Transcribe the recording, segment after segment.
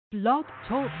Blog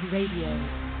Talk Radio.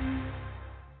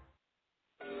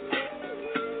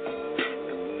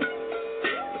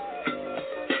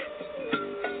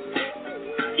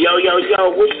 Yo,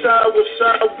 what's up,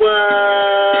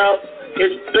 world?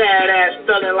 It's badass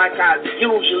thugging like I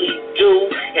usually do,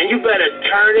 and you better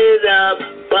turn it up,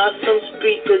 bust some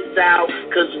speakers out,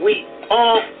 cause we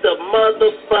off the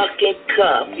motherfucking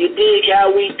cuff. You dig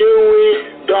how we do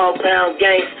it? Dog Pound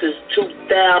Gangsters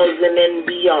 2000 and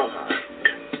beyond.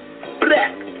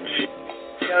 Black.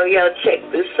 Yo, check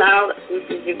this out. This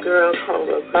is your girl,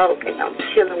 Cola Vogue, and I'm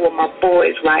chilling with my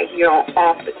boys right here on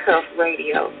Off the Cuff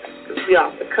Radio. Because we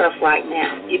off the cuff right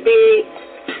now. You dig?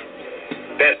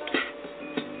 Bet.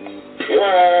 What's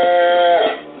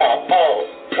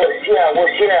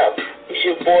up? It's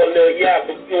your boy Lil Yap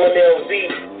from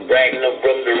UNLV, bragging up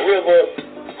from the river,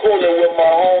 cooling with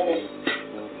my homies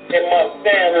and my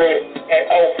family at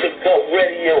Off the Cuff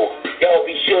Radio. Y'all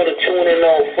be sure to tune in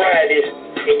on Fridays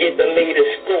and get the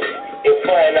latest scoop and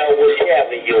find out what's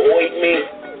happening. You heard me?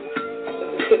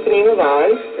 Tiffany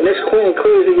Lavon. And it's Queen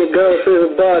Crazy, your girl's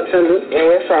favorite bartender. And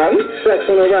we're from Sex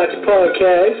on the Rocks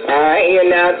podcast. Alright, you're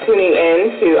now tuning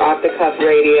in to Off the Cuff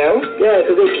Radio. Yeah,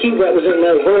 because they keep representing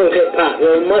that real hip-hop,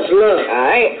 yo. Much love.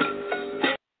 Alright.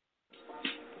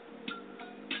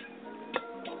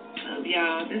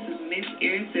 Y'all, this is Miss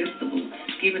Irresistible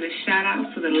giving a shout out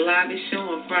to the livest show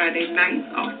on Friday nights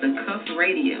Off the Cuff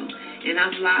Radio, and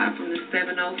I'm live from the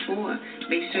 704.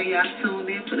 Make sure y'all tune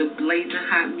in for the blazing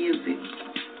hot music.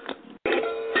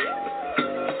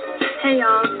 Hey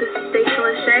y'all, this is Stacey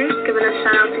Lachey giving a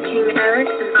shout out to King Eric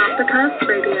and Off the Cuff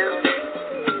Radio.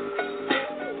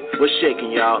 What's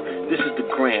shaking, y'all? This is the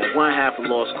Grand, one half of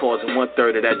Lost Cause and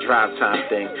 1/3 of that Drive Time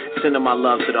thing. Sending my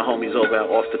love to the homies over at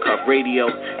Off the Cuff Radio.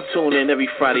 Tune in every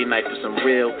Friday night for some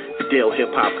real deal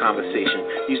hip-hop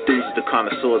conversation. These dudes are the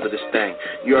connoisseurs of this thing.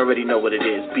 You already know what it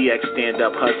is. BX Stand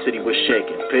Up, HUD City, we're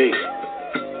shaking. Peace.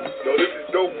 Yo, this is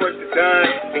Dope Fresh to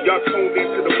Dine, and y'all tuned in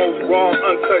to the most raw,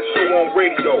 uncut show on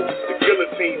radio, the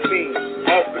Guillotine Team,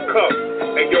 Off the Cuff,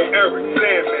 and yo, Eric,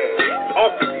 Sandman,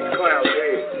 off of these clowns'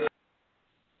 heads.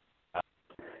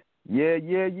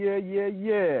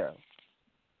 Yeah.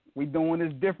 We doing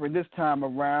this different this time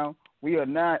around. We are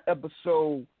now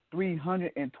episode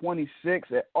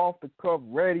 326 at Off the Cuff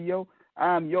Radio.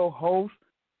 I'm your host,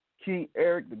 King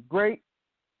Eric the Great,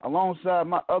 alongside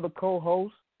my other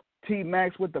co-host,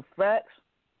 T-Max with the facts.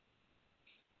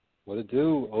 What it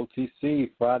do?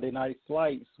 OTC, Friday Night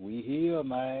Flights. We here,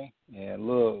 man. And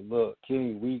look,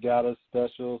 King, we got a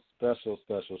special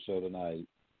show tonight.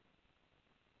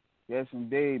 Yes,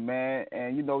 indeed, man.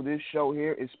 And, you know, this show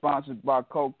here is sponsored by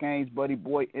Cocaine's Buddy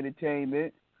Boy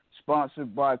Entertainment,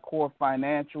 sponsored by Core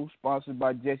Financial, sponsored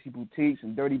by Jesse Boutiques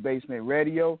and Dirty Basement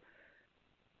Radio.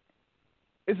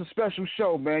 It's a special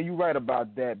show, man. You're right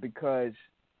about that, because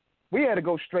we had to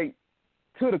go straight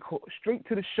to the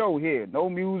show here. No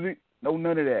music, no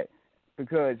none of that,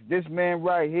 because this man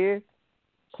right here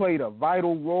played a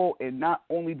vital role in not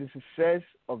only the success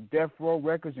of Death Row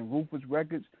Records and Ruthless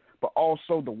Records, but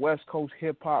also the West Coast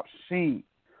hip-hop scene.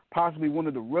 Possibly one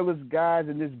of the realest guys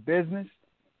in this business,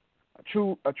 a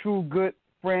true good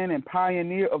friend and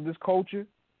pioneer of this culture.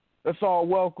 Let's all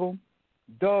welcome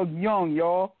Doug Young,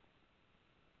 y'all.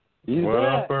 What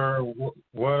up,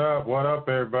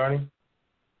 everybody?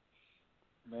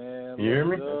 Man, you hear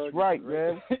me? That's right,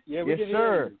 man. Yeah, yes,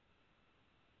 sir.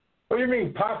 What do you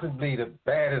mean, possibly the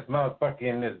baddest motherfucker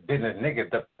in this business, nigga?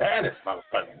 The baddest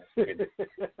motherfucker in this business.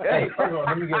 Hey, first of all,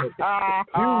 let me get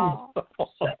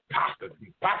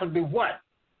possibly what?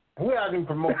 We out here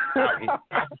promoting out here.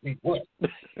 Possibly what?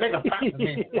 Nigga,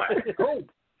 possibly what? Cool.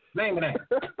 Name it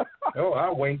that. Oh,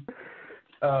 I'll wait.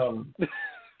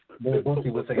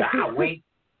 Boosie would say, I'll wait.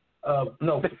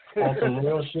 No, on some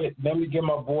real shit. Let me give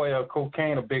my boy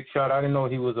Cocaine a big shout. I didn't know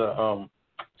he was a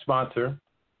sponsor.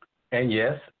 And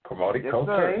yes, promoted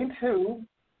Cocaine too.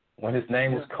 When his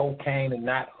name was Cocaine and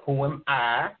not Who Am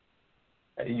I?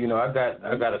 You know, I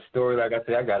got a story. Like I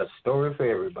said, I got a story for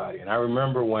everybody. And I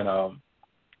remember when I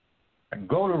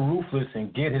go to Ruthless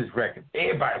and get his record.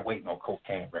 Everybody waiting on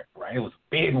Cocaine record, right? It was a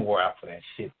bidding war out for that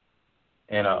shit.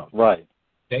 And right.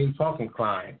 Dave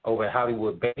Funkenklein over at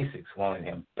Hollywood Basics wanted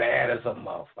him bad as a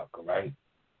motherfucker, right?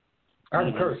 I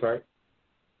can curse, right?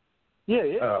 Yeah,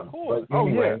 of course. But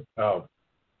anyway, all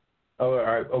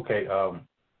right, okay.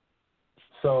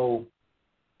 So,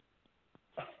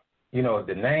 you know,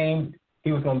 the name,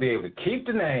 he was going to be able to keep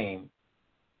the name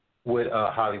with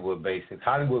Hollywood Basics.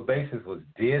 Hollywood Basics was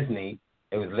Disney.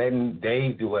 It was letting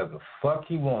Dave do whatever the fuck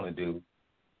he wanted to do.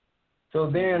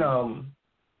 So then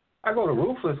I go to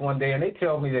Ruthless one day, and they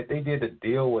tell me that they did a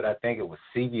deal with, I think it was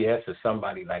CBS or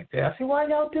somebody like that. I said, why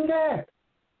y'all do that?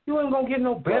 You ain't going to get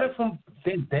no better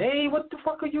than Dave. What the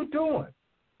fuck are you doing?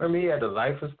 I mean, he had the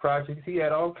Lifeless projects. He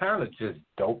had all kind of just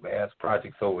dope-ass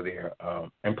projects over there.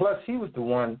 And plus, he was the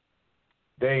one,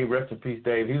 Dave, rest in peace,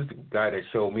 Dave, he was the guy that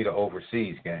showed me the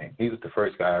overseas game. He was the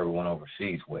first guy I ever went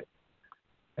overseas with.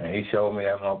 And he showed me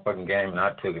that motherfucking game, and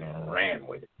I took it and ran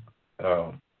with it.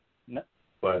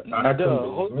 But I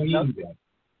couldn't believe that.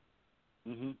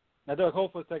 Mm-hmm. Now, Doug,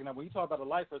 hold for a second. Now, when you talk about the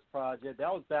Lifers Project,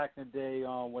 that was back in the day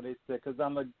when they said, because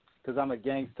I'm a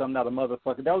gangster, I'm not a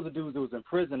motherfucker. That was the dude that was in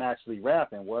prison actually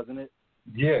rapping, wasn't it?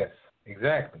 Yes,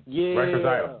 exactly. Yeah. Rikers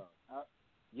Island.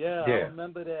 I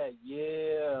remember that.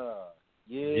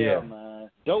 Yeah, man.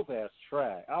 Dope-ass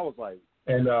track. I was like,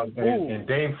 and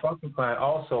Dave Funkenpine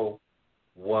also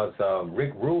was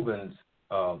Rick Rubin's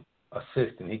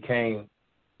assistant. He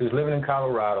was living in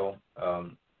Colorado.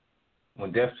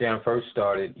 When Def Jam first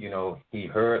started, you know, he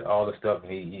heard all the stuff,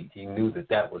 and he knew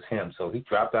that was him. So he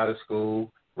dropped out of school,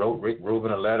 wrote Rick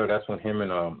Rubin a letter. That's when him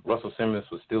and Russell Simmons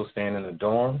was still staying in the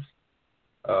dorms.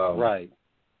 Right.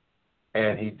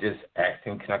 And he just asked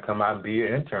him, can I come out and be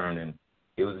an intern? And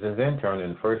he was his intern,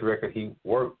 and the first record he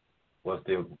worked was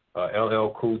the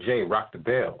LL Cool J, Rock the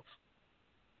Bells,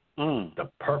 the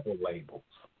Purple labels.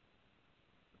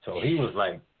 So he was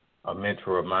like a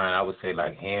mentor of mine. I would say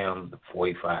like him, the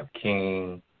 45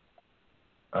 King,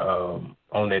 on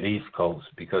that East Coast,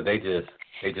 because they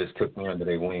just took me under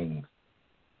their wings.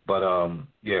 But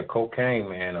Cocaine,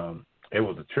 man, it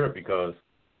was a trip because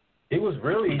it was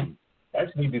really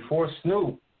actually before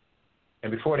Snoop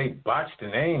and before they botched the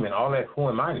name and all that who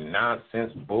am I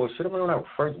nonsense bullshit. I mean, when I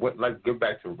first get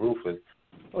back to Ruthless,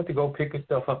 I went to go pick his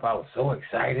stuff up. I was so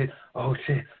excited. Oh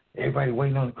shit. Everybody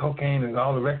waiting on the Cocaine, and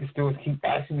all the record stores keep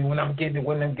asking me when I'm getting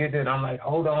it. And I'm like,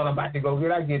 hold on, I'm about to go get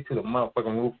it. I get to the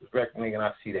motherfucking Ruthless record, nigga, and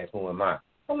I see that who am I?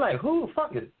 I'm like, who the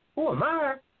fuck is, who am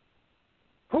I?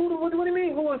 What do you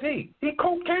mean, who is he? He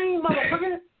Cocaine,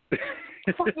 motherfucker.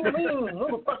 What do you mean, who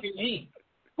the fuck is he?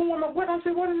 Who am I? What? I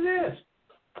said, what is this?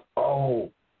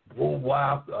 Oh, Woo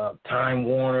Wop, Time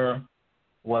Warner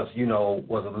was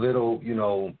a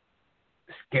little,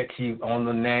 sketchy on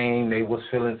the name. They was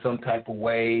feeling some type of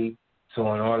way.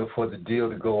 So in order for the deal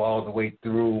to go all the way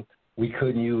through, we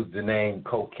couldn't use the name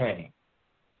Cocaine.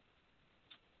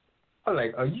 I'm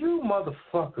like, are you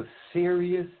motherfuckers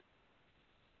serious?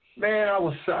 Man, it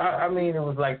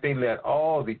was like they let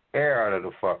all the air out of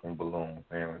the fucking balloon,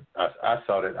 man. I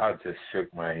saw that. I just shook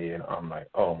my head. I'm like,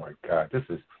 oh, my God, this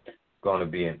is going to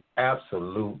be an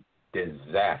absolute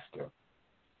disaster.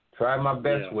 Tried my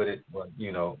best with it, but,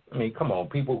 come on,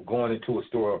 people going into a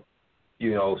store,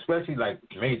 especially like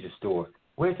major stores.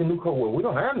 Where's the new Cocaine? Well, we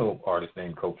don't have no artist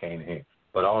named Cocaine in here.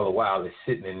 But all the while, it's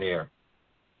sitting in there.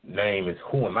 Name is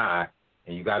Who Am I?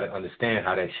 And you got to understand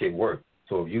how that shit works.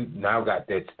 So if you now got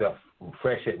that stuff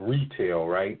fresh at retail,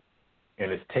 right,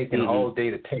 and it's taking all day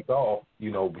to take off,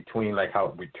 between like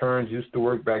how returns used to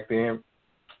work back then,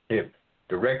 if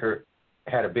the record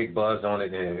had a big buzz on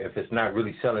it and if it's not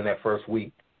really selling that first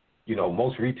week,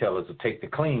 most retailers will take the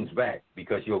cleans back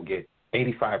because you'll get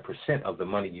 85% of the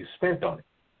money you spent on it.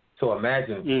 So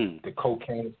imagine the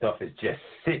Cocaine stuff is just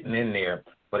sitting in there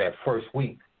for that first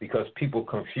week because people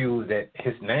confuse that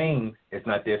his name is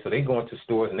not there. So they go into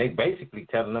stores and they basically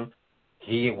telling them,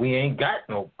 we ain't got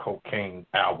no Cocaine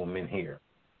album in here.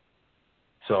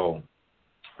 So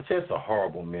it's just a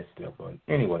horrible misstep. But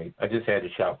anyway, I just had to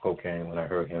shout Cocaine when I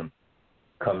heard him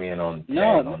come in on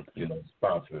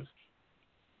sponsors.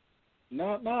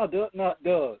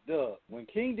 Doug. When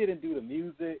King didn't do the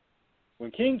music, when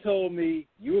King told me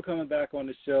you were coming back on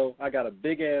the show, I got a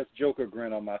big-ass Joker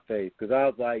grin on my face because I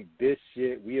was like, this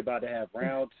shit, we about to have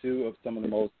round 2 of some of the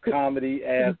most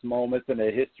comedy-ass moments in the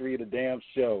history of the damn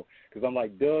show. Because I'm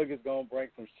like, Doug is going to bring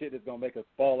some shit that's going to make us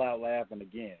fall out laughing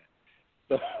again.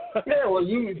 So, yeah, well,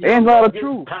 ain't a lot of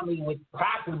truth. Tommy would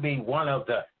possibly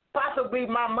possibly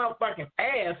my motherfucking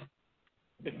ass.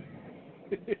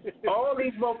 All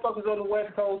these motherfuckers on the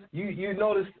West Coast, you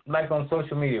notice, like on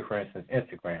social media, for instance,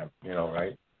 Instagram,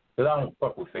 right? Because I don't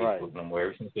fuck with Facebook no more.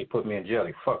 Ever since they put me in jail,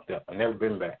 they fucked up. I've never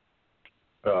been back.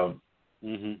 You'll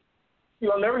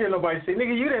never hear nobody say,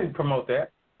 nigga, you didn't promote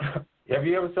that. Have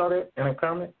you ever saw that in a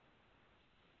comment?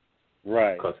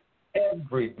 Right. Because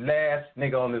every last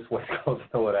nigga on this West Coast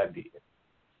know what I did.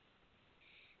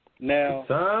 Now,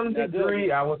 to some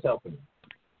degree, I was helping them.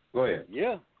 Go ahead.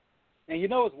 Yeah. And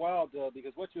it's wild, Doug,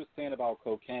 because what you were saying about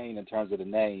Cocaine in terms of the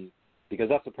name, because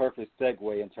that's a perfect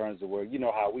segue in terms of where,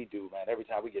 how we do, man. Every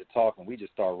time we get talking, we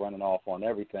just start running off on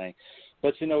everything.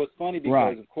 But, it's funny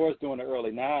because, of course, during the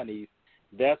early 90s,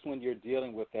 that's when you're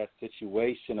dealing with that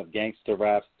situation of gangster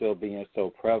rap still being so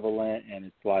prevalent, and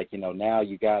it's like, you know, now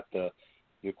you got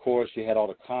of course, you had all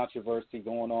the controversy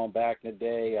going on back in the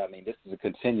day. I mean, this is a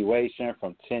continuation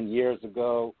from 10 years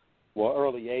ago. Well,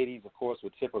 early 80s, of course,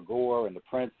 with Tipper Gore and the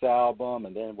Prince album,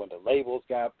 and then when the labels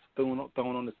got thrown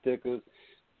on the stickers.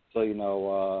 So, you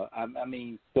know,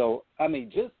 in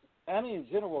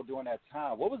general, during that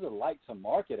time, what was it like to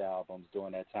market albums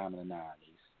during that time in the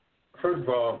 90s? First of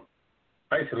all,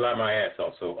 I used to lie my ass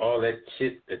off. So all that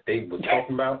shit that they were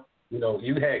talking about, you know,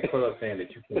 you had clubs saying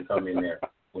that you couldn't come in there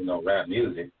with no rap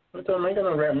music. I told them I ain't got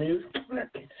no rap music. I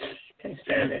can't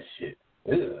stand that shit.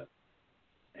 Ugh.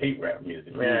 Hate rap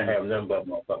music. Man, I have nothing but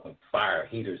motherfucking fire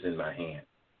heaters in my hand.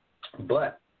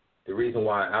 But the reason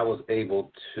why I was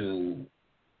able to,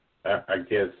 I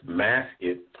guess, mask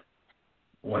it,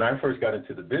 when I first got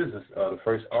into the business, the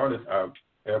first artist I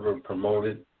ever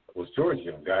promoted was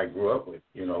Georgia, a guy I grew up with,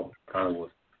 you know, kind of was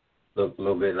a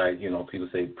little bit like, you know, people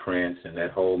say Prince and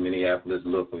that whole Minneapolis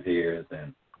look of his.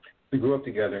 And we grew up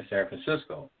together in San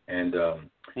Francisco. And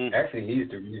actually, he's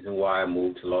the reason why I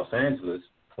moved to Los Angeles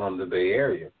from the Bay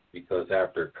Area, because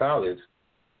after college,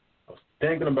 I was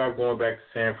thinking about going back to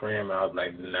San Fran. I was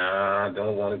like, nah, I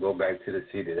don't want to go back to the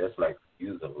city. That's like,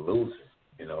 you're a loser,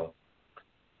 you know.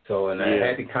 So, and I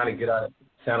had to kind of get out of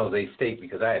San Jose State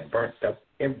because I had burnt up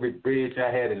every bridge I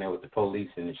had in there with the police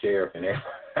and the sheriff and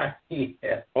everything.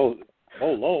 Oh,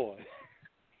 Lord.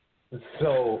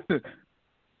 So,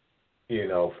 you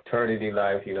know, fraternity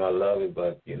life, you know, I love it,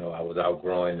 but, you know, I was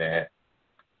outgrowing that.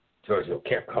 Giorgio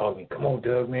kept calling me, come on,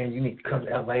 Doug, man, you need to come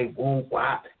to L.A., boom,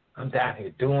 whop. I'm down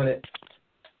here doing it.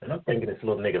 And I'm thinking this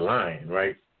little nigga lying,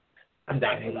 right? I'm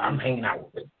down here, I'm hanging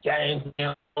out with James,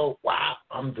 man, oh, wow,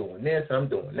 I'm doing this, I'm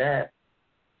doing that.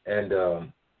 And lo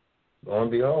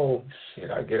and behold, shit,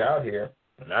 I get out here,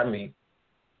 and I meet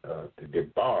the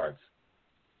Debarge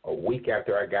a week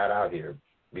after I got out here,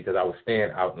 because I was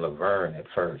staying out in Laverne at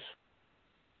first.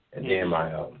 And then my,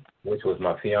 which was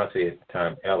my fiance at the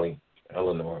time,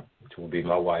 Eleanor, which would be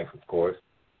my wife, of course.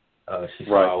 She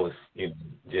saw I was, you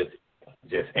know,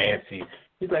 just antsy.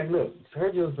 He's like, look,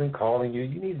 Sergio's been calling you.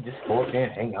 You need to just go up there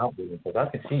and hang out with him, because I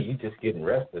can see you just getting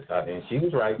restless out there. And she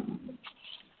was right.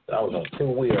 So I was on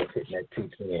two wheels hitting that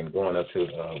 210 going up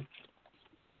to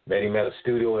met him at a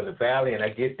studio in the Valley, and I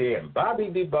get there, and Bobby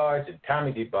Debarge and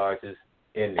Tommy Debarge is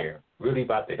in there, really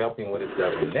about to help him with his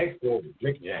stuff. And next door was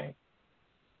Rick James.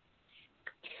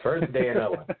 First day in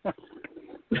LA.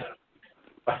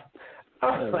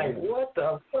 I was like, what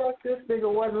the fuck? This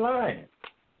nigga wasn't lying.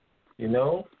 You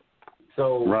know?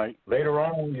 So later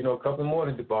on, you know, a couple more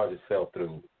of the Debarges fell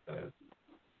through.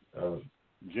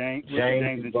 James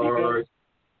Debarge.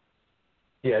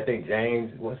 Yeah, I think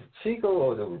James. Was it Chico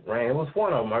or was it Rain? It was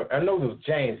one of them. I know it was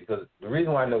James, because the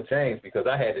reason why I know James, because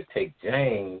I had to take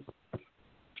James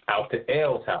out to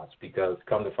L's house, because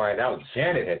come to find out,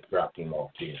 Janet had dropped him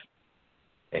off there.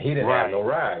 And he didn't have no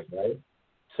ride, right?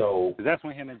 So that's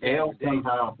when him and Janet were dating.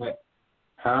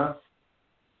 Huh?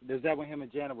 Is that when him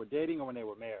and Janet were dating, or when they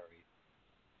were married?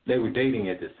 They were dating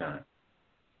at this time.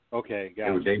 Okay, got it.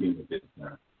 They were dating at this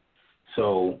time.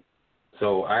 So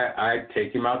I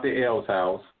take him out to L's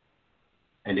house,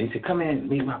 and he said, come in,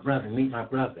 meet my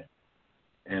brother.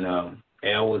 And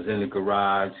L was in the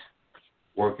garage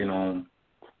working on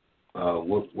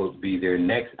what would be their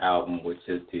next album, which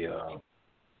is the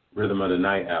Rhythm of the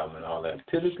Night album and all that.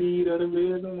 To the beat of the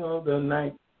rhythm of the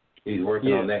night. He's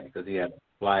working on that because he had a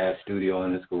fly-ass studio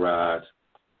in his garage.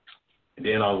 And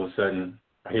then all of a sudden,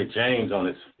 I hear James on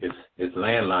his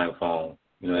landline phone.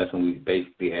 You know, that's when we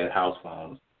basically had house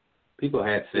phones. People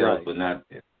had cells, but not,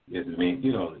 you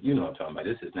know what I'm talking about.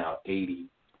 This is now 80.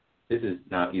 This is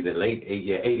now either late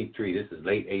 83. This is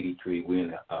late 83. We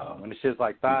in the, when the shit's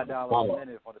like $5 a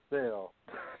minute for the cell.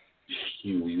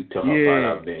 You talking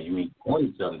about $5 a minute? You mean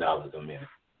 $20-something a minute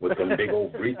with them big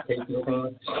old briefcases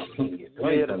on?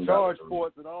 The charge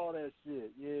ports and all that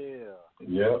shit. Yeah.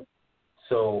 Yep.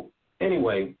 So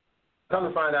anyway, come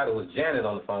to find out it was Janet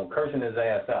on the phone cursing his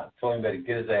ass out, told him that he'd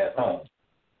get his ass home.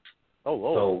 Oh,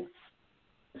 Lord.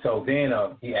 So then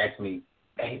he asked me,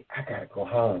 hey, I got to go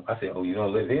home. I said, oh, you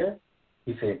don't live here?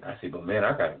 I said, but man,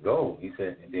 I got to go. He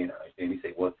said, and then he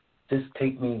said, well, just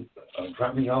take me,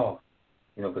 drop me off.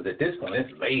 You know, because at this point, it's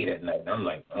late at night. And I'm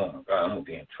like, oh, my God, I'm going to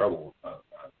be in trouble with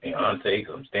fiance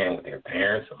because I'm staying with their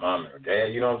parents or mom or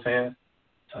dad. You know what I'm saying?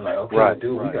 So I'm like, okay,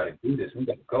 dude, we got to do this. We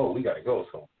got to go.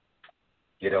 So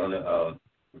get on the,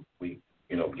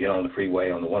 get on the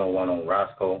freeway on the 101 on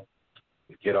Roscoe.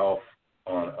 We get off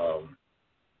on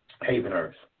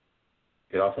Havenhurst.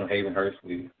 Get off on Havenhurst.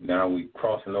 We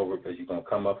crossing over because you're going to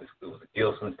come up. It was the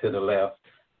Gilsons to the left.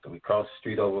 So we cross the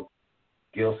street over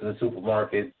Gilson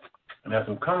supermarket, and as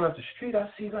I'm coming up the street, I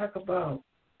see like about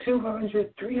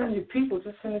 200, 300 people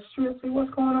just in the street. I say,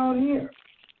 what's going on here?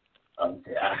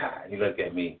 He looked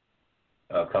at me.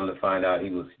 Come to find out, he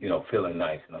was, feeling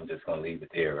nice, and I'm just gonna leave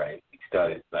it there, right? He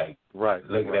started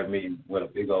looking at me with a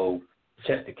big old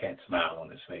Chester cat smile on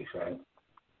his face, right?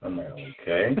 I'm like,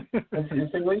 okay. I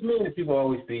said, what do you mean the people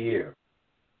always be here?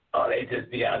 Oh, they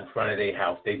just be out in front of their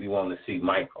house. They be wanting to see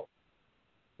Michael.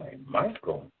 Like,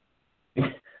 Michael?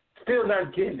 Still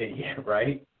not getting it yet,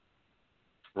 right?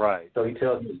 Right. So he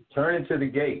tells me, turn into the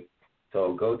gate.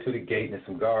 So go to the gate, and there's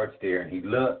some guards there. And they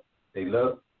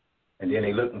look, and then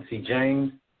they look and see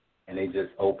James, and they just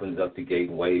opens up the gate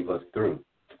and wave us through.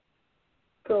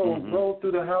 So roll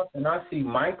through the house, and I see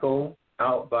Michael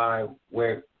out by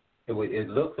where it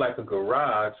looks like a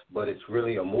garage, but it's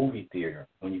really a movie theater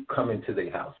when you come into the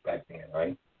house back then,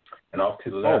 right? And off to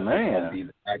the left,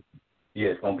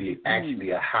 it's going to be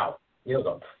actually a house. It was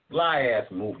a fly-ass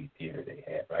movie theater they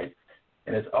had, right?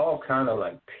 And it's all kind of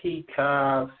like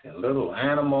peacocks and little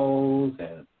animals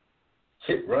and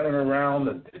shit running around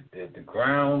the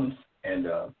grounds. And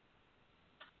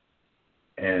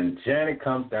Janet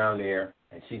comes down there,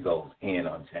 and she goes in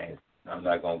on James. I'm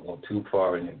not going to go too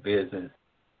far in the business.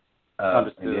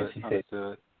 Understood. And then she said,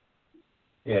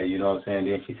 yeah, you know what I'm saying?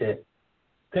 Then she said,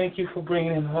 thank you for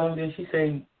bringing him home. Then she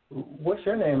said, what's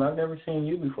your name? I've never seen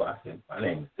you before. I said, my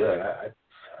name is Doug. I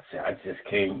said, I just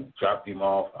came, dropped him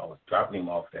off. I was dropping him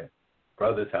off at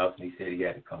brother's house, and he said he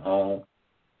had to come home.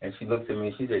 And she looked at me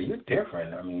and she said, you're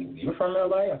different. I mean, you're from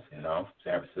L.A.? I said, no, I'm from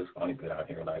San Francisco. Only been out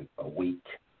here like a week.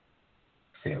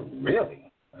 She said,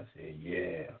 really? I said,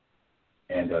 yeah.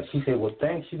 And she said, well,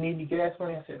 thanks. You need any gas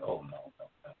money? I said, oh, no.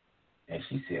 And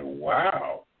she said,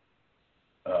 wow.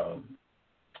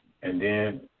 And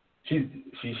then she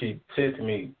said to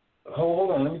me,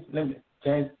 hold on, let me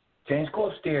James, go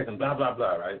upstairs and blah, blah,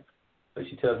 blah, right? So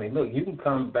she tells me, look, you can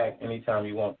come back anytime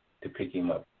you want to pick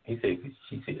him up. She said,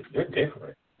 you're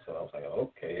different. So I was like,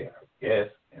 okay, I guess.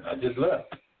 And I just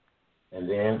left. And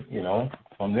then,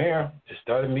 from there, just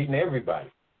started meeting everybody.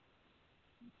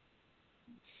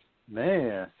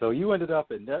 Man, so you ended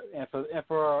up and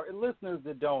for our listeners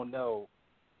that don't know,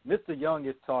 Mr. Young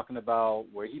is talking about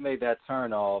where he made that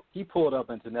turn off. He pulled up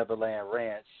into Neverland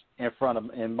Ranch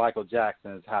in Michael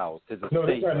Jackson's house. No,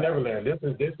 this is not Neverland. This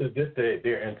is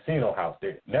their Encino house.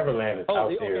 Neverland is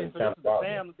out there in Santa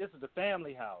Barbara. This is the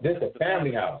family house. This is the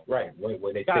family house, right?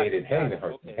 Where they stayed in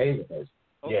Havenhurst. Okay.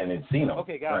 Yeah, in Encino.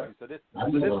 Okay, got right. you. So this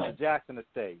is the Jackson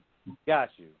estate. Got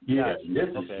you. Yeah, this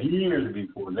is years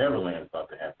before Neverland about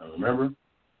to happen. Remember?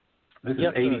 This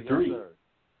is 83. Yes,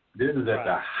 this is at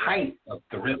the height of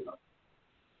Thriller.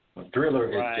 When Thriller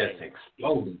is just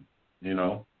exploding,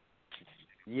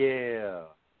 Yeah.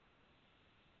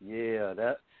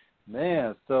 That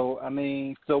man. So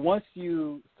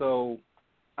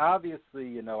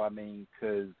obviously,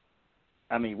 because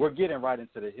we're getting right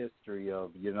into the history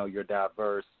of your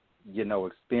diverse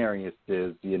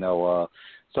experiences.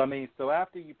 So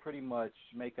after you pretty much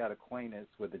make that acquaintance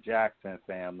with the Jackson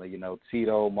family,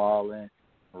 Tito, Marlon,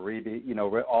 Marie,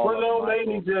 all. Well, no,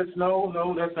 maybe just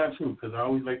no, that's not true. Because I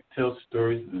always like to tell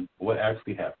stories and what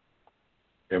actually happened.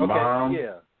 Their mom,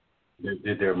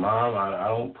 their mom. I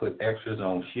don't put extras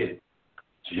on shit.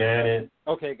 Janet.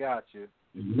 Okay, got you.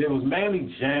 It was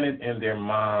mainly Janet and their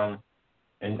mom,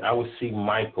 and I would see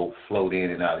Michael float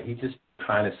in and out. He just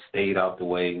kind of stayed out the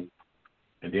way.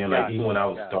 And then, even when I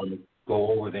was starting to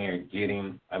go over there and get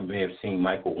him, I may have seen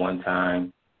Michael one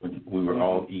time when we were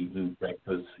all eating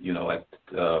breakfast,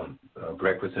 at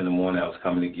breakfast in the morning. I was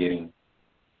coming to get him,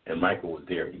 and Michael was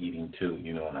there eating too,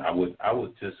 and I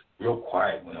was just real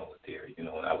quiet when I was there,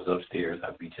 When I was upstairs,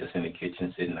 I'd be just in the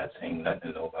kitchen sitting, not saying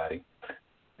nothing to nobody,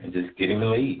 and just get him to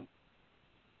leave.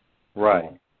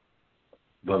 Right.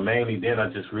 But mainly then I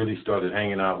just really started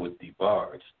hanging out with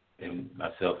Debarge and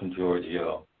myself and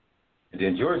Giorgio. And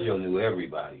then Giorgio knew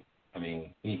everybody. I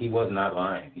mean, he was not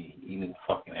lying. He knew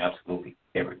fucking absolutely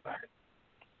everybody.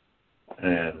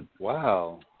 And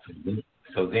wow.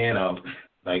 So then,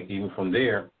 even from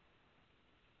there,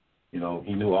 he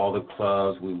knew all the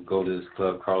clubs. We would go to this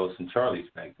club, Carlos and Charlie's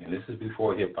back then. This is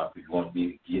before hip hop. He wanted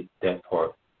me to get that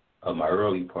part of my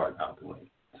early part out the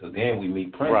way. So then we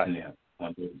meet Prince and them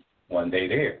one day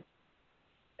there,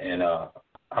 and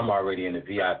I'm already in the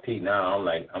VIP now. I'm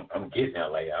like, I'm getting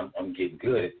LA. I'm getting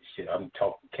good at this shit. I'm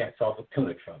talking cats off of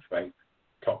tuna trunks, right?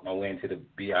 Talk my way into the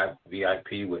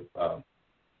VIP with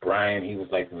Brian. He was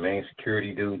like the main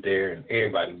security dude there, and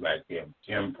everybody back there.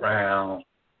 Jim Brown,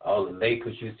 all the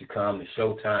Lakers used to come, the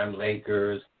Showtime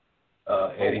Lakers,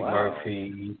 Eddie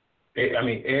Murphy. I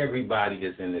mean, everybody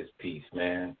is in this piece,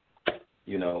 man.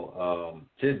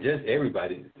 just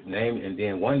everybody name. And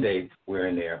then one day we're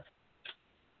in there,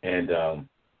 and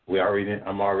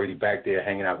I'm already back there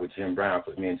hanging out with Jim Brown,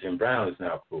 because me and Jim Brown is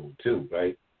now cool too,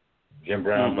 right? Jim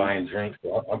Brown buying drinks,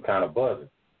 so I'm kind of buzzing.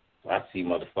 So I see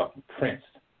motherfucking Prince,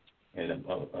 and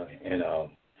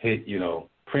hit,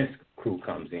 Prince crew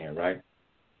comes in, right?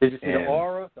 Did you see the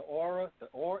aura?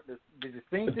 Did you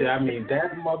see it? I mean,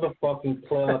 that motherfucking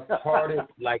club parted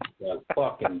like a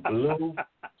fucking blue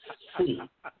sea.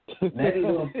 That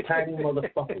little tiny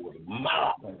motherfucker was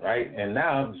mobbing, right? And now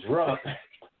I'm drunk,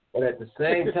 but at the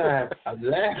same time, I'm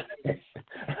laughing.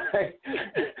 Right?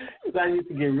 Because I used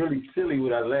to get really silly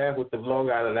when I laughed with the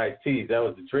Long Island iced teas. That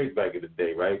was the drink back in the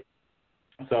day, right?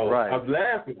 So I'm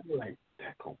laughing. I'm like,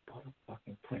 that go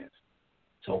motherfucking Prince.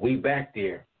 So we back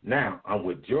there. Now I'm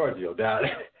with Giorgio. Now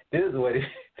this is what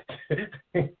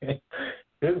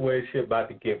shit about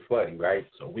to get funny, right?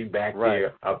 So we back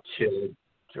there. I'm chilling.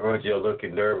 Giorgio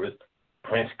looking nervous.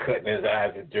 Prince cutting his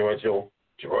eyes at Giorgio.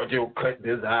 Giorgio cutting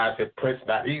his eyes at Prince.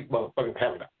 Now these motherfuckers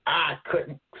having an eye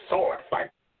cutting sword fight.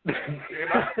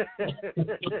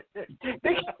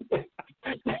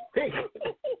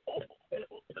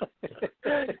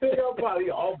 They'll probably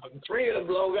offer 3 of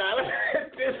them Long Island.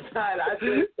 At this time, I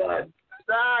just started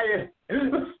dying,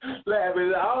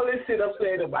 laughing. All this shit I'm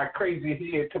saying in my crazy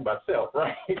head to myself,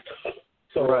 right?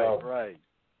 So,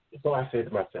 So I said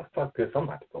to myself, fuck this, I'm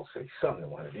about to go say something to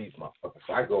one of these motherfuckers.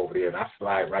 So I go over there and I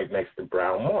slide right next to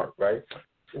Brown Mark, right? I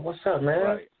said, what's up, man?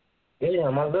 Right.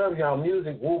 Damn, I love y'all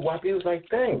music. Woo wop. He was like,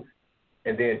 thanks.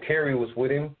 And then Terry was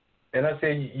with him. And I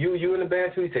said, you in the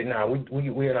band too? He said, nah, we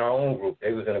in our own group.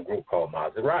 They was in a group called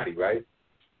Maserati, right?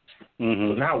 So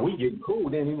now we getting cool.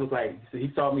 Then he was like,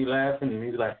 he saw me laughing, and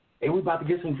he was like, hey, we about to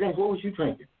get some drinks. What was you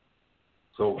drinking?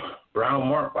 So Brown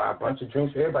Mark buy a bunch of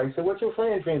drinks for everybody. He said, what's your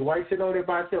friend drinking? Why you sitting over there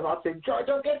by yourself? I said, George,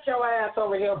 get your ass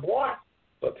over here, boy.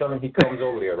 So I tell him he comes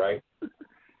over there, right?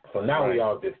 So now we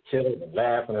all just chilling and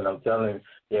laughing, and I'm telling him,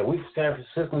 yeah, we from San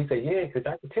Francisco. He said, yeah, because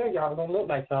I can tell y'all don't look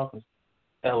like y'all from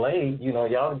L.A.,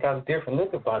 y'all got a different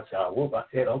look about y'all. Whoop. I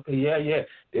said, okay, yeah.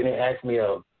 Then they asked me,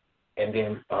 and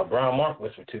then Brown Mark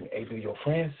whispered to me, hey, do your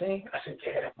friends sing? I said,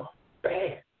 yeah, that mother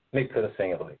bad. They couldn't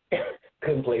sing a lick.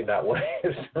 Couldn't play not one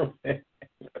instrument.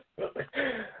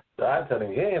 So I told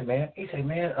him, yeah, man. He said,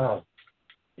 man,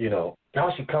 y'all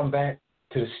should come back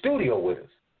to the studio with us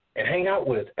and hang out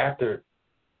with us after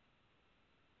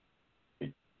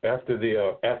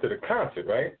the concert,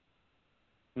 right?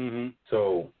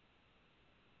 So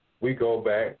we go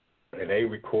back, and they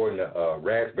recording the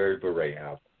Raspberry Beret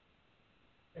album.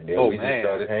 And then we just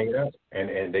started hanging out.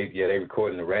 And they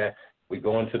recording the rap. We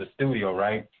go into the studio,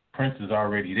 right? Prince is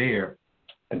already there.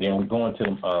 And then we go into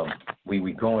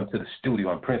the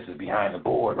studio, and Prince is behind the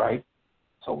board, right?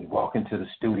 So we walk into the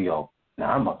studio.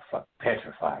 Now I'm motherfucking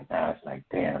petrified. Now it's like,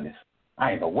 damn,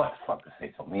 I ain't know what the fuck to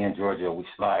say. So me and Giorgio, we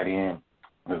slide in.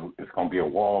 It's going to be a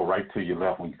wall right to your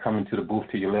left. When you come into the booth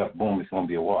to your left, boom, it's going to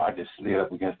be a wall. I just slid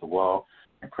up against the wall,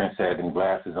 and Prince had them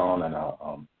glasses on,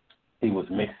 and he was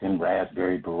mixing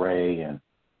Raspberry Beret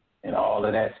and all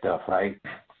of that stuff, right?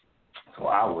 So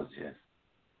I was just,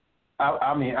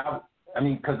 I mean,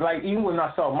 because like even when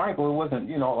I saw Michael, it wasn't,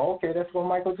 okay, that's for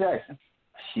Michael Jackson.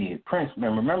 Shit, Prince,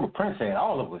 remember Prince had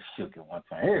all of us shook at one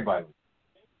time. Everybody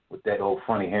with that old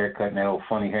funny haircut and that old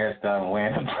funny hairstyle and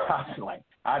wearing them tops like,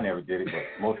 I never did it, but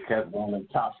most cats wearing them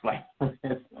tops like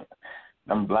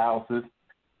them blouses.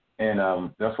 And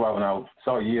that's why when I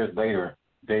saw years later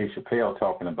Dave Chappelle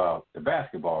talking about the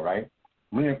basketball, right?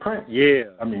 Me and Prince, me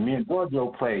and Giorgio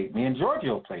played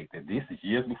that. This is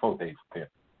years before Dave Chappelle.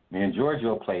 Me and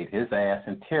Giorgio played his ass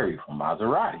and Terry from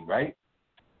Maserati, right?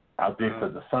 Out there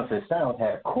because the Sunset Sound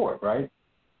had a court, right?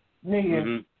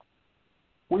 Nigga,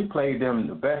 we played them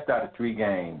the best out of 3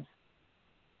 games.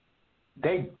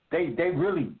 They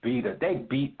really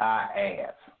beat our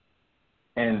ass.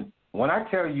 And when I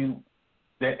tell you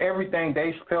that everything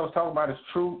Dave Chappelle's talking about is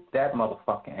true, that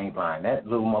motherfucker ain't lying. That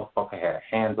little motherfucker had a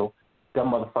handle. That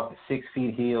motherfucker 6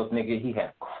 feet heels, nigga. He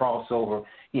had a crossover.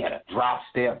 He had a drop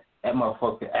step. That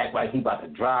motherfucker act like he about to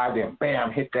drive, then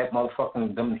bam, hit that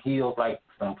motherfucking them heels like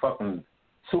some fucking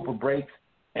super brakes,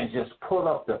 and just pull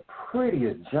up the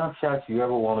prettiest jump shots you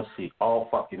ever want to see, all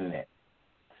fucking net.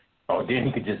 Or then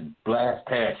he could just blast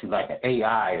past you like an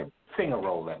AI and finger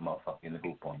roll that motherfucker in the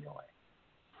hoop on your ass.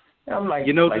 And I'm like,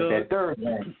 that third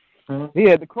man. He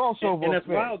had the crossover. And that's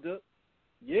wild, dude.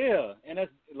 Yeah, and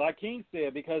that's like King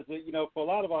said, because for a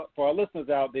lot of our listeners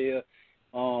out there,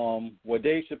 what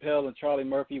Dave Chappelle and Charlie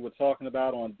Murphy were talking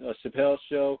about on Chappelle's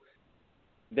show,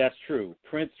 that's true.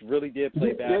 Prince really did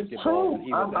play basketball when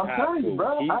he was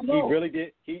in high school. He really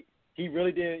did. He He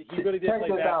really did. He really did Check play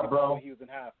this basketball out, bro. when he was in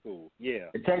high school. Yeah.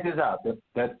 Check this out. The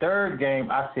third game,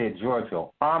 I said,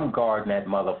 Giorgio, I'm guarding that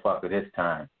motherfucker this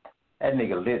time. That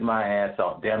nigga lit my ass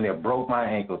off. Damn near broke my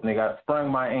ankles. Nigga, I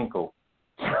sprung my ankle.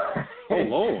 Oh,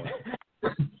 Lord.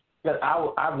 Because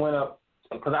I went up,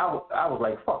 because I was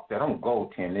like, fuck that. I'm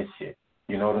goaltend this shit.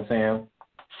 You know what I'm saying?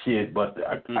 Shit, but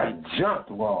I jumped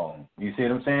wrong. You see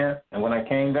what I'm saying? And when I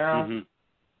came down,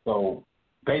 so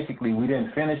basically we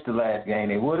didn't finish the last game.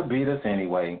 They would have beat us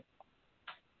anyway.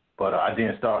 But I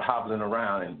didn't start hobbling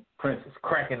around, and Prince was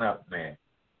cracking up, man.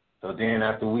 So then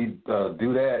after we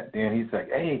do that, then he's like,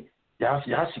 hey, y'all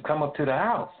should come up to the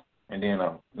house. And then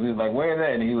we was like, where's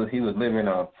that? And he was living,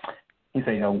 he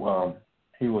said,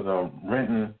 he was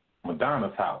renting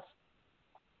Madonna's house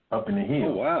up in the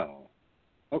hills. Oh, wow.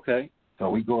 Okay. So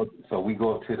we go to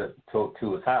his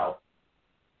house,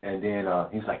 and then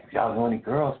he's like, if y'all know any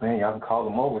girls, man, y'all can call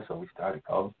them over. So we started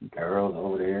calling some girls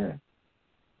over there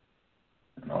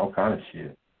and all kind of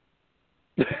shit.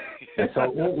 And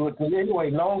so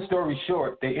anyway, long story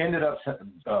short, they ended up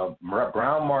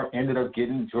Brown Mark ended up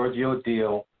getting Giorgio a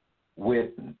deal with.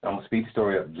 I'm gonna speed the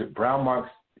story up. Brown Marks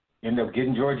ended up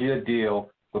getting Giorgio a deal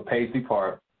with Paisley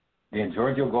Park. Then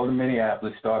Giorgio go to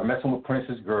Minneapolis, start messing with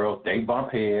Prince's girls. They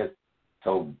bump heads.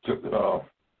 So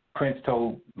Prince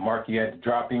told Mark he had to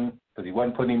drop him because he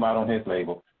wasn't putting him out on his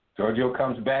label. Giorgio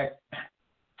comes back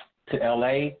to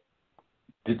L.A.,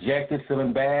 dejected,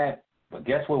 feeling bad. But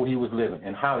guess where he was living?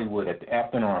 In Hollywood at the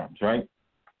Afton Arms, right?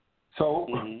 So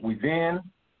we then,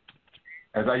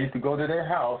 as I used to go to their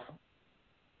house,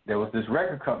 there was this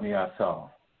record company I saw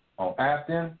on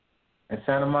Afton and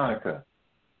Santa Monica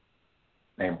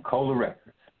named Cola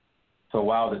Records. So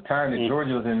while the time that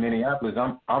Giorgio was in Minneapolis,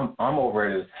 I'm over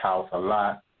at his house a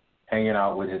lot, hanging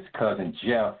out with his cousin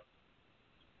Jeff.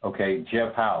 Okay,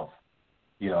 Jeff House,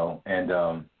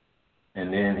 and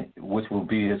then which will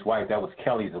be his wife. That was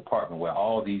Kelly's apartment where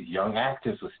all these young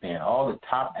actors were staying. All the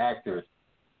top actors,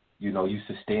 used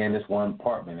to stay in this one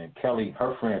apartment. And Kelly,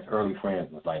 her friends, early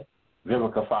friends, was like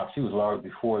Vivica Fox. She was large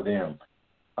before them.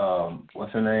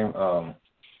 What's her name?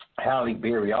 Halle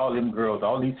Berry, all them girls,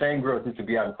 all these same girls used to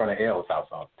be out in front of Elle's house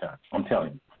all the time. I'm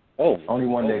telling you. Only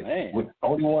one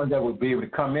that would be able to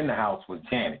come in the house was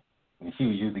Janet. And she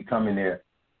would usually come in there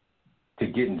to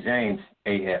getting James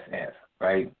AFF,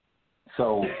 right?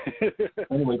 So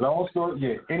anyway, long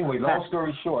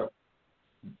story short,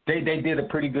 they did a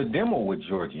pretty good demo with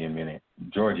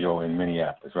Giorgio in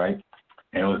Minneapolis, right?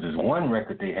 And it was this one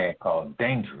record they had called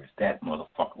Dangerous. That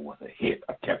motherfucker was a hit.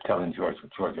 I kept telling Giorgio,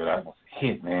 that was a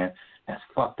hit, man. That's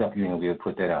fucked up. You ain't gonna be able to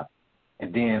put that out.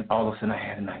 And then all of a sudden I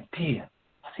had an idea.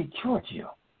 I said,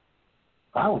 Giorgio,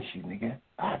 if I was you, nigga,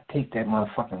 I'd take that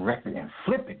motherfucking record and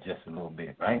flip it just a little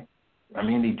bit, right? I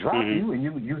mean, they drop you and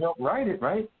you help write it,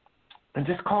 right? And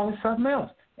just call it something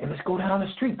else. And let's go down the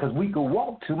street because we could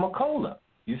walk to Macola.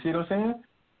 You see what I'm saying?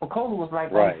 Macola was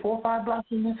like 4 or 5 blocks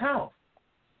from this house.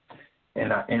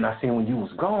 And I said, when you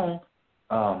was gone,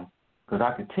 because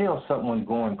I could tell something wasn't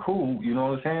going cool, you know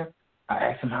what I'm saying? I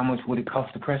asked him how much would it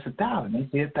cost to press 1,000. He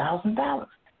said $1,000. I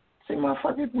said,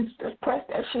 motherfucker, let's press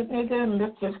that shit, nigga, and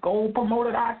let's just go promote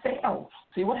it ourselves.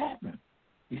 See what happens.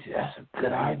 He said, that's a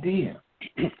good idea.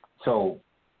 So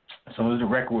as soon as the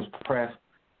record was pressed,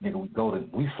 nigga,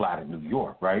 we fly to New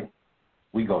York, right?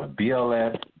 We go to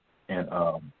BLS, and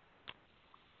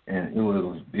it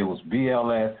was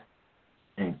BLS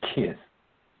and KISS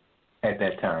at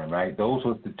that time, right? Those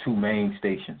were the two main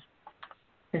stations.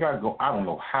 I don't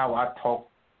know how I talked.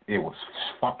 It was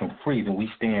fucking freezing. We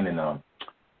stand in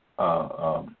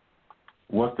Tribeca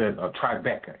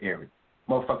area.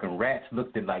 Motherfucking rats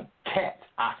looked like cats.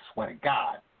 I swear to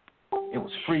God. It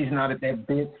was freezing out at that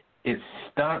bitch. It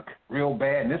stunk real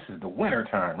bad. And this is the winter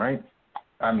time, right?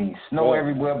 I mean, snow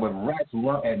everywhere, but rats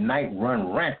at night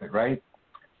run rampant, right?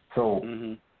 So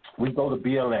we go to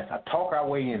BLS. I talk our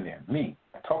way in there. I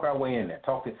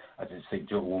just say,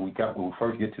 when we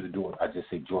first get to the door, I just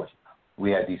say, George,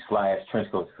 we had these fly-ass trench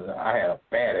coats. I had a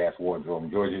badass wardrobe.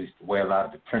 George used to wear a lot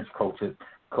of the trench coats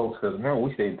because remember,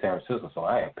 we stayed in San Francisco, so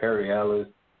I had Perry Ellis,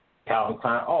 Calvin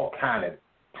Klein, all kind of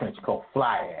trench coat,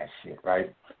 fly-ass shit,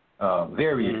 right?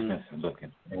 Very expensive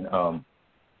looking. And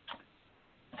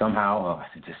somehow, I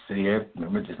said, just sit here,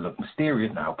 remember, just look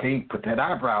mysterious. Now, okay, put that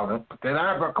eyebrow up.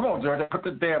 Come on, George, put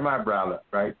the damn eyebrow up,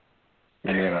 right?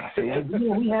 And then I said, hey,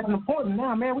 we have an appointment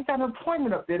now, man. We got an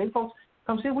appointment up there. They folks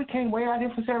come see, we can't wait out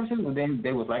here for services. And then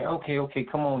they was like, okay,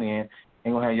 come on in.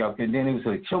 Ain't gonna have y'all. And then it was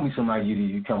like, show me some ID.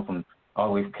 You come from all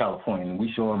the way from California. And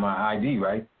we show them my ID,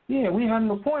 right? Yeah, we had an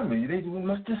appointment. They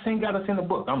must just ain't got us in the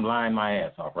book. I'm lying my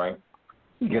ass off, right?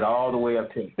 We get all the way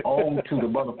up to the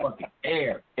motherfucking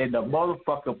air, and the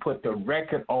motherfucker put the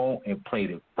record on and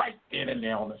played it right then and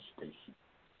there on the station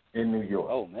in New York.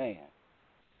 Oh, man.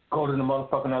 Go to the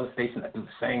motherfucking other station, I do the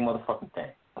same motherfucking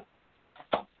thing.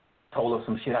 Told her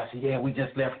some shit. I said, yeah, we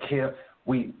just left here.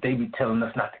 They be telling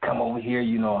us not to come over here.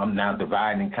 You know, I'm now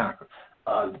divide and conquer.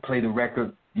 To play the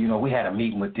record, you know, we had a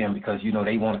meeting with them because, you know,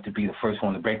 they wanted to be the first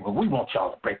one to break it. But we want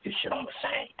y'all to break this shit on the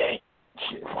same day.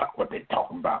 Shit, fuck what they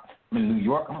talking about. I'm in New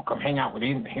York. I'm going to come hang out with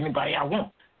anybody I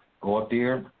want. Go up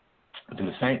there, do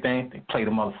the same thing. They play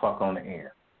the motherfucker on the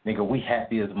air. Nigga, we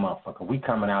happy as a motherfucker. We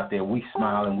coming out there. We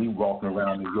smiling. We walking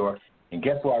around New York. And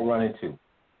guess who I run into?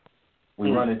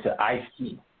 We run into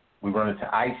Ice-T. We run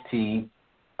into Ice-T.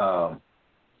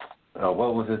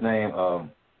 What was his name?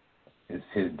 His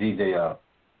DJ.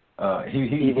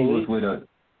 He was with a.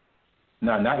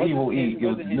 No, not Evil E. It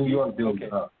was a New York dude.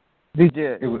 Okay.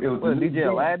 DJ. It was DJ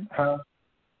Aladdin? Huh?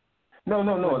 No.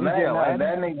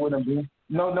 Aladdin ain't with him, dude.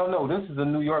 No. This is a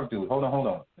New York dude. Hold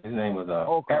on. His name was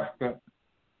Africa.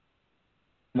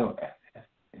 No.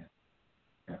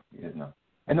 No.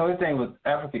 And no, his name was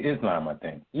Africa Islam, I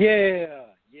think. Yeah.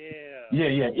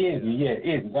 Izzy.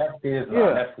 Africa Islam.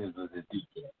 Yeah. That's his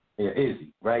DJ. Yeah, Izzy,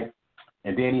 right?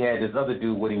 And then he had this other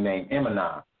dude with him named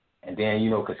Eminem. And then, you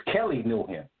know, because Kelly knew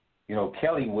him. You know,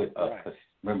 Kelly with us. Right.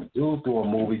 Remember, dudes doing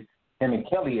movies. Him and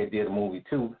Kelly had did a movie,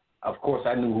 too. Of course,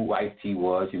 I knew who Ice-T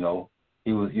was, you know.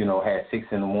 He was, you know, had 6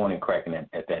 in the morning cracking at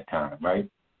that time, right?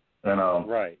 And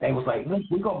right. They was like, look,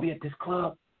 we're going to be at this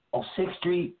club on 6th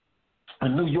Street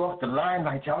in New York, the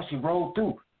Limelight. Y'all should roll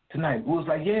through tonight. We was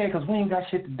like, yeah, because we ain't got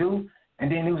shit to do.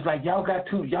 And then he was like, y'all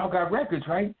got records,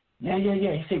 right? Yeah.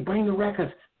 He said, bring the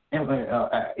records. And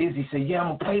Izzy said, yeah, I'm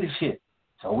going to play the shit.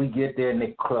 So we get there and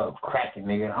the club cracking,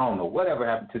 nigga. I don't know whatever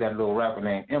happened to that little rapper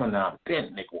named Eminem.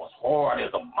 That nigga was hard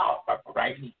as a motherfucker,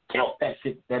 right? He killed that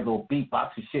shit, that little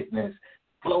beatboxing shit, and his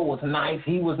flow was nice.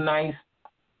 He was nice.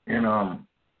 And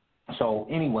so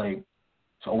anyway,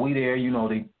 so we there, you know,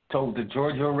 they told the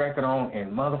Georgia record on,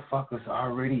 and motherfuckers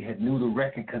already had knew the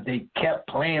record because they kept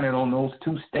playing it on those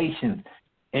 2 stations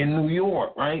in New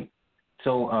York, right?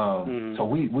 So so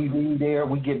we leave there,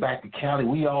 we get back to Cali,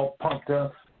 we all pumped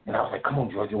up, and I was like, come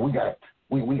on, Georgia, we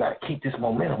gotta keep this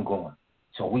momentum going.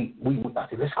 So I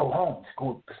said, let's go home,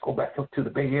 let's go back up to the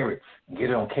Bay Area and get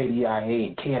it on KDIA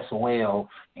and KSOL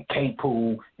and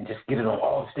K-Pool and just get it on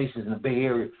all the stations in the Bay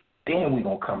Area. Then we're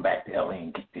going to come back to L.A.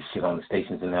 and get this shit on the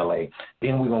stations in L.A.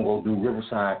 Then we're going to go do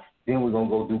Riverside. Then we're going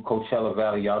to go do Coachella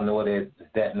Valley. Y'all know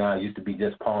that now. It used to be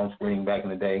just Palm Springs back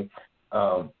in the day.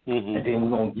 And then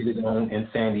we're going to get it on in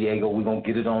San Diego. We're going to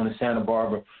get it on in Santa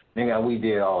Barbara. Nigga, we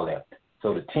did all that.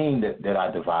 So the team that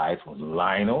I devised was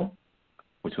Lionel,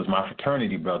 which was my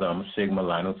fraternity brother. I'm a Sigma.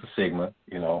 Lionel's a Sigma.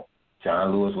 You know,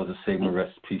 John Lewis was a Sigma.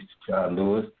 Rest in peace to John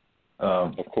Lewis.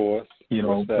 Of course. You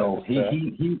know, so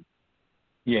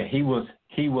he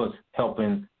was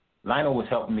helping. Lionel was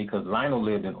helping me because Lionel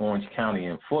lived in Orange County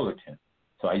in Fullerton.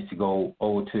 So I used to go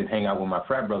over to hang out with my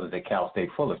frat brothers at Cal State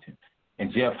Fullerton.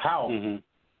 And Jeff House,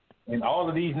 and all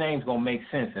of these names going to make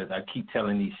sense as I keep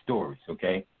telling these stories,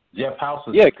 okay? Jeff House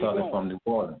was a cousin from New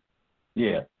Orleans.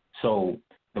 Yeah. So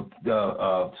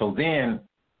so then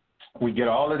we get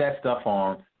all of that stuff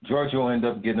on. Giorgio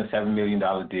ended up getting a $7 million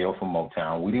deal from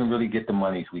Motown. We didn't really get the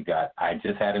monies we got. I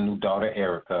just had a new daughter,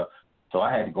 Erica, so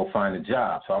I had to go find a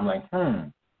job. So I'm like,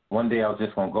 One day I was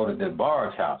just going to go to the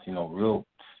Debarge house, you know,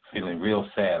 feeling real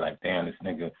sad, like, damn, this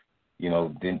nigga, you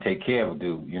know, didn't take care of a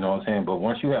dude, you know what I'm saying? But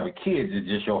once you have a kid, it's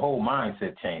just your whole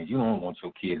mindset change. You don't want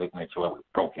your kid looking at you with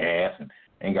broke ass and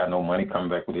ain't got no money, coming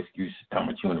back with excuses, talking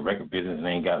about you in the record business and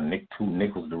ain't got 2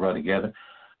 nickels to rub together.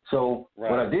 So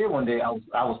what I did one day, I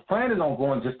was planning on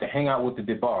going just to hang out with the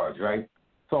Debarge, right?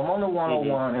 So I'm on the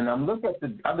 101 and I look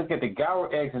at the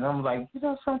Gower exit and I'm like, you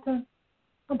know something?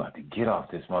 I'm about to get off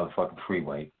this motherfucking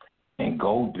freeway and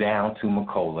go down to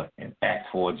Macola and ask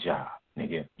for a job.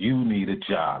 Nigga, you need a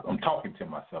job. I'm talking to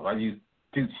myself. I used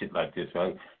to do shit like this,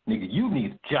 right? Nigga, you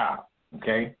need a job,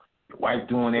 okay? Your wife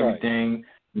doing everything. Right.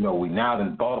 You know, we now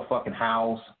done bought a fucking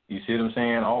house. You see what I'm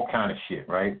saying? All kind of shit,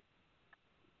 right?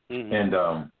 And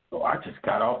so I just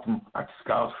got off the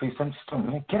freeway. I'm just telling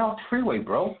man, get off the freeway,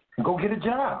 bro, and go get a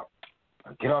job.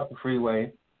 I get off the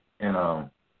freeway and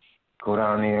go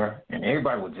down there, and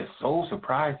everybody was just so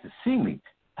surprised to see me.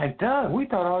 Like, Doug, we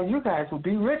thought all you guys would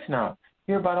be rich now.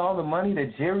 Hear about all the money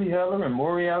that Jerry Heller and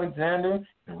Maury Alexander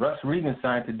and Russ Regan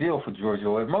signed to deal for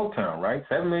Giorgio at Motown, right?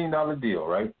 $7 million deal,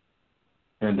 right?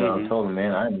 And I told him,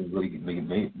 man, I didn't really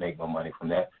make no money from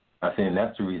that. I said, and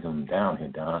that's the reason I'm down here,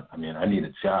 Don. I mean, I need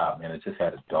a job, man. I just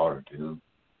had a daughter, dude.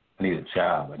 I need a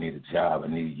job. I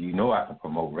need, you know, I can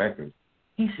promote records.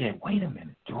 He said, wait a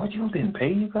minute, Giorgio didn't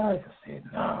pay you guys? I said,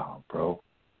 no, bro.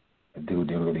 The dude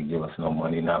didn't really give us no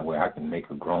money, not where I can make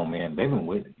a grown man living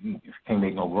with. If you can't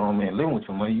make no grown man living with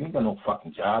your money, you ain't got no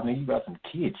fucking job, man. You got some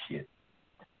kid shit.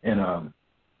 And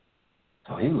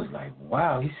so he was like,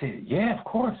 wow. He said, yeah, of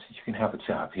course, you can have a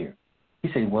job here. He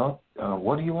said, well,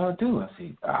 what do you want to do? I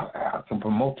said, I can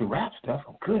promote the rap stuff.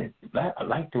 I'm good. I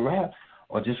like the rap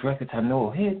or just records I know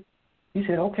will hit. He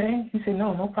said, okay. He said,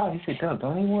 no problem. He said, Doug,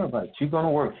 don't even worry about it. You're going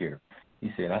to work here. He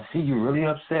said, I see you're really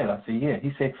upset. I said, yeah.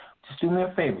 He said, just do me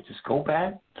a favor. Just go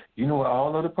back. You know what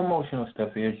all of the promotional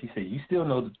stuff is. He said, you still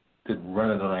know the run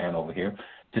of the land over here.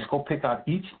 Just go pick out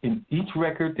each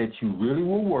record that you really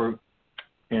will work,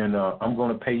 and I'm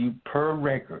going to pay you per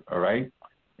record, all right?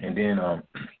 And then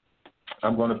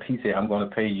I'm going to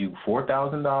pay you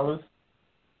 $4,000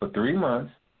 for 3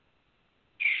 months,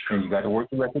 and you got to work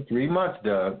the record 3 months,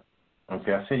 Doug.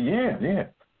 Okay, I said, yeah.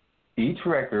 Each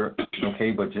record,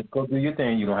 okay, but just go do your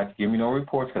thing. You don't have to give me no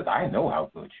reports because I know how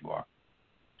good you are.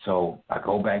 So I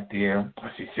go back there. I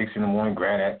see 6 in the morning,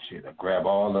 grab that shit. I grab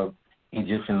all the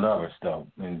Egyptian Lover stuff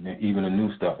and even the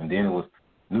new stuff. And then it was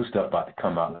new stuff about to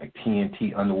come out, like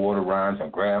TNT Underwater Rhymes. I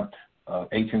grabbed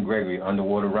H. and Gregory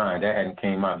Underwater Rhyme. That hadn't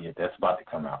came out yet. That's about to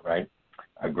come out, right?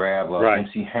 I grabbed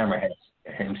MC Hammer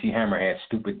had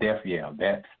Stupid Death Yell.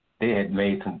 That they had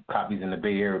made some copies in the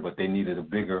Bay Area, but they needed a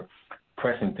bigger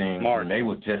pressing thing, and they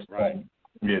was just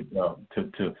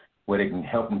to where they can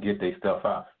help them get their stuff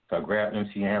out. So I grabbed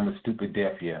MC Hammer's Stupid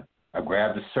Death Yell. I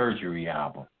grabbed the Surgery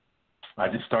album. I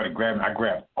just started grabbing. I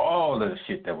grabbed all of the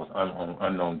shit that was on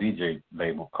Unknown DJ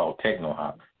label called Techno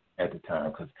Hop at the time,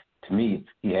 because to me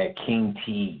he had King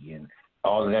T and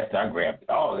all of that stuff. I grabbed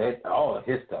all of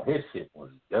his stuff. His shit was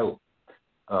dope.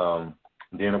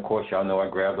 Then of course y'all know I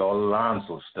grabbed all the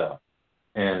Alonzo stuff.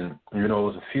 And, you know,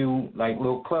 it was a few, like,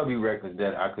 little clubby records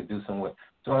that I could do some with.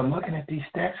 So I'm looking at these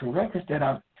stacks of records that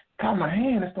I got in my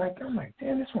hand. I'm like,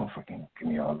 damn, this one fucking give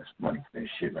me all this money for this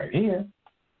shit right here.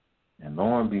 And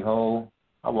lo and behold,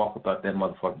 I walk about that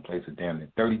motherfucking place with damn near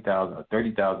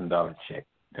 $30,000 check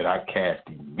that I cashed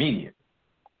immediately.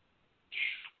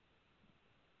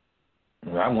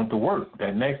 And I went to work.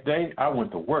 That next day, I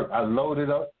went to work. I loaded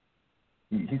up.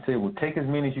 He said, well, take as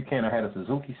many as you can. I had a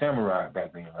Suzuki Samurai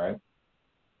back then, right?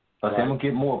 I said, I'm going to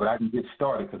get more, but I can get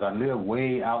started because I live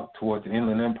way out towards the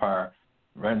Inland Empire,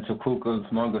 right into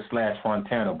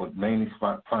Cucamonga/Fontana, but mainly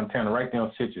Fontana, right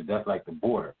down Citrus. That's like the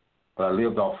border. But I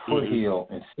lived off Foothill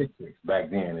and Citrus back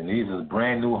then, and these are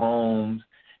brand new homes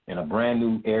in a brand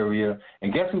new area.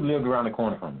 And guess who lived around the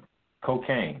corner from me?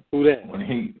 Cocaine. Who that?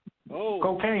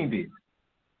 Cocaine did.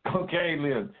 Cocaine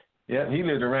lived. Yeah, he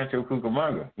lived in Rancho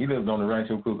Cucamonga. He lived on the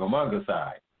Rancho Cucamonga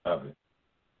side of it.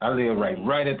 I live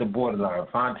right at the borderline,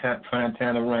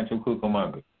 Fontana, Rancho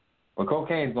Cucamonga. But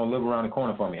Cocaine's going to live around the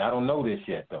corner for me. I don't know this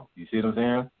yet, though. You see what I'm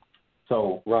saying?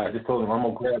 So I just told him I'm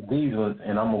going to grab these ones,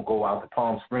 and I'm going to go out to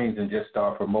Palm Springs and just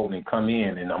start promoting and come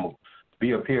in, and I'm going to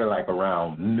be up here like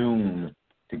around noon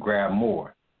to grab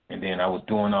more. And then I was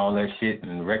doing all that shit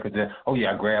and records that,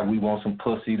 I grabbed We Want Some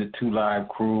Pussy, the 2 Live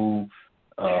Crew.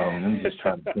 Let me just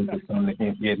try to think of something.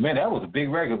 Yeah, man, that was a big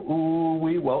record. Ooh,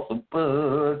 we want some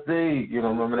pussy. You know,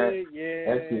 remember that? Yeah.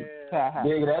 That shit.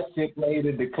 Nigga, that shit played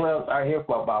at the club out here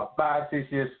for about 5-6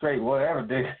 years straight. Whatever.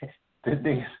 The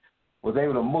niggas was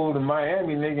able to move to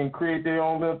Miami, nigga, and create their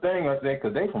own little thing out there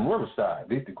because they from Riverside. At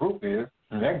least the group is.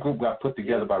 And that group got put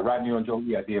together by Rodney and Joe.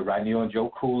 Yeah, I did Rodney and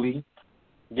Joe Cooley.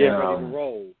 Yeah, ready to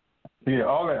roll. Yeah,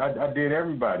 all that. I did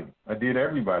everybody.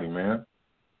 Man.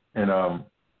 And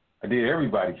I did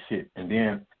everybody's shit. And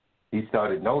then he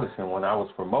started noticing when I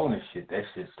was promoting shit, that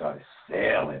shit started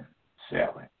selling.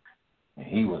 And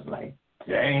he was like,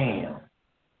 damn.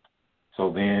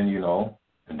 So then, you know,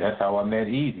 and that's how I met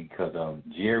Easy, because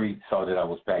Jerry saw that I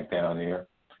was back down there.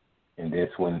 And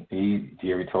that's when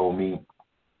Jerry told me,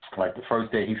 like the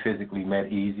first day he physically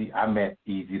met Easy, I met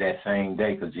Easy that same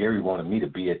day because Jerry wanted me to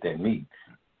be at that meeting.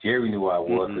 Jerry knew I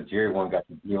was, but Jerry wanted got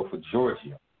the deal for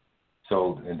Georgia.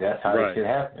 So, and that's how that shit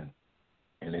happened.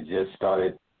 And it just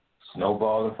started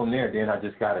snowballing from there. Then I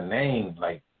just got a name.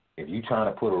 Like, if you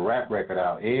trying to put a rap record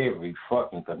out every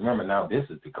fucking, because remember now, this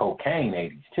is the cocaine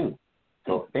 80s too.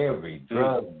 So every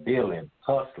drug dealing,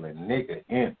 hustling nigga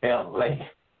in L.A.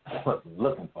 was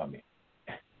looking for me.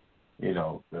 You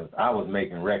know, because I was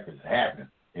making records happen,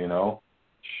 you know.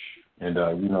 And,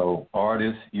 you know,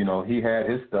 Artist, you know, he had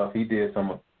his stuff. He did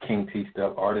some King T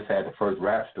stuff. Artist had the first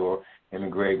rap store. Him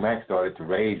and Greg Mack started to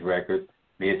Rage Records,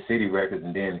 Mid City Records,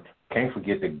 and then can't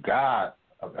forget the god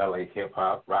of L.A.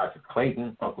 hip-hop, Roger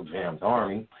Clayton, Uncle Jam's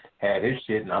Army, had his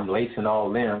shit, and I'm lacing all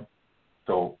them.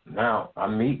 So now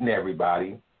I'm meeting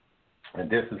everybody, and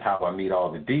this is how I meet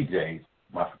all the DJs.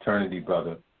 my fraternity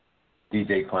brother,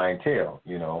 DJ Clientele,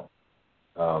 you know,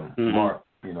 Mark,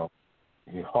 you know,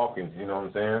 Hawkins, you know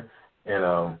what I'm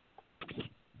saying?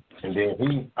 And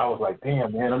then I was like,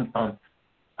 damn, man,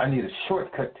 I need a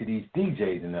shortcut to these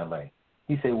DJs in LA.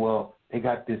 He said, well, they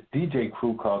got this DJ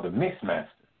crew called the Mixmaster,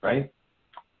 right?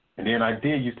 And then I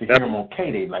used to hear him on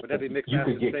K-Day. Like, would that be you Mixmaster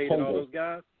could get Spade K-Day. and all those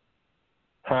guys?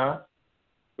 Huh?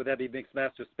 Would that be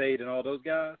Mixmaster Spade and all those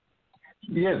guys?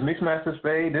 Yes, Mixmaster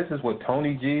Spade. This is what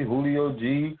Tony G, Julio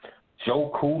G,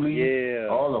 Joe Cooley,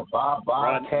 all of Bob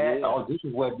Cat. All this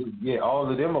is what, all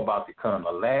of them about to come.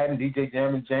 Aladdin, DJ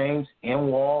Jammin' James,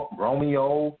 M-Walk,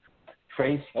 Romeo,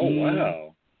 Trace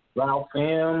Ralph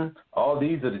M. All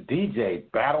these are the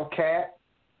DJs. Battle Cat.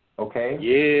 Okay.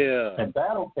 Yeah. And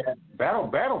Battle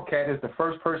Cat is the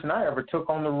first person I ever took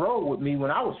on the road with me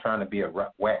when I was trying to be a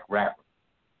whack rapper.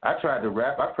 I tried to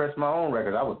rap. I pressed my own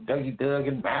record. I was Dougie Doug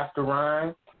and Master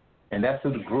Rhyme, and that's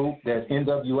who the group that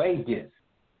NWA did.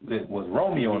 It was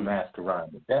Romeo and Master Rhyme.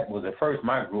 But that was at first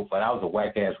my group, but I was a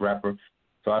whack ass rapper.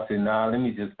 So I said, nah, let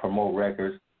me just promote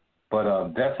records.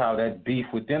 But that's how that beef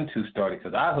with them two started,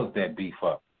 because I hooked that beef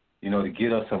up, you know, to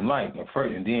get us some light.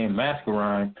 And then Master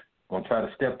Rhyme gonna try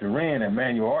to step to Ren at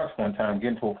Manual Arts one time,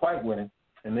 get into a fight with him,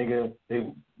 and the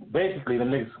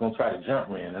niggas gonna try to jump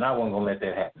Ren, and I wasn't gonna let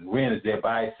that happen. Ren is there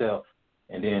by himself,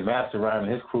 and then Master Rhyme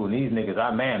and his crew, and these niggas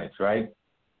I managed, right?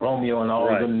 Romeo and all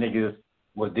of them niggas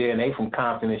was there, and they from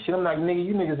Compton and shit. I'm like, nigga,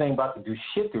 you niggas ain't about to do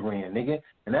shit to Ren, nigga,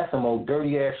 and that's some old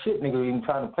dirty ass shit, nigga, even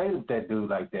trying to play with that dude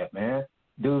like that, man.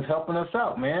 Dude's helping us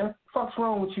out, man. Fuck's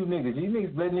wrong with you niggas? You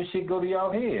niggas letting this shit go to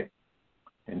y'all head.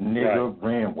 And nigga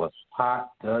Ren was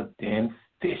hotter than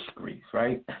fish grease,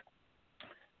 right?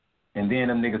 And then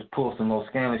them niggas pull some little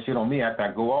scandalous shit on me after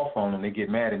I go off on them. They get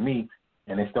mad at me,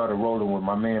 and they started rolling with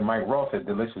my man Mike Ross at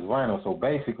Delicious Vinyl. So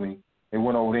basically, they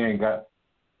went over there and got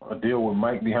a deal with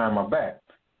Mike behind my back.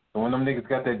 So when them niggas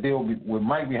got that deal with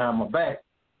Mike behind my back,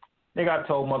 they got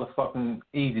told motherfucking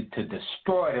Easy to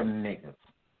destroy them niggas.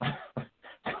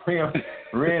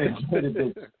 Ren is ready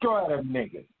to destroy them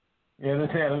niggas. You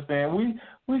understand what I'm saying?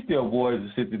 We still boys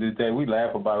and shit to this day. We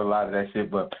laugh about a lot of that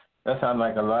shit, but that's how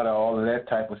like a lot of all of that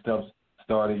type of stuff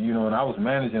started, you know, and I was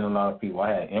managing a lot of people. I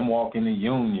had M-Walk in the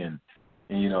Union,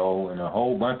 and, you know, and a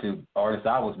whole bunch of artists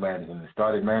I was managing. I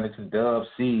started managing Dub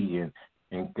C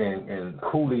and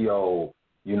Julio,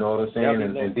 you know what I'm saying,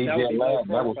 and DJ Lab.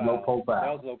 That was low profile.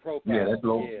 That was low profile. Yeah, that's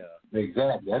low. Yeah.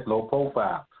 Exactly, that's low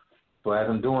profile. So as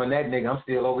I'm doing that, nigga, I'm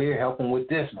still over here helping with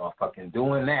this motherfucking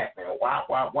doing that, man. Wow.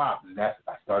 And I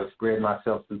started spreading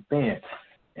myself too thin.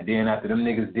 And then after them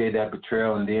niggas did that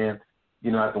betrayal, and then,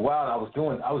 you know, after a while I was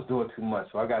doing too much,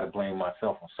 so I got to blame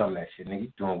myself on some of that shit. Nigga,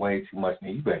 you doing way too much,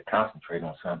 nigga. You better concentrate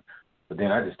on something. But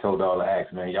then I just told all the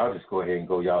acts, man, y'all just go ahead and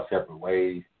go y'all separate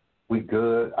ways. We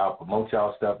good. I'll promote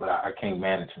y'all stuff, but I can't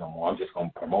manage no more. I'm just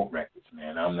going to promote records,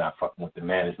 man. I'm not fucking with the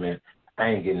management. I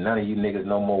ain't getting none of you niggas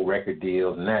no more record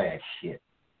deals, none of that shit.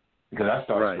 Because I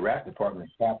started the rap department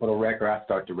at Capitol Record. I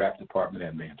started the rap department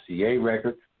at MCA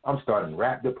Record. I'm starting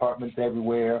rap departments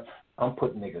everywhere. I'm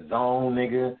putting niggas on,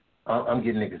 nigga. I'm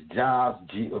getting niggas jobs.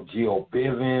 Geo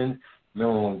Bivens. You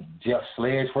know, when Jeff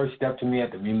Sledge first stepped to me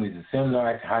at the music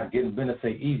seminar, asked how to get in business,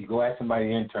 say, easy, go ask somebody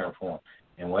to intern for him.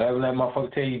 And whatever that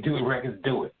motherfucker tell you to do with records,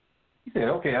 do it. He said,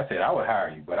 okay. I said, I would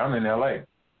hire you, but I'm in L.A.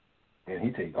 And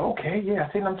he said, okay, yeah.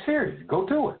 I said, I'm serious. Go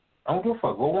do it. I don't give a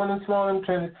fuck. Go one of them small them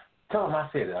trainers. Tell him I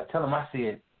said it. Tell him I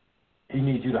said he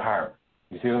needs you to hire him.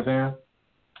 You see what I'm saying?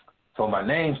 So my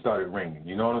name started ringing.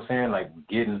 You know what I'm saying? Like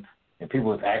getting, and people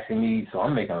was asking me. So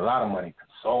I'm making a lot of money,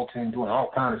 consulting, doing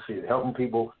all kind of shit, helping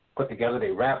people put together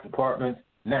their rap departments.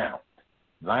 Now,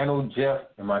 Lionel, Jeff,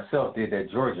 and myself did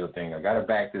that Georgia thing. I got to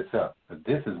back this up, because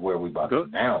this is where we about to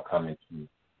now come into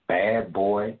Bad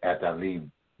Boy after I leave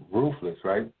Ruthless,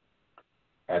 right?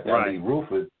 After I leave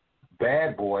Ruthless,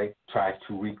 Bad Boy tries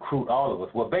to recruit all of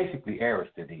us. Well, basically,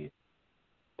 Arista did,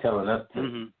 telling us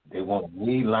they want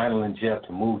me, Lionel, and Jeff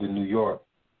to move to New York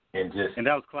and just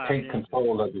take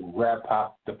control of the rap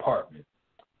hop department.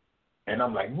 And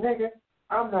I'm like, nigga,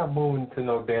 I'm not moving to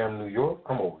no damn New York.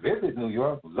 I'm going to visit New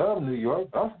York, love New York.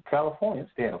 I'm from California. I'm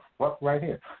staying the fuck right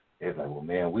here. It's like, well,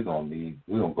 man, we're going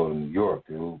to go to New York,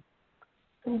 dude.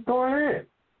 And go ahead.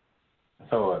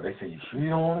 So they say, you sure you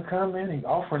don't want to come in? He's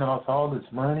offering us all this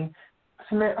money. I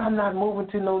said, man, I'm not moving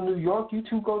to no New York. You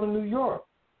two go to New York.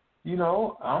 You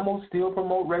know, I'm going to still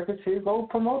promote records here. Go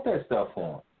promote that stuff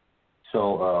for them.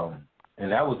 So,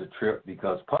 and that was a trip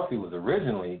because Puffy was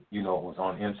originally, you know, was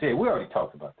on MCA. We already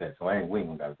talked about that, so we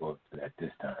ain't got to go to that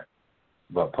this time.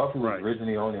 But Puffy was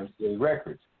originally on MCA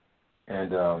Records.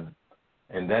 And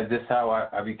that's how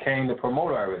I became the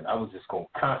promoter. I was just going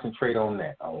to concentrate on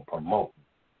that. I will promote.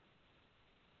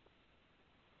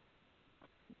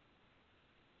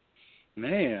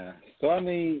 Man, so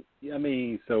obviously,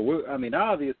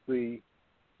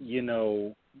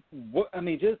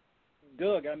 just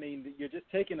Doug, you're just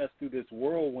taking us through this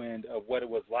whirlwind of what it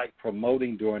was like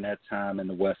promoting during that time in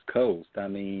the West Coast.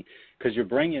 Because you're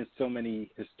bringing so many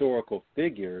historical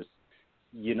figures,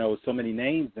 so many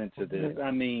names into this.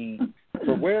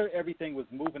 For where everything was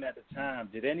moving at the time,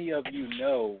 did any of you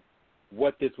know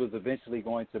what this was eventually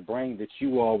going to bring, that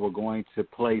you all were going to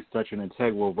play such an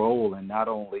integral role in not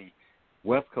only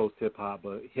West Coast hip-hop,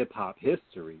 but hip-hop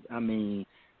history?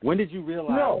 When did you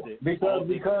realize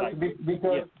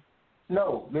that?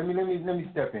 No, let me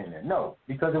step in there. No,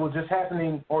 because it was just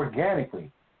happening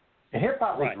organically. And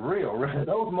hip-hop was real.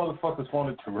 Those motherfuckers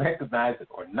wanted to recognize it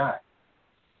or not.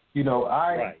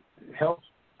 I helped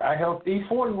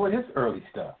E40 with his early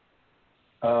stuff.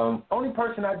 Only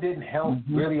person I didn't help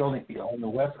really on the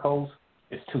West Coast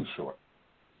is Too Short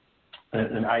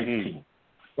and Ice-T.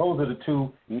 Those are the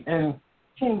two. And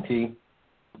King T,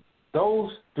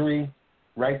 those three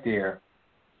right there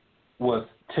was,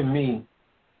 to me,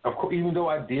 of course, even though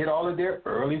I did all of their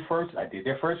I did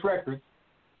their first records,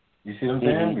 you see what I'm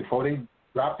saying, before they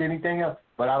dropped anything else,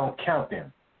 but I don't count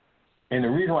them. And the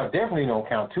reason why I definitely don't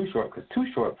count Too Short, because Too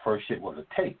Short first shit was a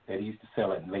tape that he used to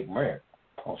sell at Lake Merritt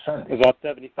on Sunday. It was on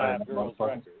 75 Girls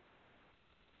Records.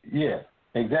 Yeah,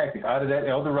 exactly. Out of that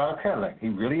Eldorado Cadillac. He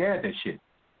really had that shit.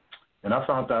 And I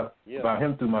found out about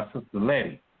him through my sister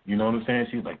Letty. You know what I'm saying?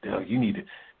 She was like, Doug, you need to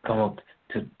come up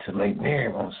to Lake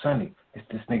Merritt on Sunday. It's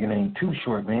this nigga named Too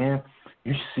Short, man.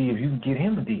 You should see if you can get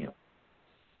him a deal.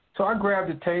 So I grabbed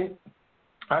the tape.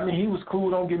 He was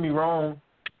cool, don't get me wrong,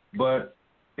 but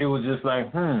it was just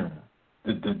like,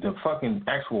 the fucking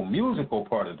actual musical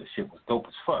part of the shit was dope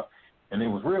as fuck. And it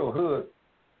was real hood.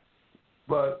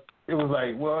 But it was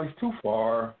like, well, it's too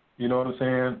far. You know what I'm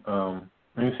saying?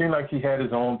 And it seemed like he had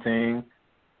his own thing.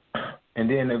 And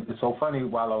then it's so funny,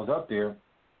 while I was up there,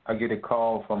 I get a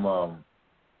call from,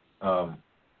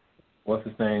 what's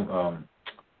his name?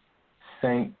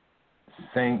 St.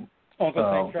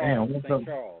 Charles.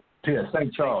 Yeah,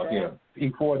 St. Charles, yeah.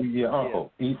 E40,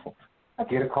 uncle. E40. I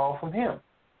get a call from him.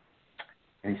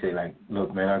 And he said, like,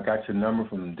 look, man, I got your number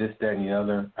from this, that, and the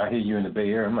other. I hear you in the Bay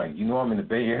Area. I'm like, I'm in the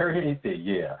Bay Area? He said,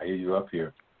 yeah, I hear you up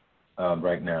here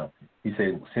right now. He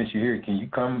said, since you're here, can you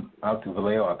come out to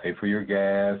Vallejo? I'll pay for your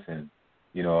gas and,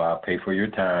 I'll pay for your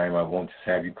time. I won't just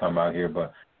have you come out here,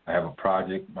 but I have a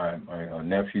project, my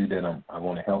nephew that I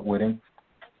want to help with him.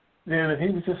 Then he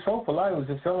was just so polite. I was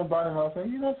just telling about him. I was like,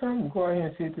 what I'm saying? Go ahead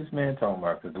and see what this man talking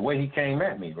about. Because the way he came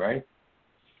at me, right?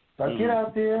 So I get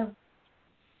out there,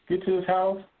 get to his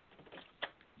house,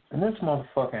 and this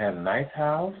motherfucker had a nice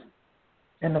house,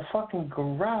 and the fucking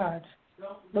garage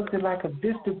looked like a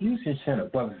distribution center,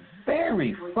 but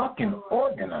very fucking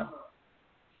organized.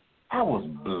 I was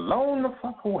blown the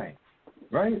fuck away,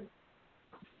 right?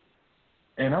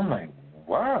 And I'm like,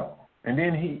 wow. And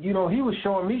then he was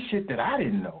showing me shit that I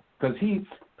didn't know. Because he,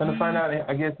 gonna find out,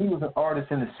 I guess he was an artist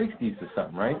in the 60s or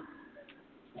something, right?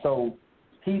 So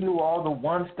he knew all the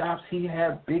one-stops. He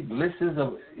had big lists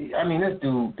of, his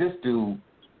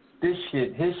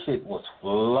shit was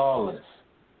flawless.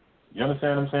 You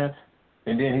understand what I'm saying?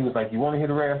 And then he was like, you want to hit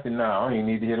a record? I said, no, I don't even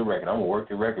need to hit a record. I'm going to work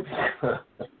the record.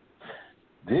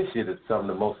 This shit is some of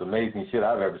the most amazing shit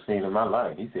I've ever seen in my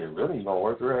life. He said, really? You going to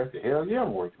work the record? I said, hell yeah, I'm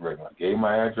going to work the record. I gave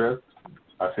my address.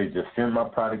 I said, just send my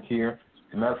product here.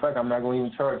 As a matter of fact, I'm not going to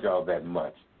even charge y'all that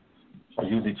much. I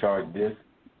usually charge this.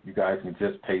 You guys can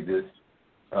just pay this.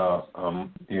 You know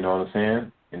what I'm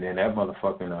saying? And then that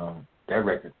motherfucking, that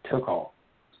record took off.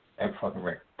 That fucking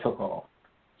record took off.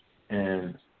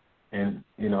 And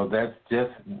that's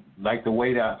just like the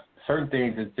way that certain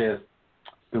things is just,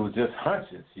 it was just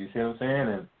hunches. You see what I'm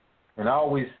saying? And I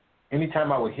always,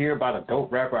 anytime I would hear about a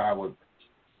dope rapper, I would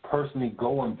personally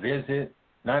go and visit.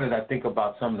 Now that I think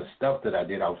about some of the stuff that I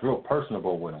did, I was real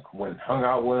personable with them. When hung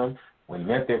out with them, when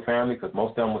met their family, because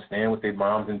most of them were staying with their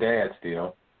moms and dads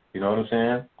still. You know what I'm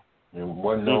saying? And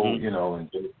wasn't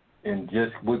and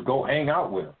just would go hang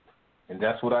out with them. And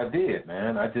that's what I did,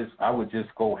 man. I would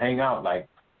just go hang out like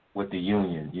with the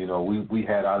Union. We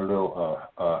had our little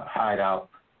hideout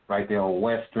right there on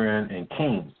Western and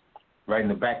Kings, right in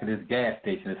the back of this gas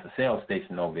station. It's a sales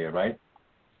station over there, right?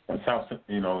 In South,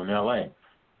 in L.A.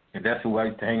 And that's who I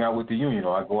used to hang out with the Union.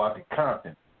 I go out to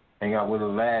Compton, hang out with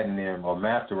Aladdin and them, or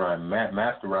Master Rhyme.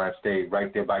 Master Rhyme stayed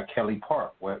right there by Kelly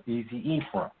Park, where Eazy-E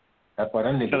from. That's why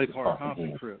that nigga Kelly was Park,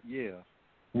 Compton Crip, yeah.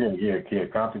 Yeah,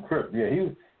 Compton Crip. Yeah, he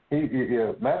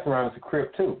Master Rhyme was a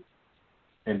Crip too.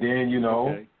 And then,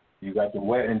 you got the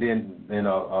wet, and then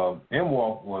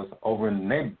M-Walk was over in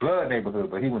the Blood neighborhood,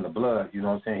 but he was in the Blood, you know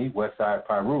what I'm saying? He's West Side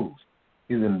Pyrus.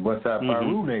 He's in West Side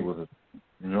Pyrus neighborhood.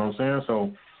 You know what I'm saying?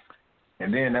 So,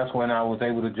 and then that's when I was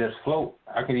able to just float.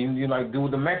 I could even do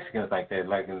with the Mexicans like that,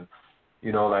 like in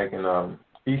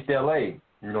East LA.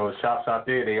 You know, the shops out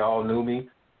there, they all knew me.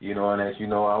 You know, and as you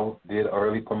know, I did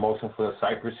early promotion for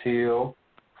Cypress Hill,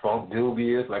 Funk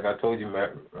Dubious, like I told you,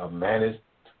 managed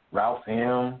Ralph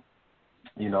M.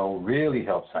 You know, really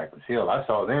helped Cypress Hill. I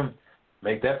saw them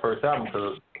make that first album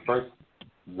because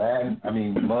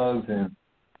Muggs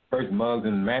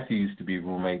and Matthew used to be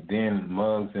roommates. Then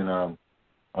Muggs and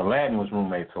Aladdin was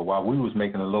roommates. So while we was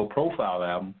making a low profile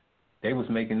album, they was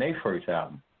making their first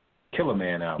album, Killer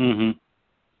Man album. Mm-hmm.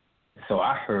 So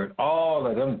I heard all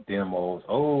of them demos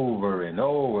over and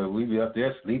over. We be up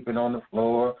there sleeping on the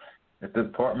floor at the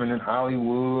apartment in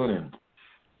Hollywood, and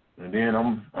then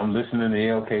I'm listening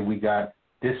to okay, we got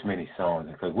this many songs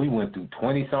because we went through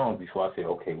 20 songs before I said,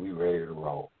 okay, we ready to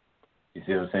roll. You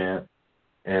see what I'm saying?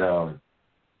 And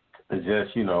it's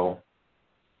just, you know,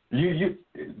 you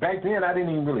back then I didn't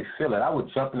even really feel it. I would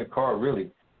jump in the car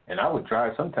really, and I would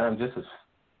drive sometimes just as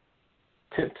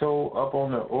tiptoe up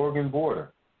on the Oregon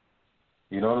border.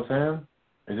 You know what I'm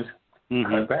saying? And just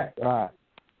cut back. Right.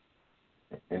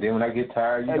 And then when I get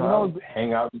tired, I would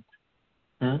hang out.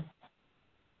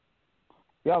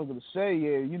 Yeah, I was going to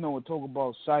say, and talk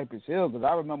about Cypress Hill, because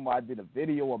I remember I did a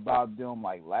video about them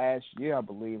like last year, I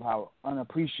believe, how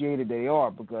unappreciated they are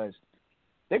because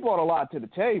they brought a lot to the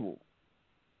table.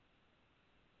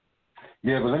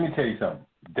 Yeah, but let me tell you something.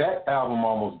 That album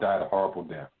almost died a horrible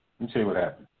death. Let me tell you what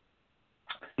happened.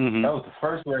 Mm-hmm. That was the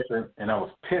first record, and I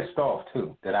was pissed off,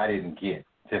 too, that I didn't get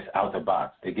just out the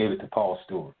box. They gave it to Paul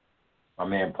Stewart. My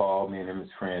man Paul, me and him, his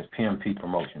friends, PMP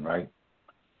Promotion, right?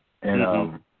 And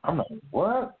I'm like,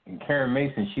 what? And Karen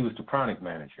Mason, she was the chronic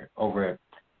manager over at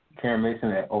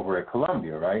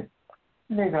Columbia, right?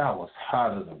 Nigga, I was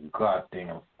hot as a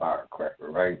goddamn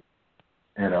firecracker, right?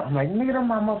 And I'm like, nigga, them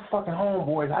my motherfucking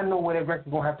homeboys. I know where that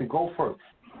record gonna have to go first.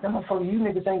 That motherfucker, you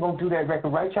niggas ain't gonna do that record,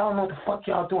 right? Y'all know what the fuck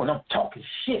y'all doing. I'm talking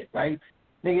shit, right?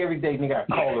 Nigga, every day, nigga, I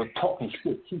call her talking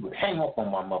shit. She would hang up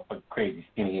on my motherfucking crazy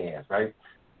skinny ass, right?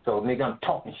 So, nigga, I'm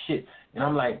talking shit. And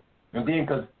I'm like, and then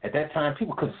because at that time,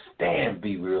 people couldn't stand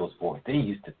B Real's voice. They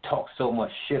used to talk so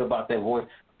much shit about that voice,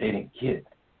 they didn't get it.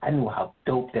 I knew how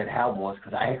dope that album was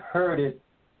because I heard it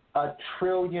a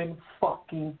trillion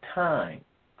fucking times.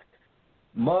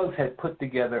 Muggs had put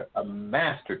together a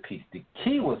masterpiece. The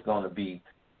key was going to be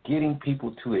getting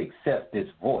people to accept this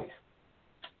voice.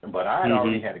 But I had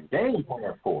already had a game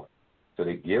plan for it. So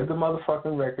they give the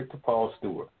motherfucking record to Paul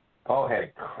Stewart. Paul had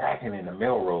it cracking in the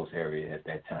Melrose area at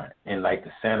that time, in like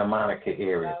the Santa Monica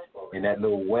area, in that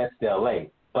little West L.A.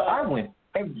 But I went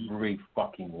every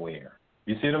fucking where.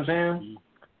 You see what I'm saying?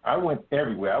 I went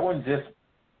everywhere. I wasn't just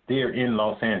there in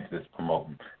Los Angeles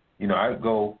promoting. You know, I'd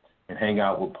go and hang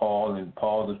out with Paul, and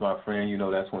Paul was my friend. You know,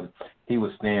 that's when he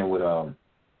was staying with,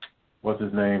 what's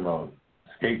his name,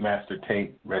 Skate Master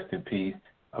Tate, rest in peace.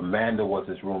 Amanda was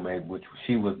his roommate, which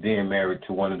she was then married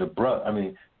to one of the brothers. I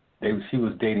mean, she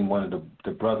was dating one of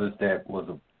the brothers that was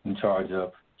in charge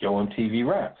of Joe MTV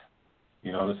Raps.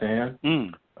 You know what I'm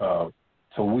saying?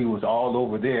 So we was all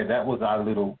over there. That was our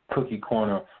little cookie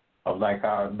corner of like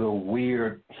our little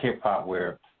weird hip hop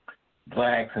where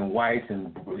blacks and whites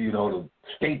and, you know,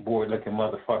 the skateboard looking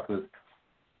motherfuckers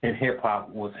in hip hop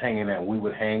was hanging out. We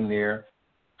would hang there,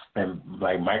 and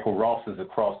like Michael Ross is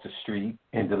across the street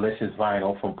and Delicious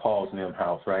Vinyl from Paul's and them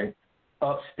house, right?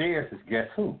 Upstairs is guess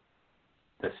who?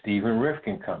 The Stephen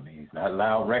Rifkin Company. He's not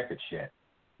Loud Records yet.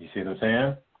 You see what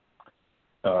I'm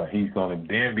saying? He's going to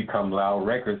then become Loud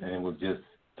Records, and it was just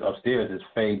upstairs is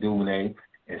Faye Duvernay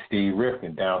and Steve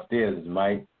Rifkin. Downstairs is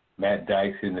Matt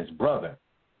Dykes and his brother.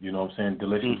 You know what I'm saying?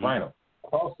 Delicious Vinyl.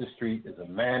 Across the street is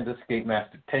Amanda, Skate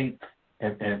Master Tate,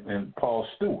 and Paul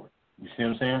Stewart. You see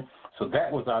what I'm saying? So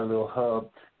that was our little hub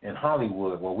in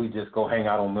Hollywood where we just go hang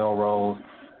out on Melrose,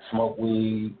 smoke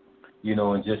weed, you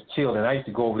know, and just chill. And I used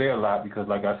to go over there a lot because,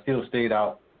 like, I still stayed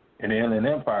out in the Inland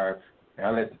Empire, and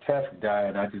I let the traffic die,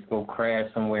 and I just go crash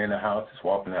somewhere in the house, just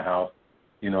walk in the house.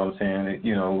 You know what I'm saying?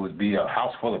 It would be a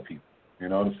house full of people. You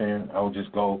know what I'm saying? I would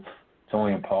just go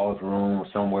somewhere in Paul's room or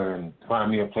somewhere and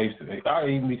find me a place to. I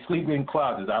would even be sleeping in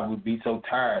closets. I would be so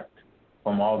tired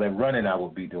from all that running I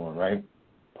would be doing, right?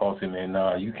 Paul said, man,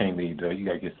 nah, you can't leave, though. You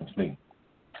got to get some sleep.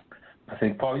 I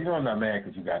said, Paul, you know I'm not mad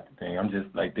because you got the thing. I'm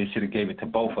just like, they should have gave it to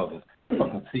both of us.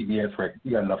 Fucking CBS record.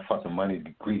 You got enough fucking money to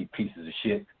get greedy pieces of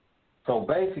shit. So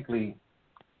basically,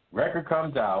 record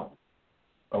comes out.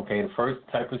 Okay, the first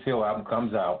Cypress Hill album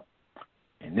comes out,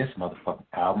 and this motherfucking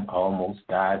album almost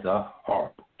dies a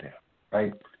horrible death,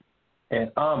 right? And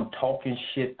I'm talking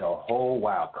shit the whole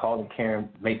while, calling Karen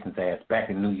Mason's ass back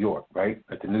in New York, right?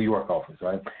 At the New York office,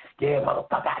 right? Yeah,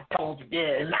 motherfucker, I told you,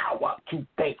 yeah, now what you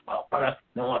think, motherfucker?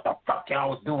 You know what the fuck y'all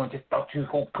was doing? Just thought you was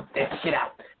going to put that shit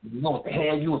out. You know what the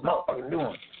hell you was motherfucking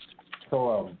doing.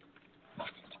 So,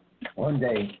 one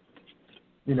day,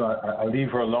 you know, I leave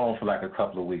her alone for like a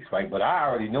couple of weeks, right? But I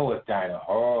already know it's dying a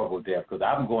horrible death because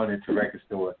I'm going into the record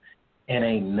store and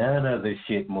ain't none of the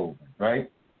shit moving, right?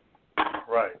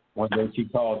 Right. One day she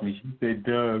called me. She said,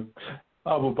 Doug,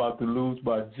 I'm about to lose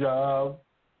my job.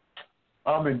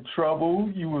 I'm in trouble.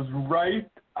 You was right.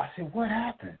 I said, what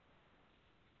happened?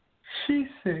 She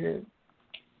said,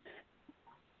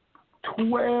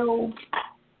 12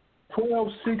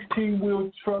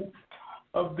 16-wheel trucks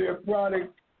of their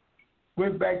product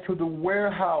went back to the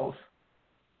warehouse.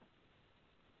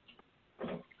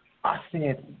 I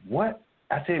said, what?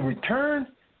 I said, return?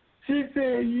 She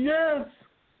said, yes.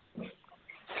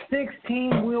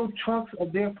 16-wheel trucks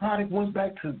of their product went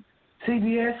back to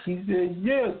CBS? She said,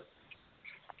 yes.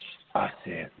 I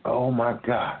said, oh, my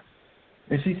God.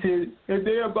 And she said, and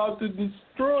they're about to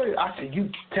destroy it. I said, you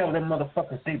tell them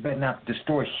motherfuckers they better not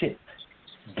destroy shit.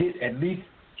 Get at least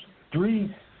three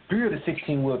of the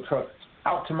 16-wheel trucks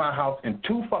out to my house in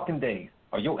 2 fucking days,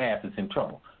 or your ass is in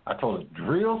trouble. I told her,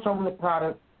 drill some of the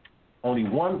product. Only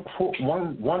one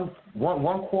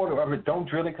quarter of it, don't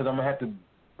drill it because I'm going to have to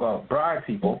bribe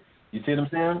people. You see what I'm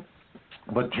saying?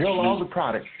 But drill all the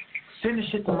product. Send the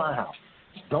shit to my house.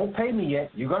 Don't pay me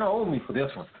yet. You're going to owe me for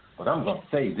this one. But I'm going to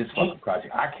save this fucking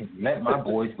project. I can't let my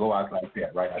boys go out like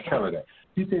that, right? I tell her that.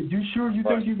 She said, you sure you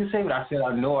think you can save it? I said,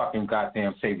 I know I can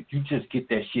goddamn save it. You just get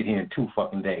that shit here in 2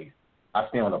 fucking days. I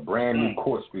stay on a brand new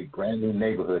Court Street, brand new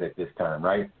neighborhood at this time,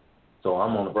 right? So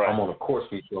I'm on a Court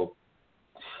Street, so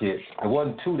shit. It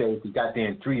wasn't 2 days. We got there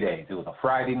in 3 days. It was a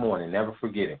Friday morning. Never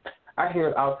forget it. I hear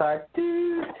it outside,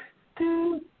 doo,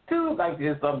 doo, doo, like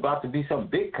there's about to be some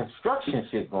big construction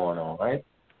shit going on, right?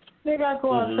 Nigga, I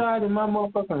go outside in my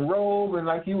motherfucking robe, and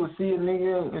like you would see a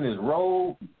nigga in his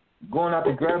robe going out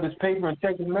to grab his paper and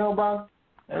check his mailbox,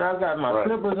 and I got my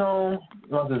slippers on,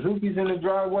 my Suzuki's in the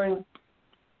driveway,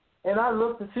 and I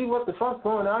look to see what the fuck's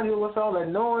going on here, what's all that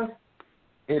noise?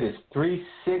 It is 3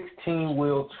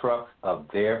 16-wheel trucks of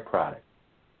their product.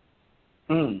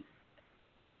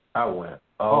 I went,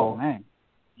 oh man,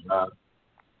 my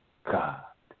God.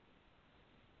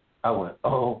 I went,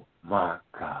 oh my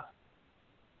God.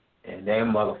 And that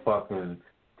motherfucking,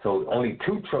 so only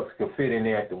 2 trucks could fit in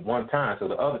there at the one time, so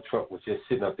the other truck was just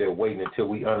sitting up there waiting until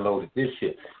we unloaded this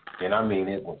shit. And I mean,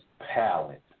 it was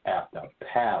pallets after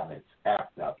pallets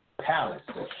after pallets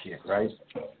of shit, right?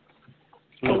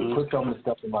 So we put some of the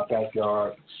stuff in my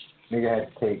backyard. Nigga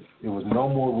had to take, there was no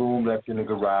more room left in the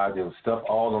garage. There was stuff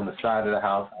all on the side of the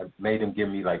house. I made them give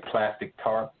me like plastic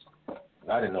tarps.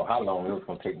 I didn't know how long it was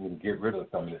going to take me to get rid of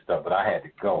some of this stuff, but I had to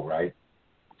go, right?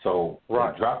 So they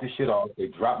dropped the shit off. They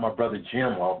dropped my brother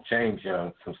Jim off, James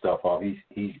Young, some stuff off.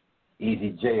 He's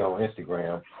Easy J on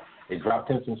Instagram. They dropped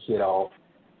him some shit off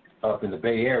up in the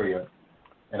Bay Area.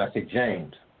 And I said,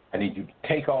 James, I need you to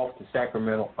take off to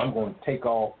Sacramento. I'm going to take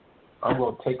off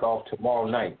tomorrow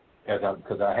night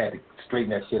because I had to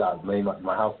straighten that shit out.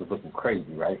 My house was looking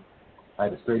crazy, right? I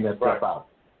had to straighten that stuff out.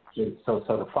 So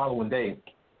the following day,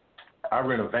 I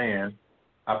rent a van.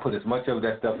 I put as much of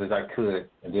that stuff as I could,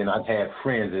 and then I'd have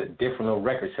friends at different little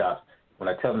record shops. When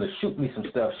I tell them to shoot me some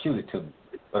stuff, shoot it to me.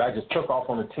 But I just took off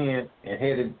on the 10 and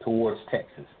headed towards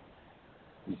Texas.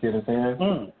 You see what I'm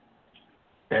saying?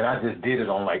 And I just did it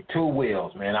on like 2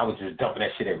 wheels, man. I was just dumping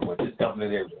that shit everywhere, just dumping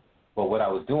it everywhere. But what I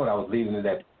was doing, I was leaving it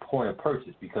at point of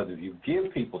purchase because if you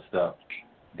give people stuff,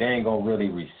 they ain't going to really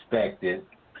respect it.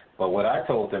 But what I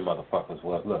told them motherfuckers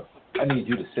was, look, I need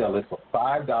you to sell it for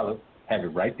 $5, have it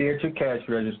right there at your cash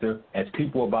register as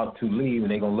people are about to leave,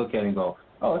 and they're going to look at it and go,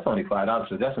 oh, it's only $5.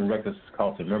 So that's when records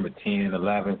cost, remember, 10,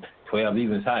 11, 12,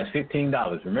 even as high as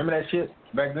 $15. Remember that shit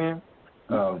back then?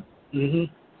 So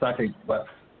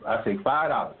I say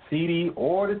 $5, CD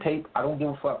or the tape. I don't give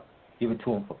a fuck. Give it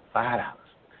to them for $5.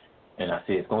 And I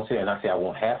said, it's going to say, and I said, I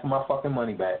want half of my fucking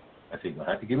money back. I said, you're going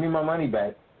to have to give me my money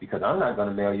back because I'm not going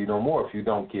to mail you no more if you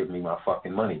don't give me my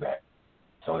fucking money back.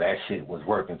 So that shit was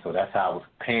working. So that's how I was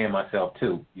paying myself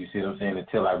too. You see what I'm saying?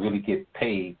 Until I really get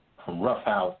paid from Rough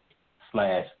House /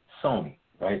 Sony,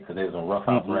 right? Because there's a Rough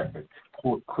House record,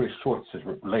 Chris Short's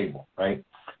label, right?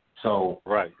 So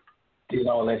did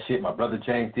all that shit. My brother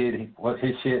James did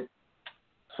his shit.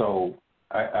 So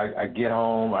I get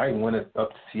home. I even went up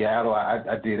to Seattle.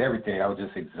 I did everything. I was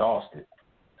just exhausted.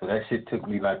 So that shit took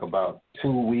me like about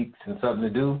 2 weeks and something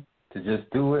to do. To just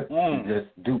do it, to just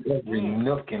do every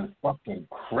nook and fucking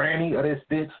cranny of this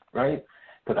bitch, right?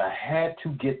 because I had to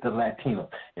get the Latino.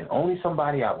 And only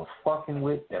somebody I was fucking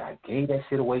with that I gave that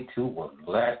shit away to was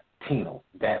Latino.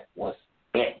 That was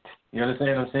it. You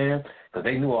understand what I'm saying? Because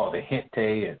they knew all the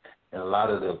gente and a lot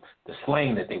of the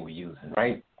slang that they were using,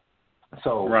 right?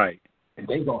 So, right. And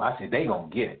I said, they gonna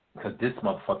get it, because this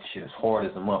motherfucker shit is hard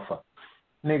as a motherfucker.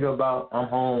 Nigga, I'm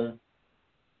home,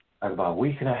 like about a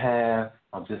week and a half.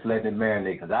 I'm just letting it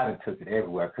marinate, because I done took it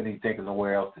everywhere. I couldn't even think of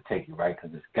nowhere else to take it, right?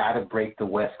 Because it's got to break the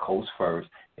West Coast first.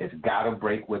 It's got to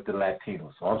break with the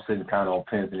Latinos. So I'm sitting kind of on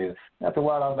pins and needles. After a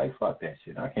while, I was like, fuck that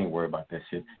shit. I can't worry about that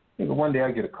shit. Nigga, one day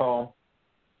I get a call,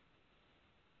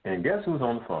 and guess who's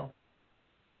on the phone?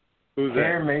 Who's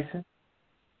Karen that? Mason.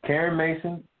 Karen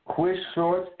Mason, Quiz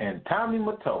Shorts, and Tommy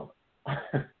Mottola.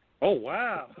 Oh,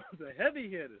 wow. The heavy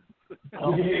hitters.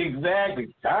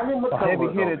 Exactly. Tommy Mottola. Heavy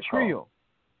hitter trio.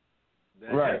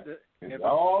 Right.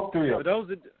 All three of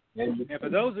them. And for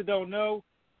those that don't know,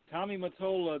 Tommy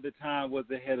Mottola at the time was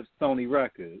the head of Sony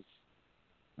Records.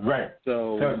 Right.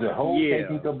 So the whole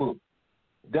thing caboose.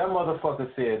 That motherfucker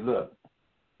said, look,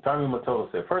 Tommy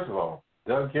Mottola said, first of all,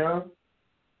 Doug Young,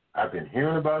 I've been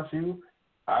hearing about you.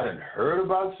 I done heard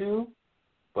about you.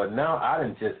 But now I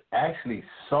done just actually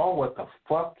saw what the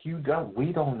fuck you done.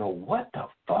 We don't know what the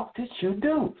fuck did you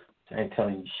do. I ain't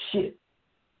telling you shit.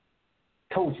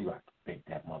 Told you I could make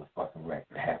that motherfucking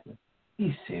record happen.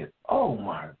 He said, oh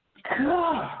my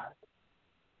God.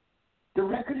 The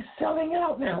record is selling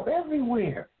out now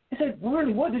everywhere. He said,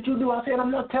 really, what did you do? I said,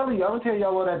 I'm not telling you. I'm going to tell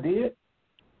y'all what I did.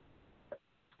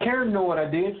 Karen know what I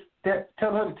did.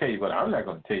 Tell her to tell you, but I'm not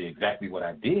going to tell you exactly what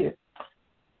I did.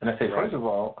 And I said, first of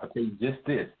all, I'll tell you just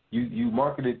this. You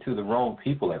marketed to the wrong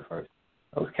people at first.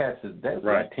 Those cats, that's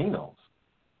Latinos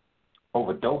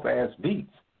over dope-ass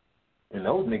beats. And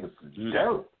those niggas is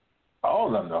dope.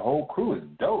 All of them, the whole crew is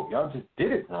dope. Y'all just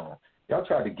did it wrong. Y'all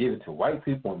tried to give it to white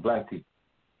people and black people.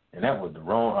 And that was the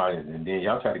wrong audience. And then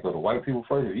y'all tried to go to white people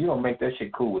first. If you don't make that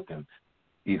shit cool with them,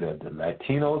 either the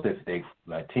Latinos if they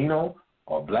Latino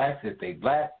or blacks if they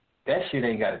black, that shit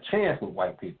ain't got a chance with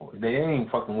white people. They ain't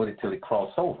fucking with it till it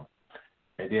cross over.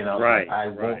 And then I was like, I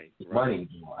want money.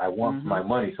 I want my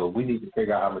money, so we need to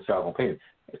figure out how much y'all going to pay me.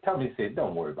 Tommy said,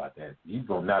 don't worry about that. You're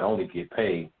going to not only get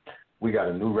paid, we got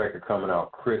a new record coming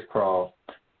out, Crisscross,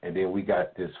 and then we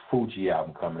got this Fuji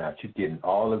album coming out. You're getting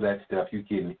all of that stuff. You're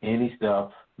getting any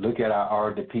stuff. Look at our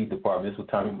R&D department. This is what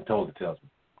Tommy Mottola tells me.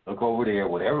 Look over there.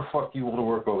 Whatever fuck you want to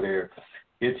work over there,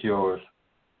 it's yours.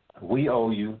 We owe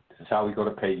you. This is how we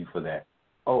going to pay you for that.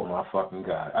 Oh, my fucking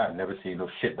God. I've never seen no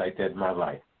shit like that in my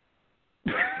life.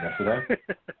 That's what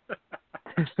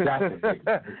that's the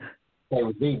nigga. Play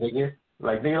with me, nigga.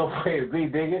 Like, they don't play with me,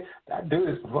 nigga. I do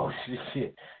this bullshit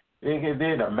shit. Nigga,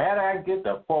 then the madder I get,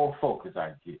 the more focus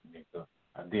I get, nigga.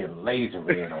 I then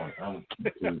laser in on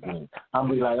it. I'm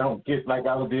be like, I don't get like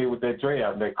I did with that Dre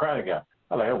out, that Chronic guy.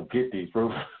 I'm like, I don't get these,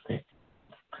 bro.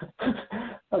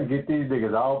 I get these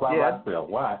niggas all by myself.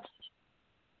 Watch.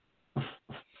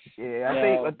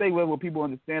 Yeah, I think what people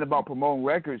understand about promoting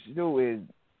records too is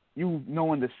you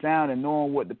knowing the sound and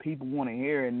knowing what the people want to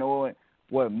hear and knowing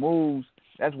what moves.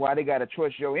 That's why they got to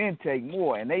trust your intake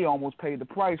more, and they almost paid the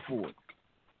price for it.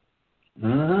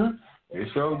 They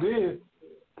sure did.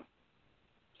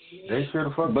 They should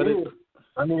have fucking did.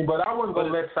 I mean, but I wasn't going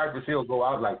to let Cypress Hill go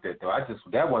out like that, though.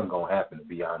 That wasn't going to happen, to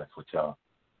be honest with y'all.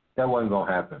 That wasn't going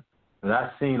to happen. And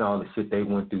I seen all the shit they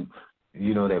went through.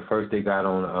 You know, that first they got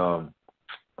on,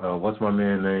 what's my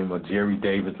man's name? Jerry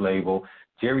Davis label.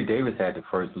 Jerry Davis had the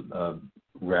first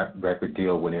rap record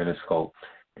deal with Interscope.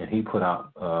 And he put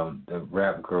out the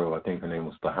rap girl, I think her name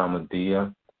was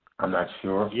Bahamadia. I'm not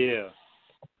sure. Yeah.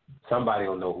 Somebody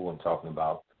will know who I'm talking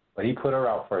about. But he put her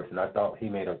out first, and I thought he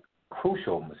made a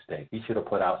crucial mistake. He should have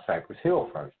put out Cypress Hill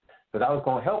first, because I was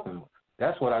going to help him.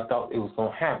 That's what I thought it was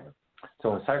going to happen.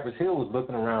 So when Cypress Hill was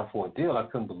looking around for a deal, I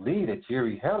couldn't believe that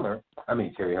Jerry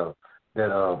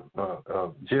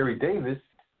Davis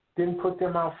didn't put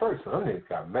them out first. So them niggas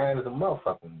got mad as a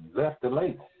motherfucker and left the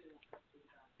label.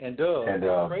 And Doug,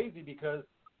 it's crazy because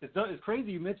it's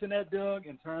crazy you mentioned that, Doug,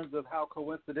 in terms of how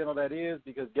coincidental that is,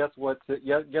 because guess what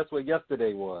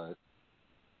yesterday was?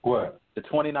 What? The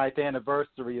 29th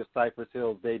anniversary of Cypress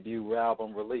Hill's debut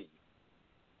album release.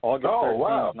 August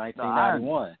 13th,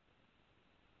 1991.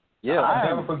 Yeah.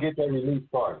 I'll never forget their release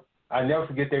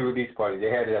party. They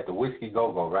had it at the Whiskey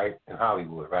Go-Go, right, in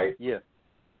Hollywood, right? Yeah.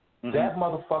 Mm-hmm. That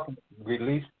motherfucking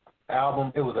release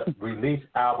album, it was a release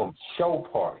album show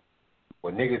party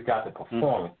where niggas got to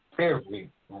perform.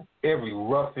 Every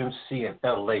rough MC in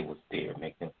L.A. was there,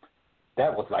 nigga.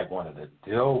 That was like one of the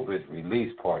dopest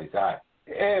release parties I've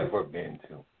ever been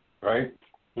to, right?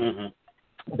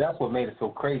 Mm-hmm. That's what made it so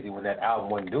crazy when that album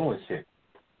wasn't doing shit.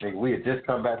 Nigga, we had just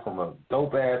come back from a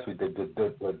dope ass.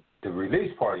 The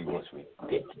release party was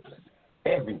ridiculous.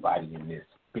 Everybody in this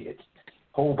bitch.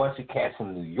 Whole bunch of cats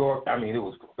from New York. I mean, it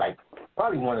was like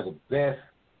probably one of the best.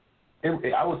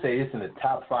 I would say it's in the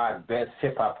top 5 best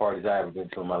hip hop parties I ever been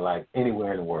to in my life,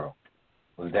 anywhere in the world.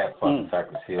 Was that fucking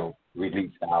Cypress Hill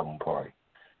release album party,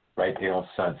 right there on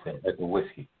Sunset at the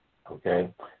Whiskey, okay,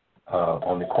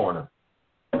 on the corner.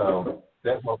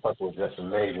 That motherfucker was just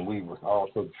amazing. We was all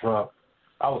so drunk.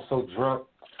 I was so drunk,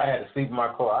 I had to sleep in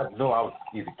my car. I know I would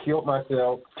either kill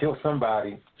myself, kill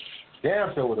somebody.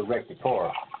 Damn sure would have wrecked the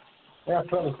car. And I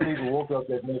fell asleep and woke up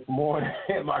that next morning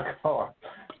in my car.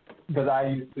 Because I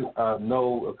used to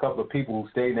know a couple of people who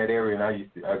stayed in that area, and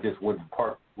I just went to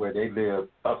park where they live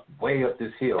way up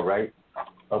this hill, right?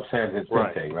 Up San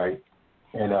Vicente, right?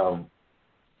 And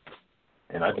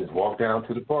I just walked down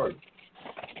to the party.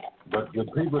 But the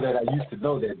people that I used to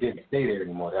know that didn't stay there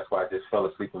anymore, that's why I just fell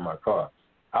asleep in my car.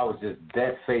 I was just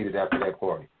that faded after that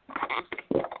party.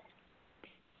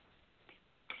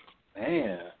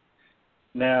 Man.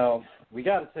 Now, we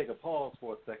got to take a pause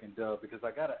for a second, Doug, because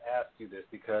I got to ask you this,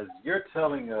 because you're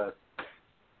telling us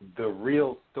the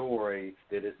real story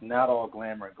that it's not all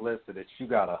glamour and glitter, that you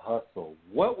got to hustle.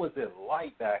 What was it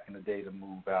like back in the day to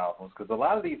move albums? Because a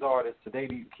lot of these artists today,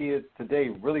 these kids today,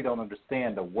 really don't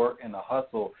understand the work and the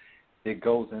hustle that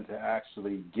goes into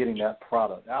actually getting that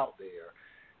product out there.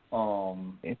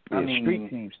 Street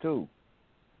teams, too.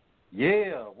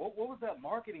 Yeah. What was that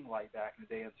marketing like back in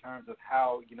the day in terms of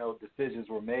how, decisions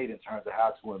were made in terms of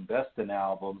how to invest in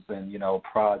albums and,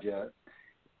 projects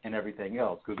and everything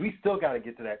else? Because we still got to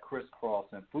get to that Crisscross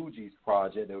and Fuji's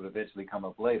project that would eventually come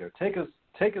up later. Take us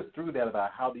through that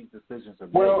about how these decisions are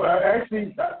made. Well,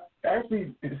 actually,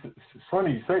 it's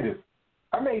funny you say this.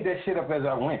 I made that shit up as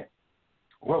I went.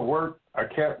 What worked, I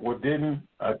kept. What didn't,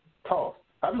 I tossed.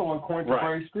 I'm the one coined the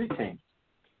phrase street team.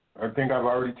 I think I've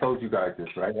already told you guys this,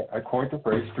 right? I coined the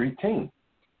phrase street team.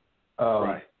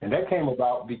 And that came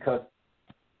about because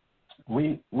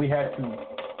we had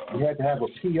to have a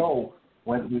PO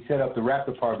when we set up the rap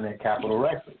department at Capitol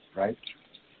Records, right?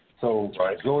 So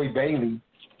Joy Bailey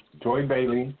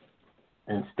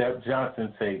and Steph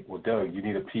Johnson say, well, Doug, you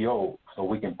need a PO so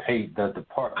we can pay the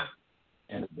department.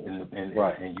 And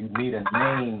you need a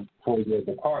name for your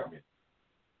department.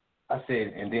 I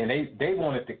said, and then they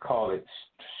wanted to call it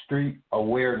Street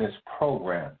Awareness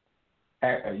Program.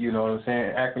 You know what I'm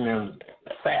saying? Acronym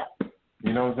SAP.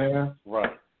 You know what I'm saying?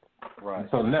 Right.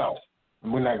 So no,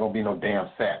 we're not gonna be no damn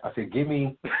SAP. I said, give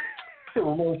me. He said, I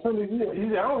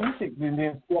don't. He said, and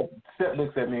then Seth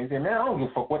looks at me and said, man, I don't give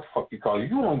a fuck what the fuck you call it.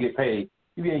 You won't get paid.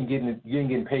 You ain't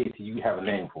getting paid till you have a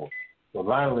name for it. So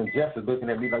Lionel and Jeff is looking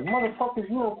at me like, motherfuckers,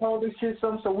 you don't call this shit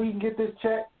something so we can get this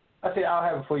check? I said, I'll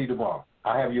have it for you tomorrow.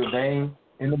 I'll have your name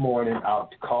in the morning. I'll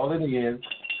call it in.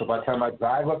 So by the time I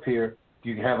drive up here,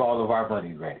 you can have all of our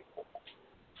money ready.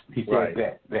 He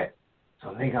said, bet. So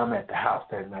nigga, I'm at the house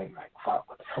that night like, fuck,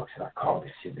 what the fuck should I call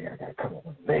this shit, man? I got to come up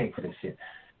with a name for this shit.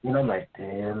 You know, I'm like,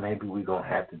 damn, maybe we're going to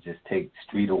have to just take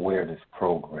Street Awareness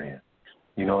Program.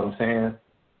 You know what I'm saying?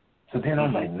 So then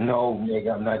I'm like, no,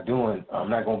 nigga, I'm not going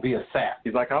to be a sap.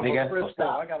 He's like, I'm a Frisco.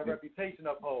 I got a reputation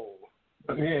uphold.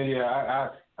 Yeah,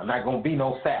 I'm not going to be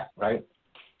no sap, right?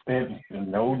 And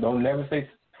no, don't never say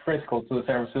Frisco to a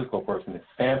San Francisco person. It's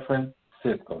San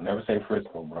Francisco. Never say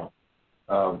Frisco, bro.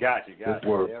 Got you.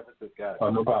 Word. Got it. Oh,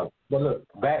 no problem. But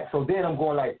look, back, so then I'm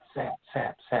going like,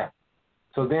 sap.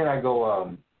 So then I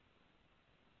go,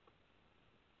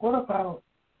 what about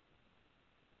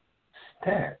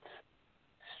stats?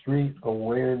 Street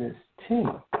Awareness Team.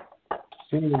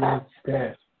 Street Awareness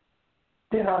Stats.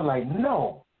 Then I'm like,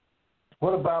 no.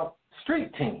 What about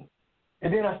Street Team?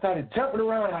 And then I started jumping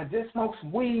around. I just smoked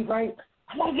some weed, right?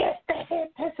 I'm like, yes,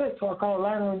 that's it. So I called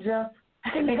Lionel and Jeff. I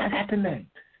said, nigga, I got the name.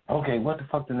 Okay, what the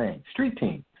fuck the name? Street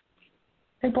Team.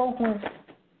 They both went,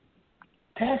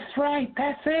 that's right,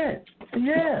 that's it.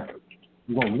 Yeah.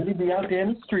 We're going to really be out there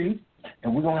in the street,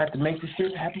 and we're going to have to make this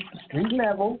shit happen from street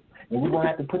level, and we're going to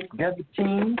have to put together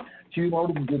teams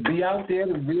to be out there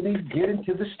to really get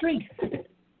into the street.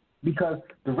 Because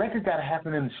the record got to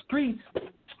happen in the streets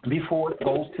before it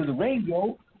goes to the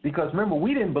radio. Because remember,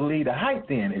 we didn't believe the hype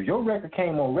then. If your record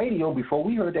came on radio before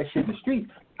we heard that shit in the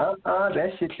streets, that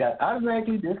shit got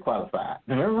automatically disqualified.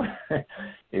 Remember? If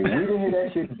we didn't hear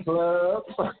that shit in the club,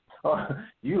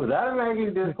 you was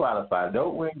automatically disqualified.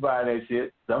 Don't win by that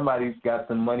shit. Somebody's got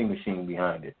some money machine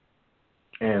behind it.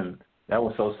 And that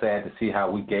was so sad to see how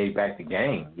we gave back the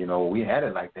game. You know, we had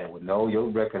it like that. Your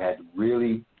record had to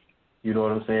really, you know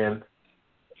what I'm saying,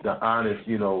 the honest,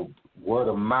 word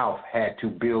of mouth had to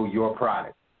build your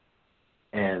product.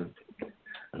 And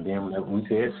And then we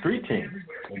said Street Team.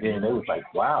 And then they was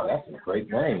like, wow, that's a great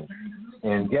name.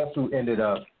 And guess who ended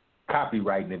up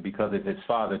copywriting it because of his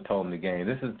father told him the game.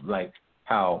 This is like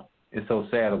how it's so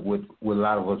sad with a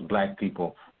lot of us black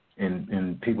people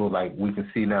and people like we can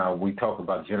see now, we talk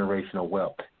about generational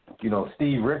wealth. You know,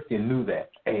 Steve Rifkin knew that.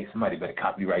 Hey, somebody better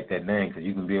copyright that name because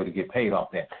you can be able to get paid off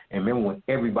that. And remember when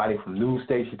everybody from news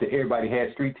station to everybody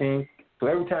had Street Team? So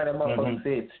every time that motherfucker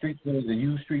said Street Teams or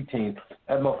use Street Teams,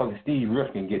 that motherfucker Steve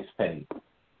Rifkin gets paid.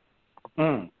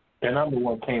 And I'm the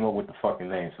one who came up with the fucking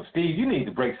name. So, Steve, you need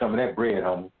to break some of that bread,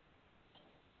 homie.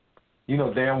 You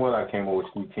know damn well I came up with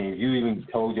Street Teams. You even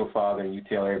told your father and you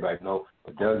tell everybody, no,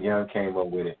 but Doug Young came up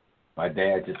with it. My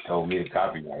dad just told me to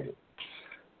copyright it.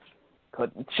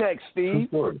 Cut the check, Steve.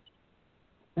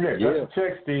 Yeah, cut the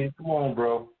check, Steve. Come on,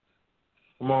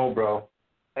 bro.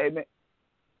 Hey, man.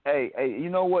 Hey, you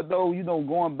know what though? You know,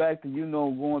 going back to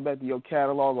your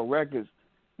catalog of records.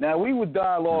 Now we were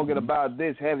dialoguing about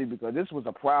this heavy because this was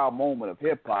a proud moment of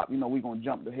hip hop. You know, we're gonna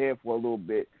jump ahead for a little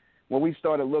bit. When we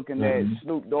started looking at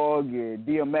Snoop Dogg and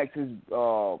DMX's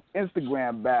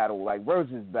Instagram battle, like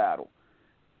versus battle,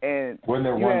 and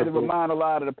you had to remind a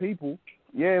lot of the people.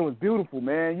 Yeah, it was beautiful,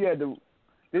 man. You had to.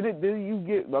 Did you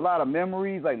get a lot of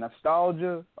memories, like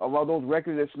nostalgia of all those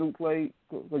records that Snoop played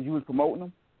because you was promoting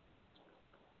them?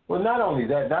 Well, not only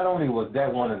that, not only was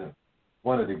that one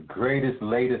of the greatest,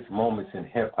 latest moments in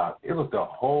hip hop. It was the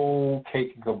whole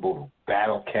cake and caboodle.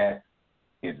 Battle Cat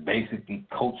is basically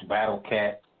Coach Battle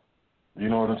Cat. You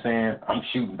know what I'm saying? I'm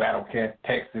shooting Battle Cat,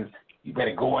 Texas. You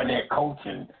better go in there, Coach,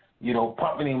 and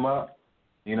pumping him up.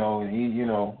 You know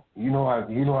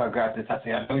how I got this. I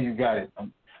say, I know you got it.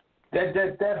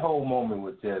 That whole moment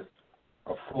was just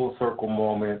a full circle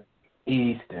moment,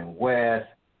 East and West.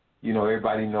 You know,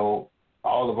 everybody know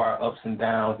all of our ups and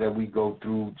downs that we go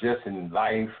through just in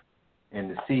life, and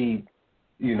to see,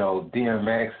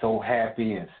 DMX so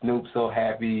happy and Snoop so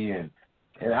happy, and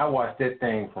I watched that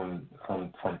thing from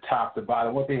top to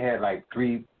bottom. What they had like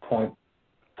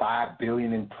 3.5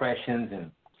 billion impressions,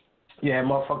 and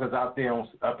motherfuckers out there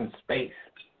up in space,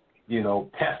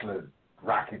 Tesla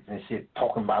rockets and shit,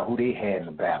 talking about who they had in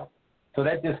the battle. So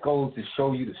that just goes to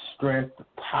show you the strength, the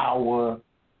power,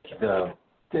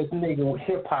 this nigga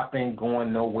hip hop ain't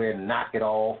going nowhere. Knock it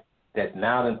off. That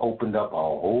now done opened up a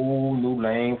whole new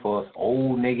lane for us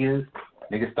old niggas.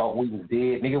 Niggas thought we was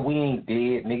dead. Nigga, we ain't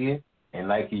dead, nigga. And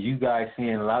like you guys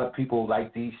seeing, a lot of people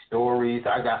like these stories.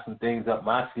 I got some things up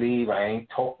my sleeve. I ain't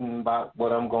talking about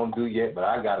what I'm gonna do yet, but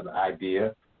I got an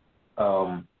idea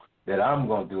that I'm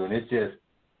gonna do, and it's just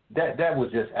that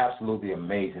was just absolutely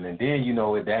amazing. And then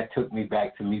that took me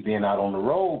back to me being out on the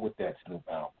road with that Snoop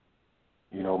album.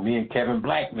 Me and Kevin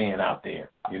Blackman out there,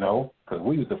 because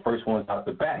we was the first ones out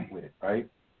the back with it, right?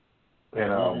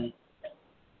 And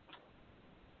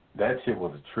that shit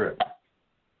was a trip.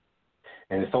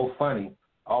 And it's so funny,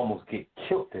 I almost get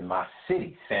killed in my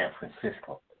city, San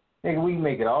Francisco. Nigga, we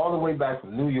make it all the way back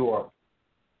from New York.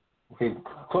 Okay,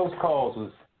 close calls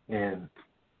was in,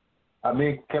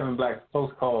 Kevin Black's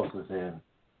close calls was in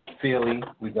Philly.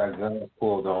 We got guns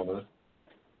pulled on us.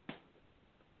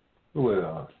 Who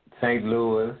else? St.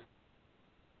 Louis,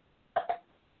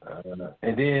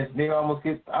 and then nigga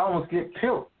I almost get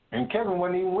killed, and Kevin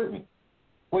wasn't even with me.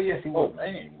 Well, yes, he was.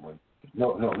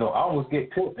 No, I almost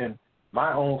get killed in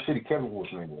my own city. Kevin was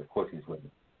with me. Of course, he's with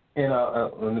me. In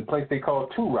the place they call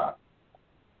Two Rock.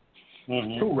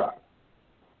 Two Rock.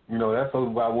 That's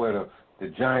over by where the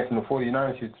Giants and the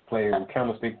 49ers used to play in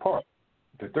Candlestick Park,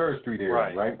 the 3rd Street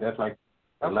area, right? That's like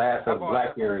the last of the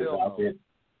black areas out there.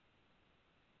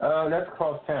 That's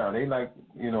across town. They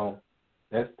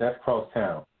that's across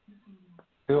town.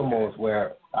 Fillmore is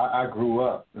where I grew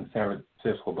up in San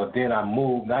Francisco, but then I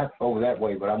moved, not over that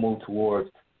way, but I moved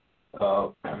towards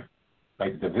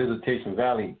like the Visitation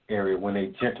Valley area when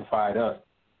they gentrified us,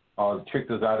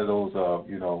 tricked us out of those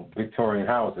Victorian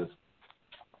houses.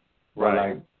 Right.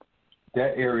 Like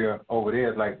that area over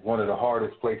there is like one of the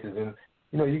hardest places, and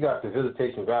you got the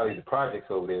Visitation Valley, the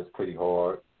projects over there is pretty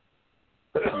hard.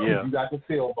 Yeah. You got the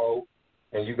Fillmore,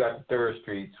 and you got the 3rd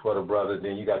Streets for the brothers,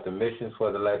 then you got the Missions for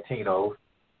the Latinos.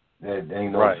 That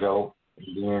ain't no joke.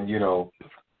 And then,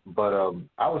 but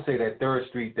I would say that 3rd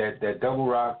Street, that Double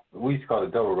Rock, we used to call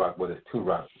it Double Rock, but it's Two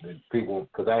Rock. People,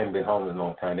 because I haven't been home in a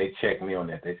long time, they check me on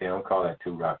that. They say, don't call that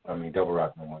Double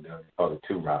Rock no more. They call it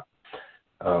Two Rock.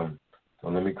 So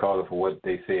let me call it for what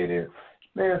they say there.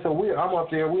 Man, so we up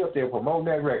there promoting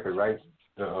that record, right?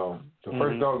 The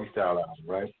first Doggystyle album,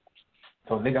 right?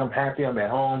 So, nigga, I'm happy. I'm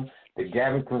at home. The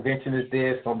Gavin convention is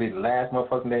there. It's going to be the last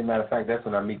motherfucking day. Matter of fact, that's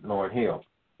when I meet Lauryn Hill.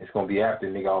 It's going to be after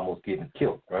nigga almost getting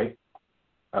killed, right?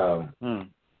 So I'm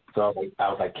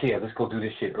was like, kid, let's go do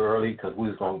this shit early because we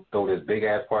was gonna throw this big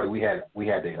ass party. We had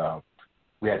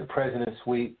the President's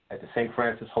Suite at the St.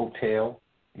 Francis Hotel.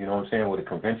 You know what I'm saying? Where the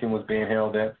convention was being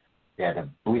held at.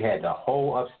 We had the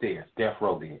whole upstairs. Death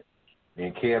Row did. Me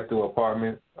and Kev threw a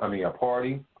party.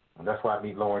 And that's why I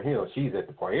meet Lauren Hill. She's at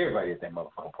the party. Everybody at that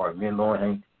motherfucking party. Me and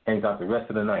Lauren hangs out the rest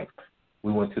of the night.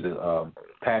 We went to the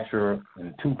Patcher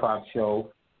and Tupac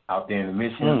show out there in the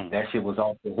Mission. That shit was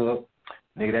off the hook.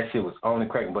 Nigga, that shit was on the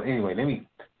cracking. But anyway, let me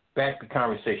back the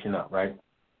conversation up, right?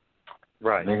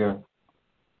 Right. Nigga,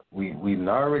 we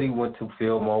already went to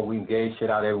Fillmore. We engaged shit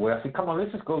out everywhere. I said, come on,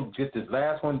 let's just go get this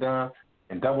last one done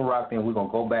and double rock, then we're going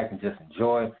to go back and just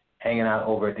enjoy hanging out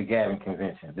over at the Gavin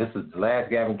Convention. This is the last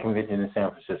Gavin Convention in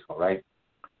San Francisco, right?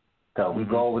 So we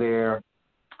go over there,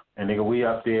 and nigga, we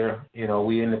up there, you know,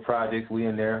 we in the projects, we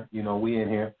in there, you know, we in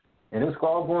here. And it was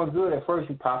all going good. At first,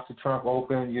 he pops the trunk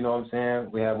open, you know what I'm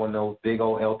saying? We had one of those big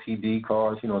old LTD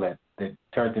cars, you know, that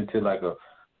turned into like a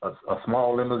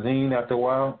small limousine after a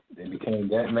while. It became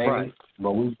that maybe. Right.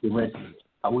 But we used to rent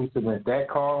that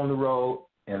car on the road,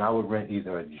 and I would rent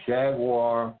either a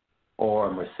Jaguar or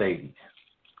a Mercedes.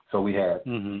 So we had,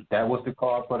 that was the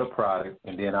car for the product,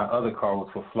 and then our other car was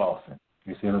for flossing.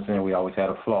 You see what I'm saying? We always had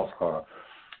a floss car.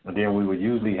 And then we would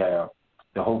usually have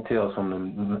the hotels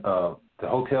from the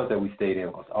hotels that we stayed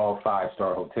in was all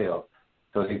 5-star hotels.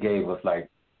 So they gave us like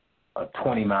a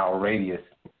 20-mile radius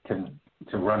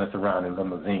to run us around in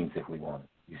limousines if we wanted.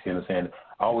 You see what I'm saying?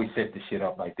 I always set the shit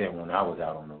up like that when I was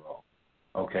out on the road.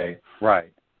 Okay?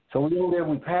 Right. So we over there,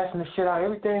 we passing the shit out.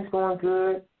 Everything's going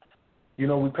good. You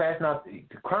know, we passing out the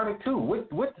Chronic 2 with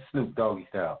the Snoop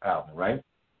Doggystyle album, right?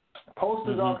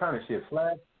 Posters, all kind of shit,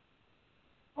 flags.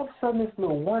 All of a sudden, this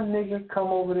little one nigga come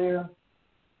over there,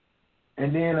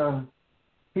 and then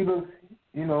he looks,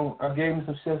 you know, I gave him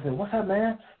some shit. I said, "What's up,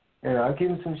 man?" And I gave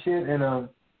him some shit, and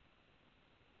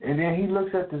then he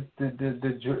looks at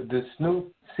the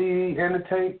Snoop CD and the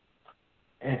tape,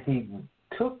 and he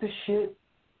took the shit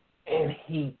and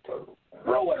he threw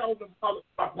it on the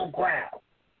motherfucking ground.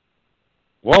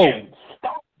 Whoa! And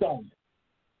stopped on it.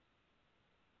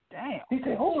 Damn. He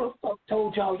said, "Who the fuck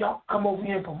told y'all come over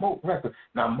here and promote records?"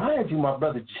 Now, mind you, my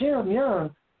brother Jim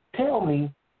Young tell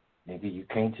me, "Nigga, you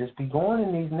can't just be going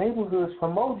in these neighborhoods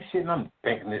promoting shit." And I'm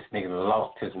thinking this nigga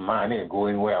lost his mind. He'll go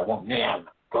anywhere I want. Yeah, I'm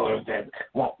going there.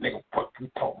 Want nigga, what you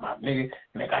talking about, nigga?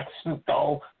 And they got the Snoop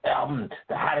Dogg album,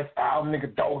 the hottest album,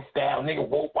 nigga, Doggystyle, nigga,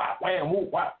 whoop, wop, wham,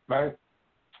 whoop, wop, right?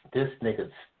 This nigga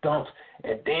stumps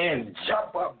and then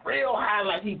jump up real high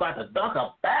like he about to dunk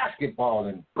a basketball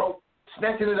and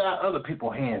snatching it out of other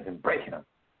people's hands and breaking them.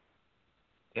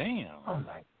 Damn. I'm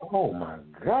like, oh my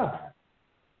God.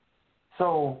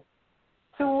 So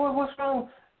what's wrong?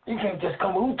 You can't just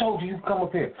come. Who told you to come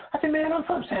up here? I said, man, I'm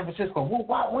from San Francisco.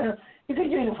 Why? He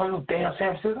said, you ain't from no damn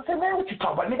San Francisco. I said, man, what you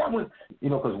talking about, nigga? I went, you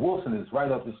know, because Wilson is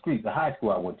right up the street, the high school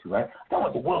I went to, right? I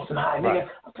went to Wilson High, nigga.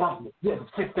 I from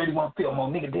 631 Fillmore,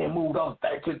 nigga. Then moved on to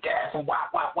 32 gas and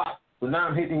wop. So now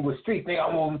I'm hitting with street, nigga.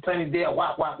 I'm on Sunnydale,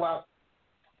 wop.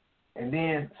 And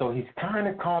then, so he's kind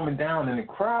of calming down, and the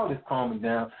crowd is calming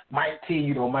down. Mike T,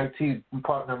 you know, Mike T,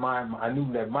 partner of mine, I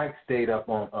knew that Mike stayed up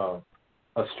on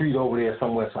a street over there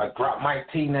somewhere, so I dropped Mike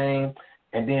T name,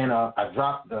 and then I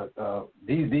dropped these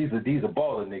are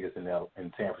baller niggas in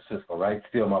San Francisco, right?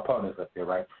 Still my partners up there,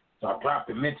 right? So I dropped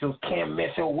the Mitchells, Cam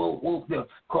Mitchell, whoop, the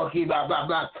Corky,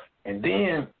 blah, and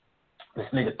then this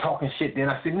nigga talking shit. Then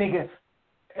I said, nigga,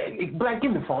 hey, Black,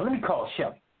 give me the phone. Let me call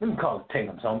Shelly. Let me call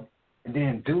Tatum something. And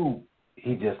then dude,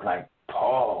 he just like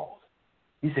paused.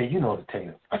 He said, you know the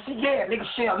Tatum. I said, yeah, nigga,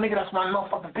 Shell, nigga, that's my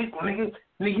motherfucking people, nigga.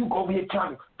 Nigga, you go over here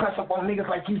trying to press up on niggas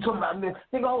like you talking about, nigga,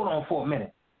 hold on for a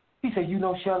minute. He said, you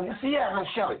know Shelly? I said, yeah, I know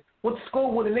Shelly. Went to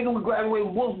school with a nigga, we graduated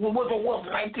with Wolf in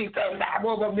 1979. I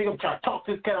woke up, nigga, trying to talk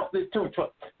this cat off this tour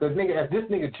truck. Because, nigga, as this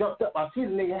nigga jumped up, I see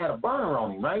the nigga had a burner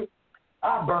on him, right?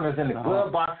 Our burner's in the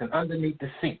glove box and underneath the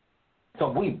seat. So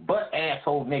we butt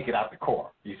asshole naked out the car.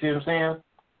 You see what I'm saying?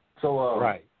 So,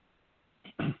 right.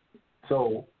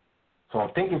 So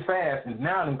I'm thinking fast, and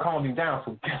now I'm calming down.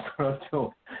 So guess what I'm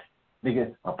doing?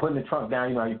 Nigga, I'm putting the trunk down.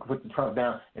 You know how you put the trunk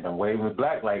down, and I'm waving with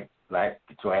Black, like,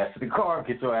 get your ass to the car.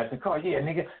 Get your ass in the car. Yeah,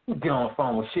 nigga, you get on the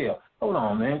phone with Shell. Hold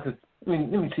on, man, because let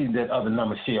me see that other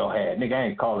number Shell had. Nigga, I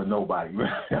ain't calling nobody.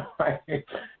 Right?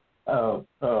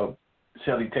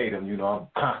 Shelly Tatum, you know, I'm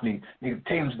constantly, nigga,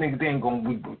 Tatum's nigga, they ain't going to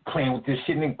be playing with this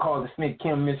shit. Nigga, call this nigga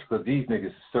Kim Mitchell, because these niggas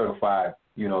are certified,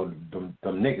 you know, them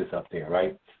niggas up there,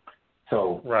 right?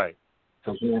 So, right.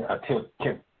 So then I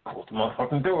kept close the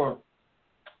motherfucking door.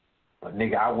 But,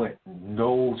 nigga, I went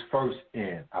nose first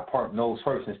in. I parked nose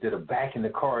first instead of backing the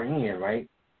car in, right?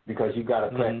 because you got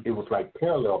to play. It was like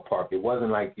parallel park. It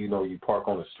wasn't like, you know, you park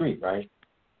on the street, right?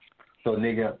 So,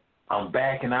 nigga, I'm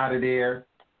backing out of there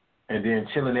and then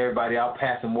chilling everybody out,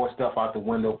 passing more stuff out the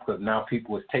window because now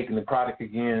people was taking the product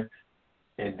again.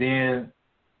 And then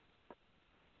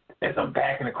as I'm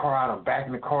backing the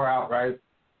car out, right?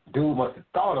 Dude must have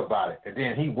thought about it. And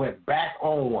then he went back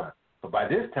on one. But by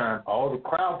this time, all the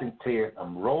crowd had cleared.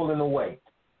 I'm rolling away.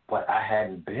 But I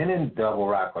hadn't been in Double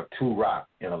Rock or Two Rock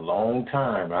in a long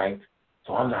time, right?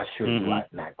 So I'm not sure, do I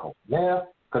not go left?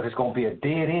 Because it's going to be a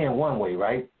dead end one way,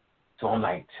 right? So I'm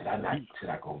like, should I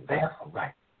go left or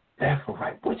right? Left or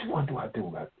right? Which one do I do,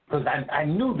 right? Because I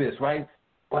knew this, right?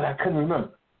 But I couldn't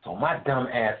remember. So my dumb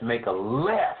ass make a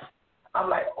left. I'm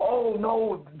like, oh,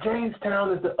 no,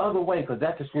 Jamestown is the other way, because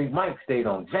that's the street Mike stayed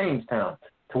on, Jamestown,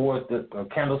 towards the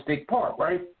Candlestick Park,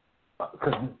 right?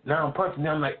 Because now I'm punching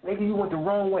them, I'm like, nigga, you went the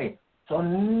wrong way. So,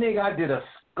 nigga, I did a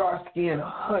Starsky and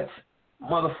Hutch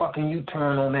motherfucking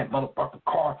U-turn on that motherfucking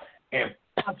car and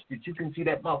punched it. You can see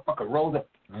that motherfucker roll up.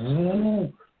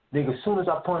 Nigga, as soon as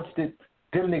I punched it,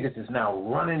 them niggas is now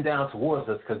running down towards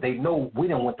us because they know we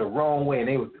done went the wrong way, and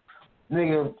they was,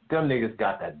 nigga, them niggas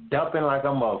got that dumping like a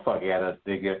motherfucker at us,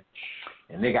 nigga.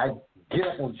 And, nigga, I get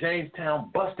up on Jamestown,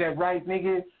 bust that right,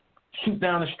 nigga, shoot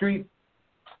down the street,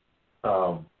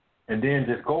 and then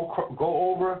just go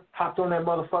over, hopped on that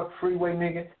motherfucker freeway,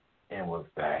 nigga, and was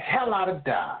the hell out of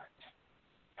Dodge.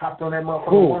 Hopped on that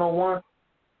motherfucker 101.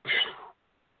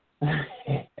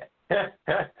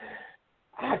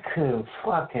 I couldn't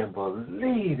fucking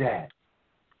believe that.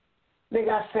 Nigga,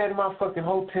 I sat in my fucking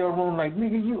hotel room like,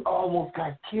 nigga, you almost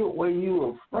got killed where you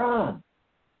were from.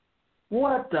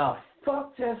 What the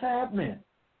fuck just happened?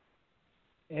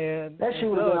 And that shit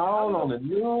was all on the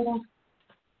news.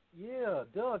 Yeah,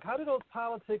 Doug, how did those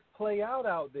politics play out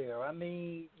there? I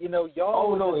mean, you know,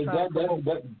 y'all. Oh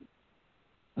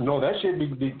no, that shit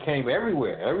became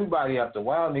everywhere. Everybody after a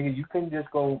while, nigga, you couldn't just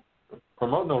go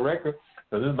promote no record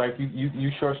because it's like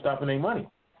you short-stopping their money.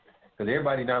 Because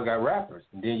everybody now got rappers,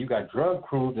 and then you got drug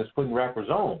crews that's putting rappers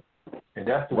on, and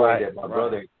that's the way that my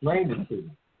brother explained it to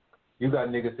me. You got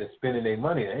niggas that's spending their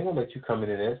money. They ain't gonna let you come in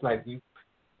there. It's like you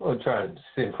gonna try to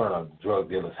sit in front of a drug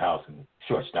dealer's house and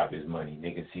shortstop his money,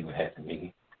 nigga. See what happens,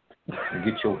 nigga. And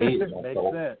get your head Makes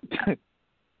sense.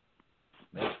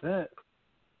 Makes sense.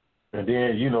 And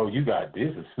then you know you got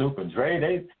this and Snoop and Dre.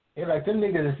 They like them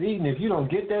niggas that's eating. If you don't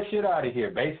get that shit out of here,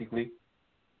 basically,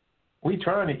 we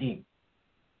trying to eat.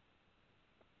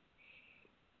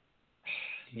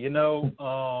 You know,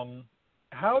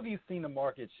 how have you seen the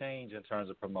market change in terms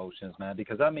of promotions, man?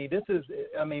 Because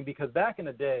because back in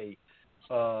the day,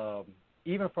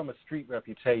 even from a street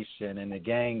reputation and the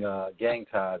gang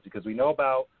ties, because we know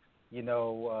about, we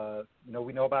know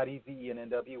about Eazy-E and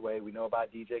NWA, we know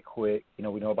about DJ Quick, we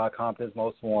know about Compton's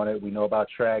Most Wanted, we know about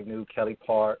Trag New, Kelly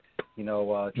Park,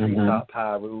 Treetop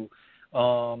Pyru,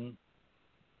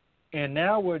 and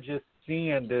now we're just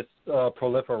seeing this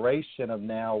proliferation of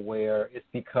now where it's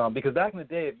become, because back in the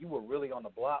day, if you were really on the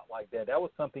block like that, that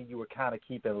was something you were kind of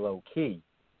keeping low key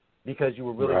because you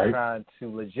were really trying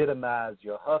to legitimize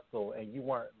your hustle and you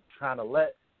weren't trying to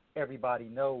let everybody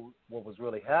know what was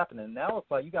really happening. Now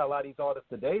it's like you got a lot of these artists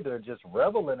today that are just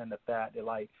reveling in the fact that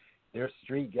like they're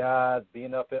street guys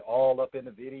being all up in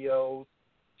the videos,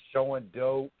 showing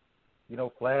dope,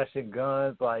 flashing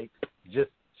guns, like just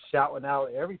shouting out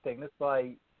everything. It's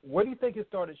like, where do you think it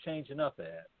started changing up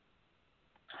at?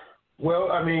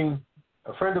 Well, I mean,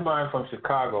 a friend of mine from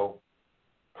Chicago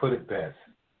put it best.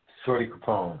 Shorty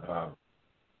Capone.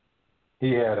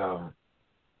 He had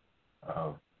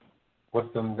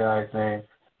what's them guy's name?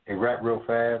 They rap real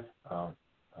fast.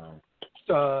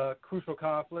 Crucial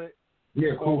Conflict.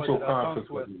 Yeah, Crucial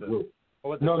Conflict was his group.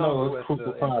 No, it was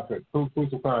Crucial Conflict.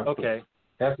 Crucial Conflict. Okay.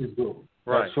 That's his group.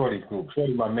 Right. That's Shorty's group.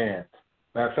 Shorty, my man.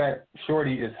 Matter of fact,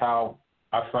 Shorty is how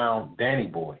I found Danny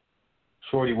Boy.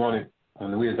 Shorty wanted,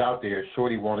 when we was out there,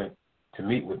 Shorty wanted to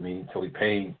meet with me, so he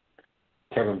paid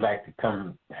Kevin Black to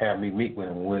come have me meet with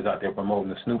him when we was out there promoting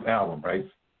the Snoop album, right?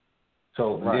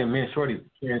 So then me and Shorty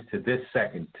friends to this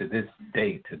second, to this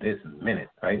day, to this minute,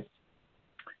 right?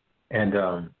 And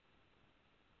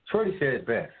Shorty said it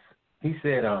best. He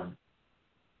said,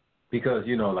 because,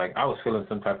 like I was feeling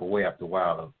some type of way after a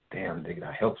while of, damn, nigga,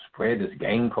 I helped spread this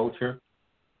gang culture.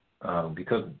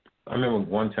 Because I remember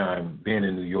one time being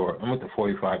in New York, I'm with the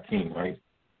 45 King, right?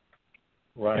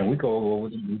 Right. And we go over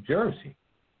to New Jersey.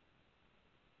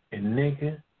 And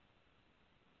nigga,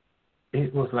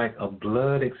 it was like a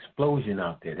blood explosion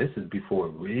out there. This is before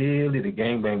the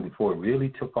gangbang, before it really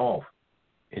took off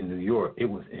in New York. It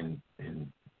was in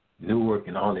Newark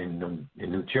and all in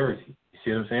New Jersey. You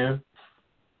see what I'm saying?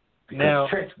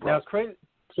 Because now, crazy.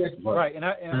 Right, and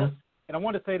I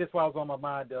wanted to say this while I was on my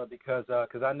mind, because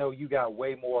I know you got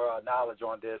way more knowledge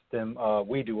on this than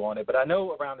we do on it. But I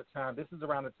know this is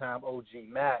around the time OG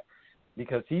Mac,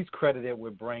 because he's credited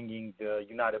with bringing the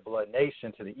United Blood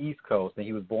Nation to the East Coast, and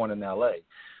he was born in L.A.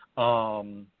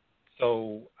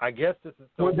 So I guess this is.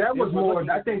 Well, that was more.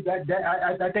 I think that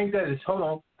is. Hold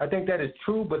on. I think that is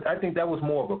true, but I think that was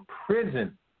more of a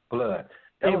prison blood.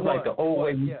 That was like the old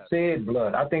way we said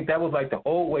blood. I think that was like the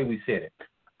old way we said it.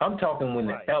 I'm talking when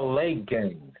the L.A.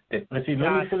 gangs. Let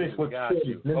me finish what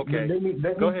Shorty.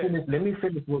 Let me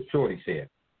finish what Shorty said.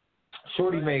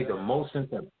 Shorty made the most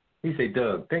sense of it. He said,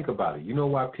 Doug, think about it. You know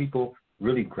why people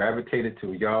really gravitated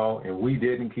to y'all and we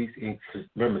didn't?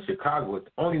 Remember, Chicago is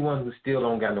the only one who still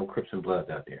don't got no Crips and Bloods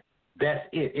out there. That's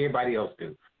it. Everybody else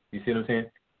do. You see what I'm saying?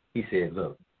 He said,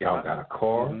 look, y'all got a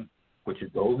car, which is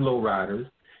those low riders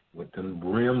with them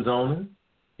rims on them.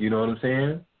 You know what I'm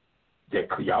saying?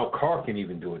 Y'all car can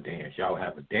even do a dance. Y'all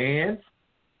have a dance.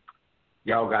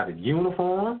 Y'all got a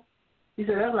uniform. He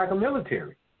said, that's like a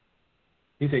military.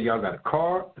 He said, y'all got a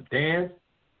car, a dance,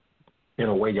 in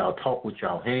a way y'all talk with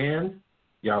y'all hands.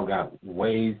 Y'all got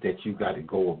ways that you got to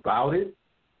go about it.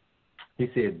 He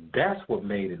said that's what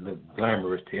made it look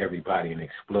glamorous to everybody and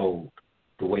explode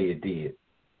the way it did.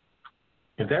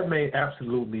 And that made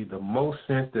absolutely the most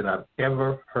sense that I've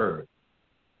ever heard.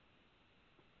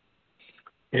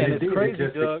 And it's crazy,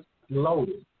 Doug.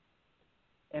 Exploded.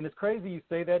 And it's crazy you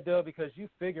say that, Doug, because you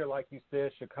figure, like you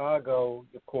said, Chicago,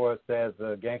 of course, as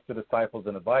the Gangster Disciples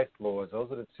and the Vice Lords,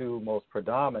 those are the two most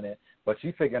predominant. But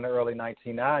you figure in the early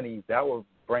 1990s, that would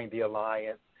bring the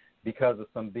alliance because of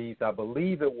some beefs. I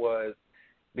believe it was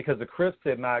because the Crips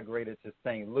had migrated to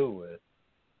St. Louis.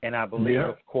 And I believe,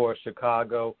 of course,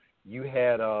 Chicago, you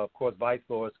had, of course, Vice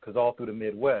Lords, because all through the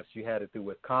Midwest. You had it through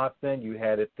Wisconsin. You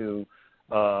had it through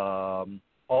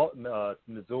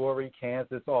Missouri,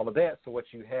 Kansas, all of that. So what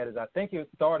you had is, I think it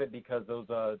started because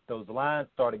those lines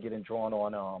started getting drawn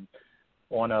on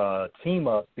team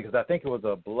ups, because I think it was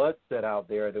a blood set out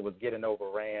there that was getting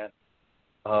overran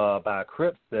by a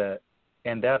Crip set,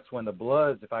 and that's when the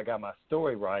Bloods, if I got my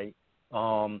story right,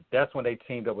 that's when they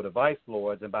teamed up with the Vice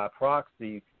Lords, and by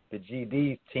proxy, the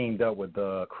GDs teamed up with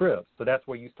the Crips. So that's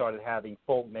where you started having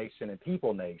Folk Nation and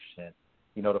People Nation.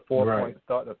 You know, the 4-point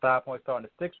star, the 5-point star, and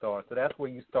the 6-star. So that's where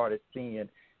you started seeing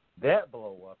that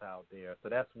blow up out there. So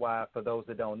that's why, for those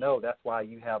that don't know, that's why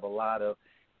you have a lot of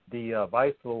the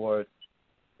Vice Lords.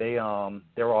 Their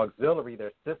auxiliary,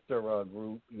 their sister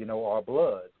group, you know, are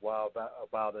Bloods. While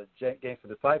the Gangster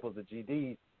Disciples, the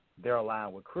GDs, they're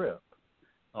aligned with Crip.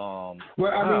 Hold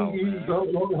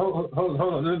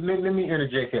on. Let me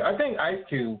interject here. I think Ice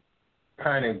Cube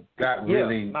kind of got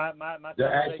really the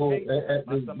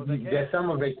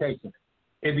summer vacation.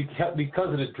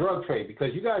 Because of the drug trade.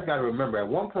 Because you guys got to remember, at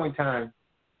one point in time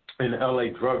in the LA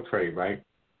drug trade, right?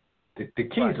 The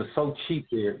keys are so cheap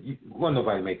there. Wasn't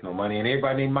nobody making no money, and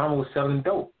everybody named Mama was selling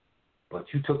dope. But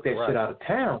you took that shit out of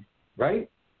town, right?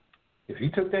 If you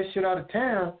took that shit out of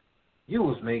town, you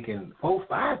was making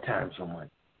 4-5 times your money,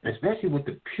 especially with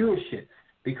the pure shit.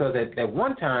 Because at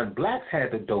one time, blacks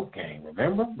had the dope game,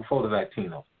 remember? Before the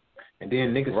Latinos. And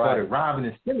then niggas started robbing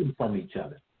and stealing from each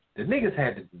other. The niggas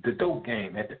had the dope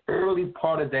game. At the early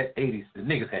part of that 80s, the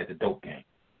niggas had the dope game.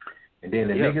 And then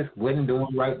the niggas wasn't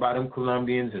doing right by them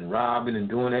Colombians and robbing and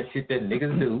doing that shit that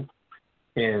niggas do.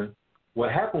 And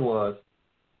what happened was,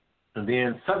 and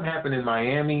then something happened in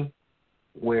Miami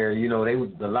where, you know,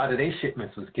 a lot of their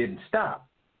shipments was getting stopped.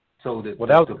 So that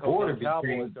was the border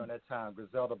became during that time,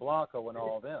 Griselda Blanco and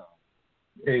all them.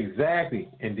 Exactly.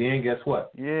 And then guess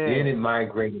what? Yeah. Then it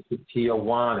migrated to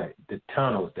Tijuana, the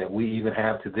tunnels that we even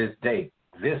have to this day,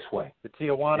 this way. The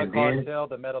Tijuana cartel,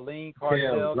 the Medellin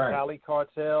cartel, the Cali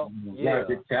cartel. Right,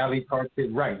 the Cali cartel.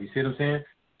 Right. You see what I'm saying?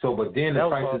 So, but then the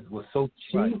prices were so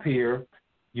cheap here,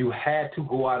 you had to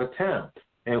go out of town.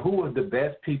 And who was the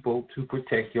best people to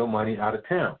protect your money out of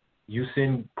town? You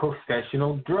send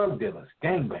professional drug dealers,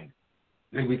 gangbangers.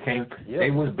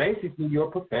 They was basically your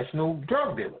professional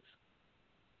drug dealers.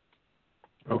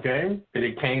 Okay?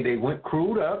 They went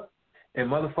crewed up, and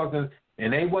motherfuckers,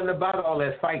 and they wasn't about all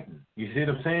that fighting. You see what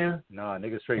I'm saying? Nah,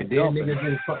 niggas straight dumping.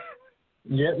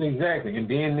 Yep, exactly. And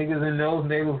then niggas in those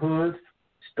neighborhoods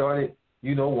started,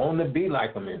 you know, wanting to be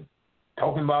like them and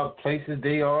talking about places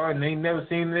they are and they never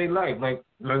seen in their life. Like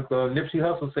Nipsey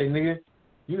Hussle say, nigga,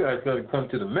 you guys got to come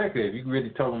to the Mecca if you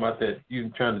really talking about that. You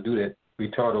trying to do that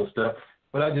retardo stuff.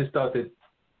 But I just thought that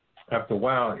after a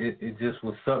while, it just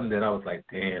was something that I was like,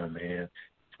 damn, man.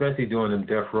 Especially during them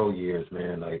death row years,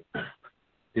 man. Like,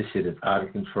 this shit is out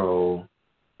of control.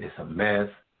 It's a mess.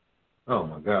 Oh,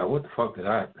 my God, what the fuck did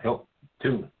I help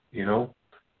do, you know?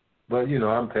 But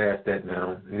I'm past that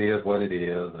now. It is what it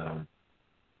is.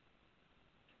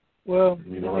 Well,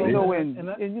 and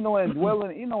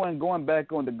going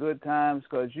back on the good times,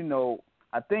 because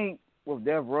I think with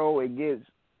Death Row, it gives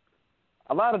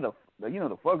a lot of the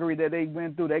fuckery that they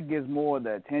went through. That gives more of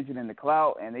the attention and the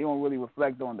clout, and they don't really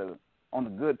reflect on the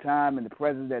good time and the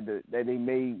presence that they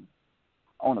made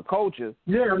on the culture.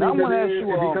 Yeah, I want to ask you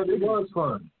because it was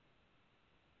fun.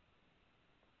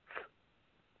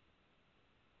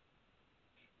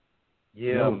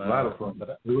 Yeah, it was a lot of fun.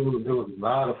 It was a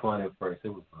lot of fun at first. It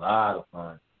was a lot of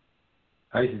fun.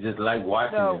 I used to just like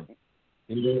watching them.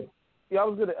 Yeah, I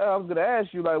was gonna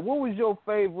ask you, like, what was your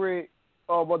favorite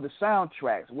of the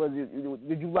soundtracks?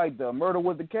 Did you like the Murder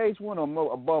with the Case one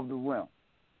or Above the Rim?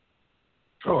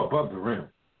 Oh, Above the Rim.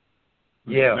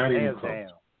 Yeah, not even close.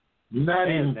 Not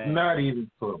even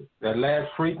close. That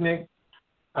last Freaknik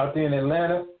out there in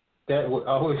Atlanta, that would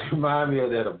always remind me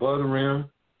of that Above the Rim.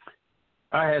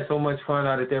 I had so much fun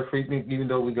out at that Freaknik, even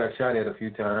though we got shot at a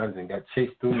few times and got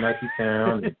chased through Nike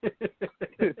Town.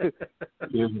 It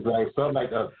was like something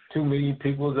like 2 million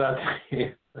people was out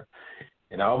there.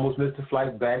 And I almost missed the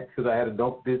flight back because I had a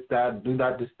do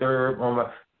not disturb on my.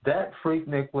 That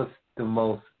Freaknik was the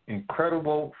most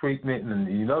incredible Freaknik, and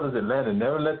you notice Atlanta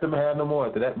never let them have no more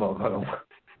after that motherfucker.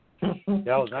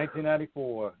 That was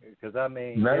 1994, because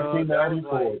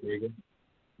 1994, nigga.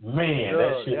 Man,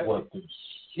 that shit was the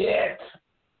shit.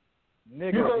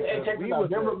 Nigga,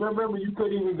 remember, you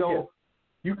couldn't even go. Yeah.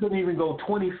 You couldn't even go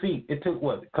 20 feet. It took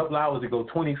a couple hours to go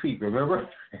 20 feet. Remember?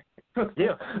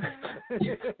 Yeah.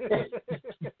 It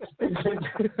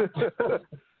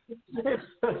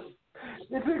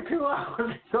took 2 hours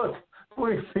to go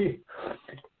 20 feet.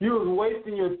 You was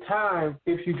wasting your time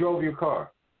if you drove your car.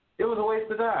 It was a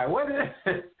waste of time.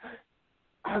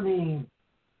 I mean,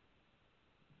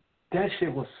 that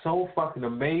shit was so fucking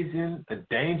amazing,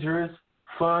 dangerous,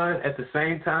 fun at the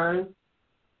same time.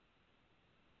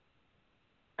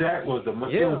 That was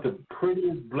it was the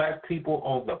prettiest black people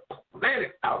on the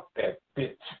planet out that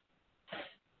bitch.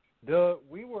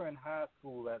 We were in high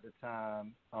school at the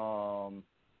time. I'm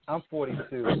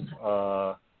 42.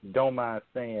 Don't mind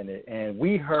saying it, and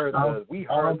we heard the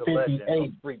legend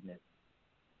of Freaknik.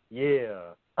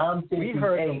 Yeah. I'm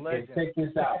 58, and check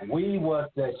this out. We was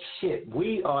the shit.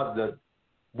 We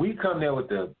come there with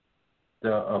the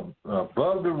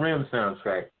Above the Rim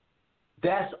soundtrack.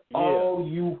 That's all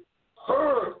you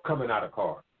heard coming out of the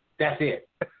car. That's it.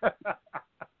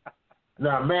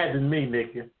 Now imagine me,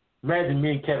 nigga. Imagine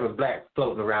me and Kevin Black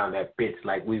floating around that bitch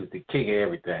like we was the king of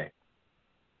everything.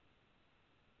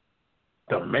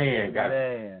 The man got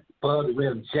Above the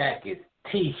Rim jackets,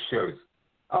 T-shirts,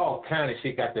 all kind of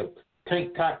shit. Got the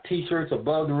tank top T-shirts,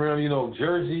 Above the Rim,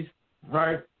 jerseys,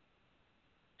 right?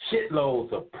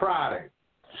 Shitloads of product.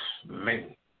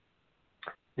 Man.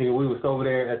 Nigga, we was over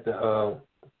there at the,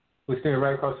 we're staying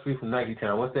right across the street from Nike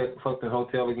Town. What's that fucking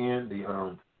hotel again? You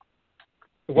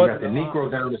got the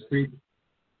Negro down the street.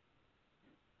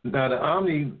 Now, the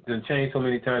Omni done changed so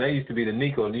many times. That used to be the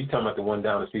Nico. You talking about the one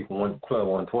down the street from Club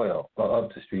 112, or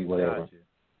up the street, whatever. Gotcha.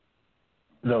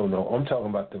 No, I'm talking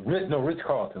about the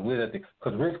Ritz-Carlton. We're at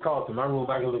because Ritz-Carlton, my room,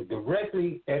 I can look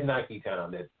directly at Nike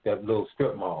Town, that little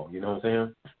strip mall. You know what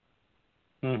I'm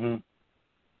saying? Mm-hmm.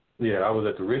 Yeah, I was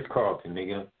at the Ritz-Carlton,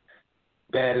 nigga.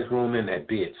 Baddest room in that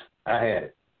bitch. I had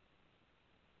it.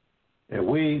 And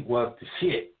we was the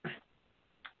shit.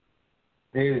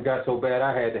 It got so bad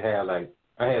I had like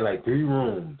 3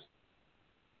 rooms.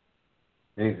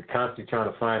 And he was constantly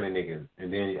trying to find a nigga.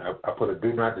 And then I put a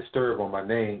do not disturb on my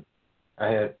name. I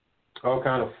had all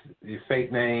kind of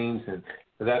fake names, and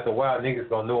because after a while niggas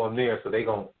gonna know I'm there, so they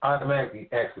gonna automatically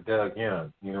ask for Doug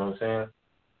Young. You know what I'm saying?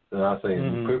 So I say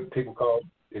people call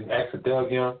and ask for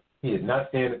Doug Young. He is not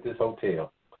staying at this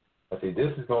hotel. I say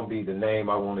this is gonna be the name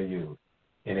I want to use,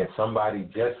 and if somebody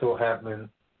just so happens,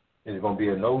 it's gonna be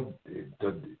these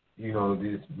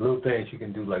little things you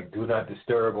can do like do not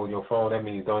disturb on your phone. That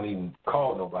means don't even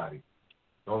call nobody.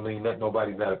 Don't even let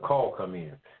nobody let a call come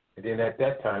in. And then at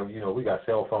that time, we got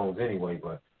cell phones anyway,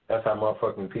 but that's how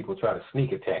motherfucking people try to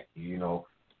sneak attack you,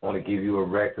 want to give you a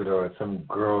record or some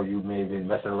girl you may have been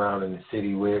messing around in the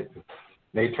city with.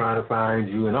 They trying to find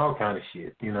you and all kind of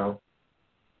shit, I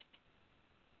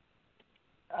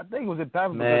think it was a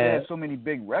time because it had so many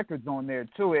big records on there,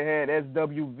 too. It had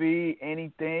SWV,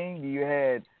 Anything. You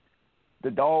had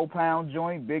the Dog Pound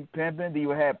joint, Big Pimpin'.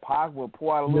 You had Pac with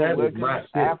Pour Out a Little Liquor,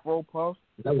 Afro Puff.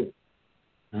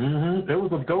 It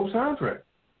was a dope soundtrack.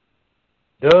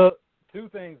 The 2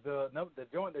 things. The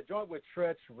joint with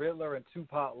Tretch, Riddler, and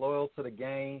Tupac, Loyal to the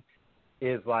Game.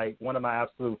 is like one of my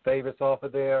absolute favorites off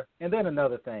of there. And then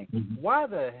another thing, why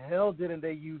the hell didn't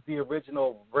they use the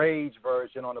original Rage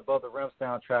version on Above the Rim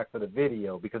soundtrack for the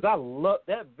video? Because I love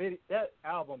that video. That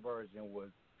album version was,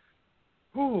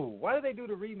 why did they do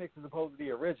the remix as opposed to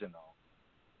the original?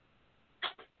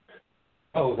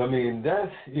 Oh, I mean, that's,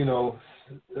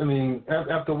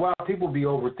 after a while, people be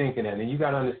overthinking that. And you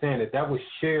got to understand that was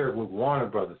shared with Warner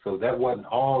Brothers, so that wasn't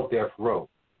all Death Row.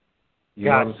 You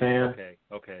know what I'm saying?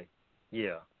 Okay.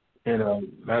 Yeah. And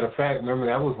matter of fact, remember,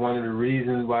 that was one of the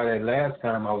reasons why that last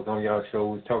time I was on y'all show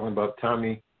was talking about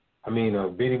Benny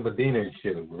Medina and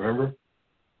shit, remember?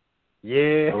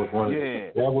 Yeah. That was one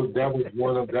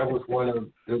of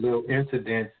the little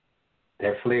incidents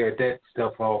that flared that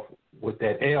stuff off with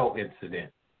that L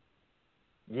incident.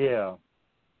 Yeah.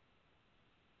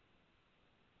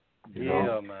 You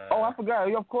know? Man. Oh, I forgot.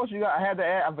 Of course, I had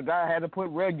to put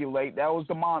Regulate. That was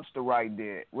the monster right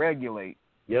there. Regulate.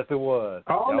 Yes, it was.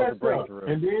 All that was a breakthrough.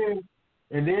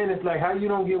 And then it's like, how you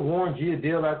don't give Warren G a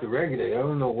deal after Regulate? I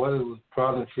don't know what it was.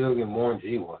 Problem Sugar and Warren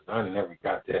G was. I never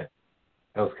got that.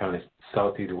 That was kind of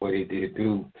salty the way they did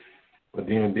do. But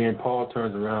then Paul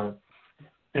turns around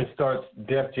and starts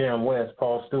Def Jam West.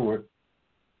 Paul Stewart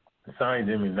signed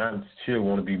him, and now she'll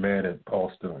want to be mad at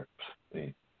Paul Stewart.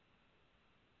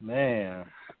 Man.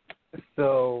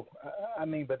 So,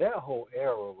 but that whole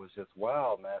era was just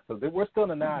wild, man. So we're still in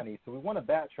the 90s, so we want to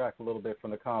backtrack a little bit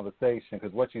from the conversation,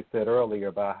 because what you said earlier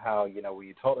about how, when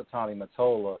you talked to Tommy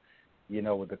Mottola,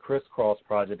 with the Crisscross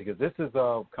project, because this is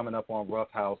coming up on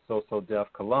Rough House, So Def,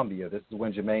 Columbia. This is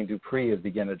when Jermaine Dupri is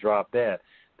beginning to drop that.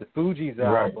 The Fugees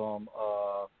album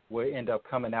will end up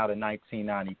coming out in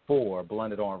 1994,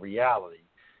 Blended on Reality.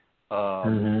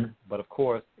 But of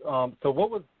course,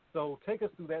 so take us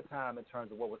through that time in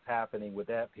terms of what was happening with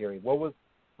that period. What was,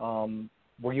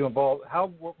 were you involved?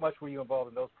 How much were you involved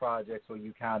in those projects, or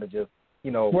you kind of just,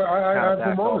 Well, I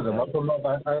promoted them.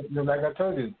 Like I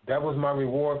told you, that was my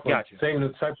reward for saving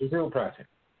the Cypress Hill project.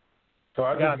 So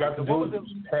I just got to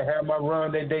have my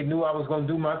run. They knew I was going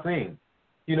to do my thing.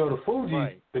 The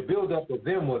Fugees, the build-up of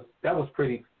them was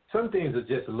pretty. Some things are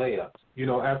just layups.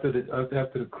 After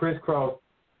the Crisscross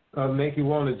Make You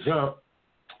Want to Jump,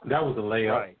 that was a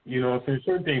layup. Right. You know what I'm saying?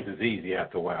 Certain things is easy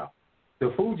after a while. The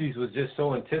Fugees was just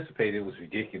so anticipated, it was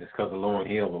ridiculous because of Lauryn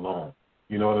Hill alone.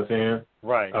 You know what I'm saying?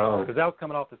 Right. Because that was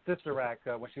coming off the Sister Act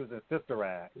when she was in Sister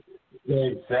Act.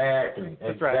 Exactly.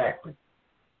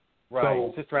 Right.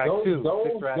 So Sister Act 2.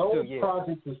 Those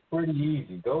projects was pretty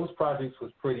easy.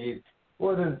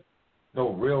 Wasn't no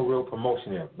real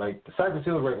promotion there. Like the Cypress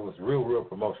Hill record was real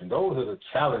promotion. Those are the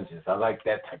challenges. I like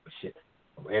that type of shit.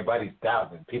 Everybody's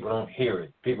doubting. People don't hear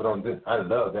it. People don't do it. I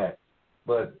love that.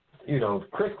 But,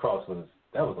 Crisscross was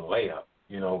a layup.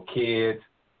 Kids,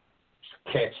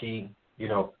 catchy.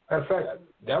 Matter of fact,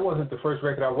 that wasn't the first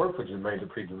record I worked for Jermaine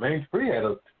Dupri. Jermaine Dupri had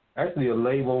actually a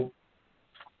label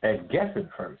at Geffen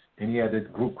first. And he had this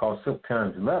group called Silk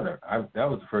Times Leather. That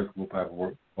was the first group I ever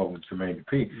worked with Jermaine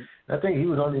Dupri. And I think he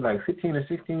was only like 15 or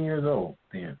 16 years old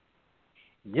then.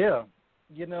 Yeah.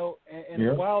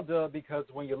 It's wild because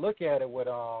when you look at it with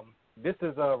this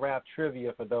is rap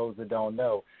trivia for those that don't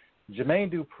know. Jermaine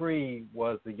Dupri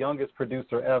was the youngest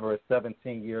producer ever at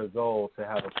 17 years old to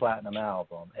have a platinum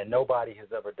album, and nobody has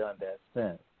ever done that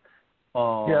since.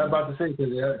 I'm about to say,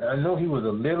 because I know he was a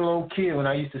little old kid when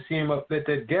I used to see him up at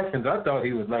that Geffens. I thought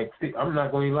he was like, I'm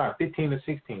not going to lie, 15 or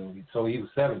 16, so he was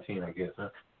 17, I guess. Huh?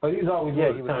 But he's always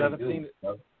he was 17.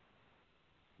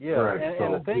 Yeah, right,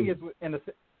 and the thing is,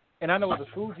 and I know with the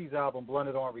Fugees album,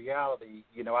 Blended on Reality,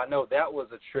 I know that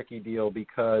was a tricky deal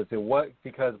because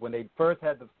when they first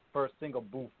had the first single,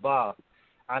 Boof Boff,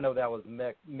 I know that was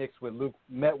met with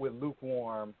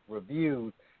lukewarm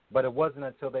reviews, but it wasn't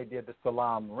until they did the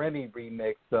Salam Remy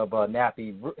remix of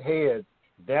Nappy Heads,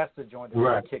 that's the joint that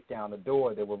really kicked down the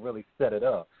door that would really set it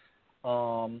up.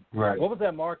 What was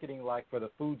that marketing like for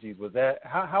the Fugees? Was that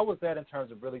how was that in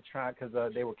terms of really trying, because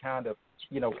they were kind of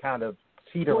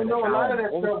teetering. A lot of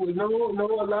that stuff was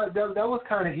that was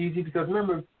kind of easy because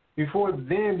remember before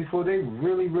they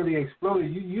really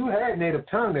exploded, you had Native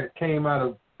Tongue that came out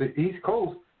of the East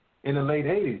Coast in the late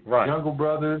 80s. Right. Jungle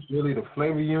Brothers, really the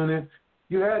Flavor Unit.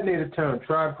 You had Native Tongue,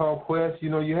 Tribe Called Quest.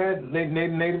 You had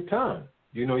Native Tongue.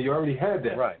 You already had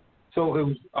that. Right. So it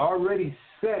was already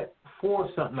set for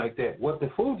something like that. What the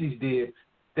Fugees did,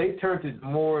 they turned it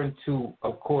more into,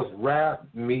 of course, rap,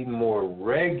 meeting more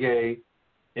reggae,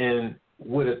 and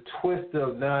with a twist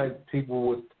of now people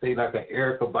would say like an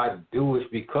Erykah Badu-ish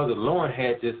because Lauren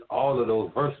had just all of those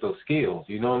versatile skills.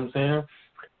 You know what I'm saying?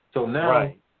 So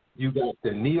now you got the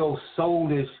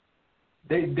neo-soulish.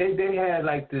 They had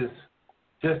like this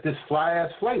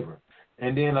fly-ass flavor.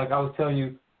 And then, like I was telling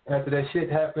you, after that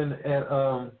shit happened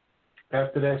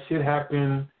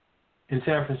in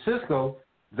San Francisco,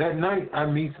 that night I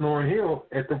meet Lauryn Hill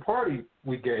at the party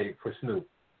we gave for Snoop,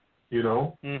 you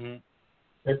know,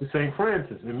 at the St.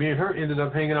 Francis. And me and her ended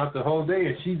up hanging out the whole day,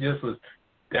 and she just was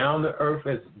down to earth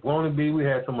as wanna be. We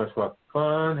had so much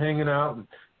fun hanging out,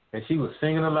 and she was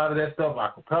singing a lot of that stuff a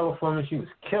cappella for me. She was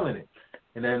killing it.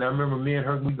 And then I remember me and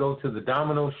her, we go to the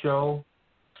Domino show.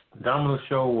 Domino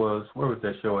show was, where was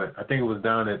that show at? I think it was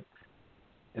down at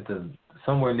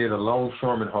somewhere near the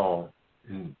Longshoreman Hall.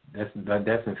 And that's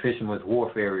in Fisherman's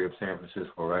Wharf area of San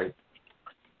Francisco, right?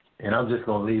 And I'm just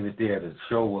gonna leave it there. The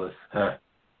show was,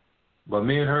 but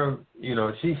me and her, you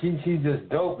know, she's just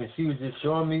dope, and she was just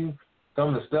showing me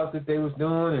some of the stuff that they was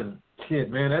doing, and shit,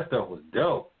 man, that stuff was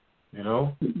dope, you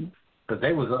know, because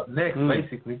they was up next,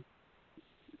 basically.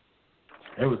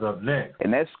 It was up next.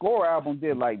 And that Score album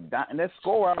did and that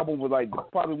Score album was like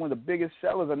probably one of the biggest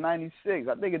sellers of '96.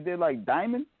 I think it did like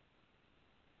Diamond.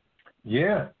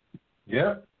 Yeah.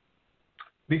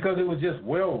 Because it was just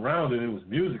well-rounded. It was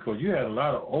musical. You had a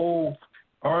lot of old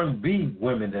R&B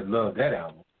women that loved that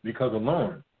album because of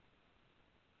Lauren.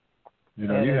 You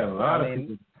know, you had a lot of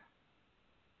people.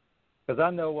 Because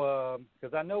I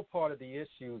know part of the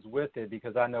issues with it,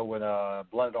 because I know when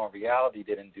Blunted on Reality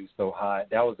didn't do so hot,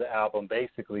 that was the album.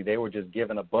 Basically, they were just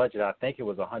given a budget. I think it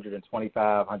was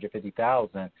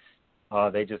 $125,000,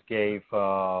 They just gave,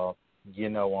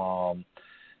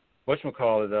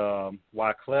 whatchamacallit,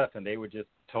 Wyclef, and they were just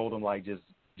told him like just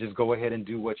go ahead and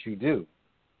do what you do.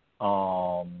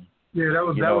 Yeah, that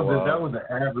was the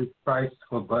average price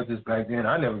for budgets back then.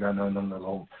 I never got none of them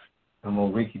little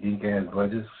rinky-dink ass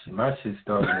budgets. My shit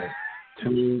started at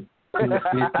 $250,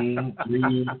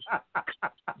 $3,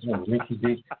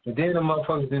 rinky-dink. And then the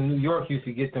motherfuckers in New York used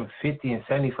to get them $50,000 and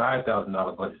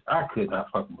 $75,000 budgets. I could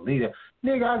not fucking believe that.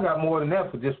 Nigga, I got more than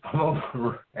that for just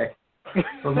promoting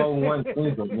one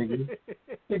single, nigga.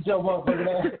 Get your motherfucking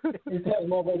ass. You tell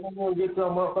motherfucker, get your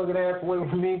motherfucking ass away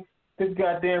from me. This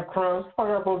goddamn crumbs. What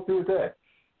am I supposed to do with that?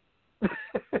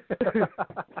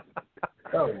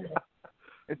 Oh, yeah.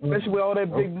 Especially with all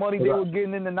that big money they were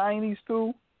getting in the '90s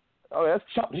too. Oh, that's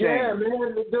chump change. Yeah,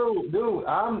 man, dude.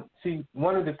 See,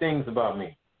 one of the things about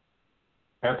me,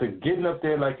 after getting up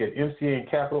there like at MCA and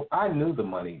Capitol, I knew the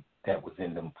money that was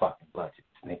in them fucking budgets,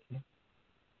 Nicky.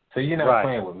 So you're not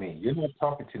playing with me. You're not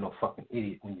talking to no fucking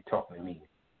idiot when you're talking to me.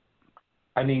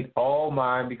 I need all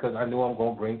mine because I know I'm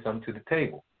gonna bring something to the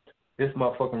table. This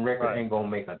motherfucking record ain't gonna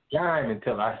make a dime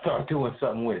until I start doing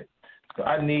something with it. So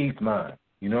I need mine.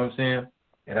 You know what I'm saying?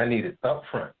 And I need it up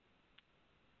front.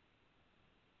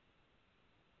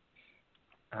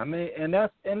 I mean, and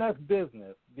that's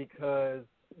business, because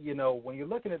you know when you're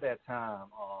looking at that time,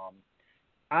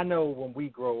 I know when we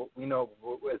grow, you know,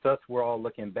 as us, we're all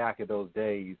looking back at those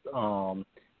days.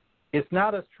 It's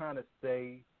not us trying to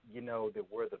say, you know,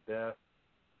 that we're the best.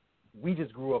 We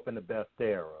just grew up in the best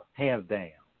era, hands down.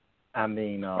 I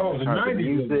mean, the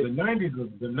 90s, the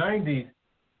 90s,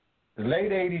 the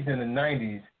late 80s and the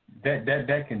 90s.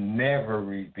 That can never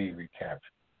be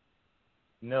recaptured.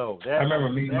 No, I remember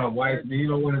me and my wife. You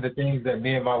know, one of the things that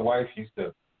me and my wife used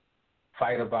to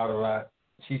fight about a lot.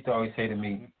 She used to always say to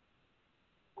me,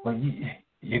 "Well,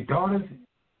 your daughters,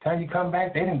 time you come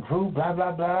back, they didn't groove, blah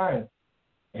blah blah,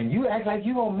 and you act like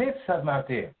you gonna miss something out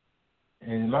there."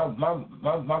 And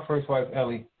my first wife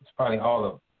Ellie was probably all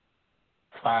of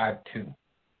 5'2",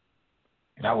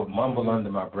 and I would mumble under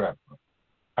my breath.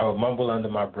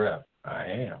 I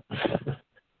am.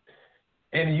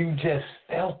 And you just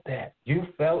felt that. You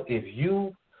felt if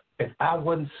I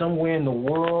wasn't somewhere in the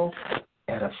world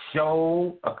at a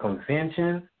show, a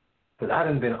convention, because I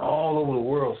done been all over the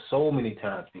world so many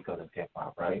times because of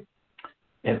hip-hop, right?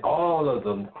 And all of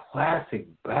them classic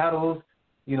battles,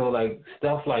 you know, like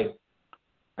stuff like,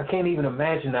 I can't even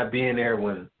imagine not being there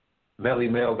when Melly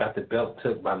Mel got the belt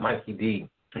took by Mikey D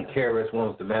and KRS-One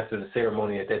was the master of the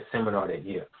ceremony at that seminar that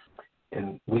year.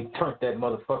 And we turned that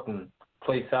motherfucking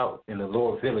place out in the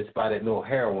Lower Village by that little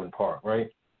heroin park,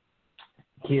 right?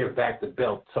 Give back the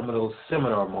belt, some of those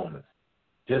seminar moments,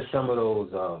 just some of those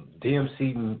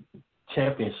DMC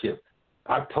championship,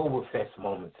 Oktoberfest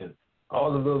moments, and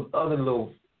all the little other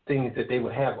little things that they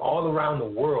would have all around the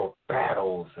world,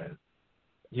 battles, and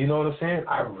you know what I'm saying?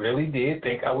 I really did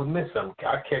think I would miss something.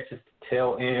 I catch the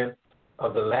tail end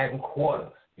of the Latin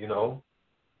Quarters, you know,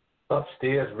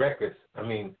 upstairs records. I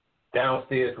mean,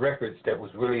 downstairs records that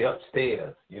was really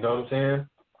upstairs, you know what I'm saying?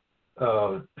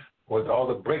 Where all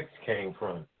the breaks came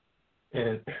from.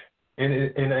 And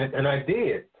I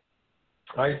did.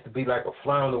 I used to be like a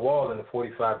fly on the wall in the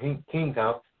 45 King's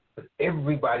house, because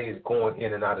everybody is going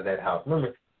in and out of that house.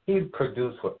 Remember, He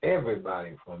produced for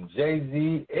everybody, from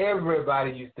Jay-Z.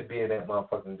 Everybody used to be in that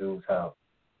motherfucking dude's house.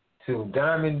 To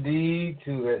Diamond D,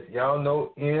 to, as y'all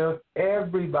know,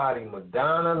 everybody,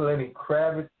 Madonna, Lenny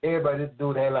Kravitz, everybody. This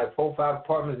dude had like 4 or 5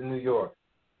 apartments in New York.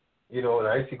 You know, and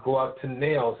I used to go out to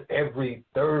Nails every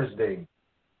Thursday.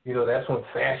 You know, that's when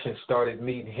fashion started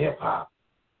meeting hip-hop.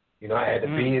 You know, I had to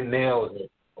be in Nails,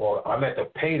 or I'm at the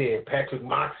Payday at Patrick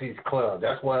Moxie's club.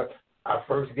 That's why I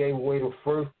first gave away the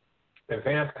first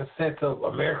advanced cassettes of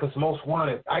America's Most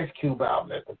Wanted Ice Cube album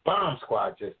that the Bomb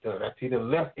Squad just done. I see them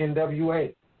left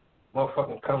NWA.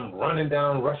 Motherfucking come rushing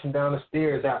down the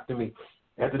stairs after me.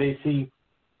 After they see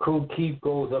Kool Keith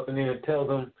goes up in there and tells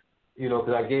them, you know,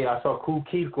 because I saw Kool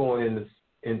Keith going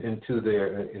into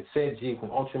their said G from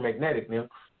Ultramagnetic now,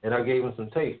 and I gave them some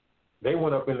tape. They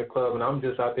went up in the club, and I'm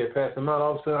just out there passing them out.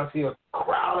 All of a sudden, I see a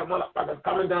crowd of motherfuckers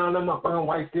coming down them motherfucking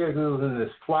white stairs. It was in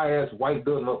this fly-ass white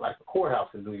building, looked like a courthouse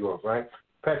in New York, right?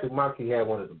 Patrick Moxie had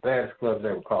one of the baddest clubs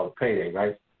ever called Payday,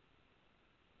 right?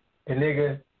 And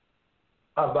nigga,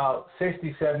 about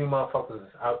 60, 70 motherfuckers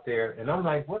out there, and I'm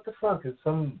like, what the fuck? Is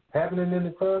something happening in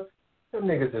the club? Them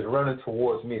niggas is running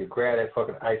towards me to grab that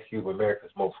fucking Ice Cube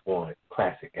America's Most Wanted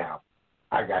classic album.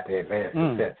 I got the advanced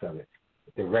cassettes of it.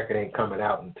 The record ain't coming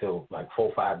out until like 4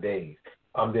 or 5 days.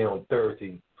 I'm there on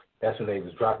Thursday. That's when they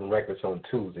was dropping records on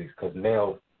Tuesdays, because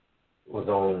Nell was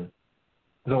on,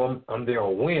 no, I'm there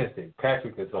on Wednesday.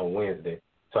 Patrick is on Wednesday.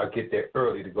 So I get there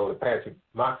early to go to Patrick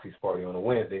Moxie's party on a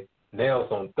Wednesday.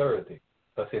 Nell's on Thursday.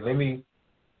 So I said, let me,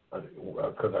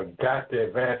 because I got the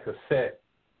advanced cassette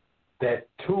that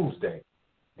Tuesday.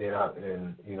 Then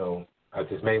I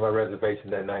just made my reservation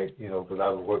that night, you know, because I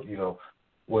was work, you know,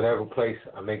 whatever place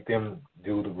I make them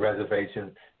do the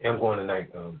reservation. I'm going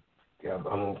tonight. I'm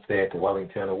going to stay at the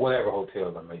Wellington or whatever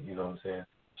hotel I make, you know what I'm saying,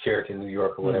 Sheraton, New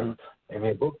York or whatever. And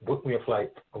then book me a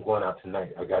flight. I'm going out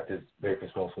tonight. I got this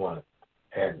America's Most Wanted.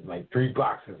 Had like 3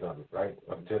 boxes of it, right?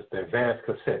 Of just the advanced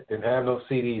cassette. Didn't have no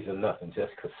CDs or nothing,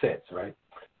 just cassettes, right?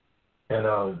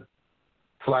 And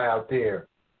fly out there,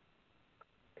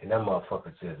 and that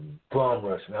motherfucker just bum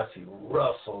rushing. I see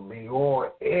Russell, Leor,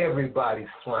 everybody's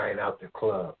flying out the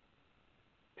club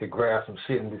to grab some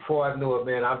shit. And before I knew it,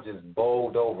 man, I'm just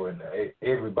bowled over, and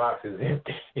every box is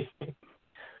empty.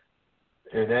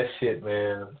 And that shit,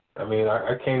 man, I mean,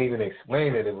 I can't even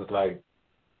explain it. It was like,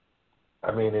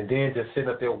 I mean, and then just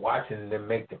sitting up there watching and then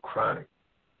make the Chronic.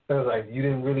 It was like you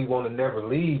didn't really want to never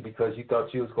leave because you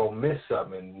thought you was going to miss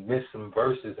something and miss some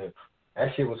verses. And that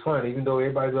shit was fun, even though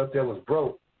everybody up there was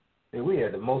broke. And we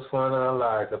had the most fun in our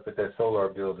lives up at that Solar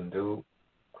building, dude.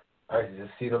 I used to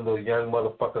just see them little young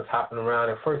motherfuckers hopping around.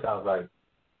 At first, I was like,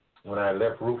 when I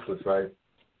left Ruthless, right,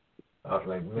 I was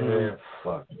like, man,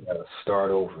 fuck, I got to start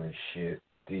over and shit.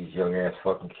 These young-ass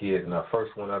fucking kids. And I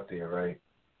first went up there, right?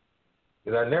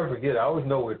 Because I never forget, I always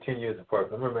know we're 10 years apart.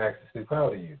 I remember asking Snoop, how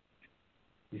old are you?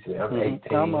 He said, I'm 18.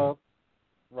 I'm up.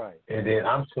 Right. And then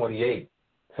I'm 28.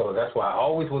 So that's why I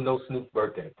always will know Snoop's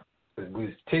birthday. Because we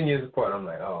was 10 years apart. I'm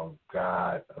like, oh,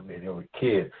 God. I mean, they were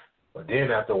kids. But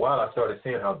then after a while, I started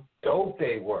seeing how dope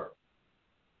they were.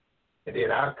 And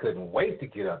then I couldn't wait to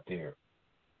get up there.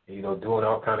 You know, doing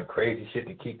all kind of crazy shit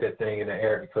to keep that thing in the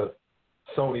air because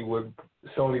Sony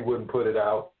wouldn't put it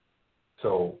out.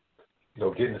 So, you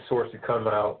know, getting the source to come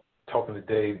out, talking to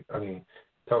Dave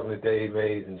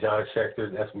Mays and John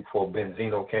Schechter. That's before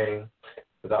Benzino came.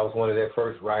 Because I was one of their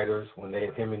first writers when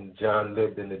him and John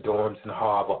lived in the dorms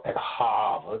at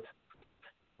Harvard.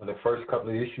 When the first couple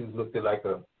of issues looked at like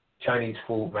a Chinese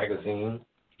food magazine.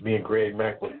 Me and Greg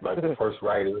Mack was like the first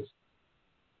writers.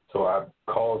 So I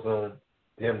called them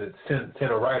to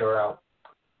send a writer out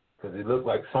because it looked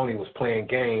like Sony was playing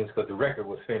games because the record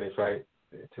was finished, right,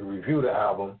 to review the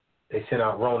album. They sent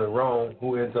out Ronan Rome,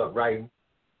 who ends up writing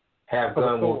Have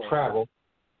Gun Will Travel.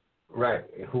 Right,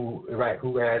 who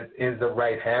ends up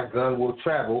writing Have Gun Will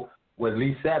Travel, where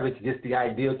Lee Savage gets the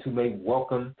idea to make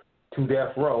Welcome to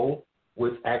Death Row,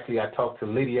 which actually I talked to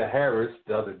Lydia Harris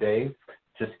the other day,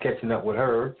 just catching up with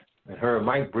her, and her and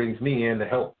Mike brings me in to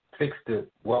help fix the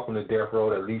Welcome to Death Row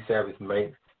that Lee Savage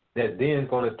makes, that then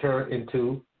going to turn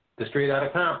into the Straight Outta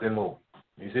Compton movie.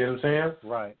 You see what I'm saying?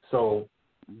 Right. So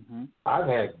I've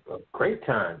had a great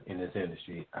time in this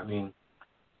industry. I mean,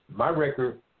 my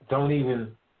record don't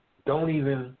even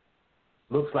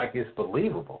looks like it's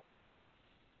believable.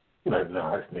 You're like,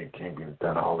 no, this nigga can't be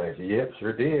done all that. Yep,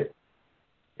 sure did.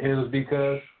 And it was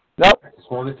because I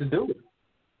just wanted to do it.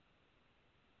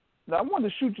 Now, I wanted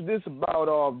to shoot you this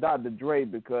about Dr. Dre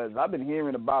because I've been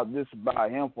hearing about him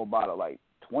for about like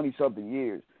 20-something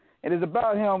years. And it's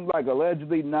about him like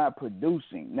allegedly not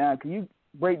producing. Now, can you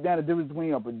break down the difference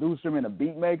between a producer and a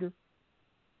beat maker?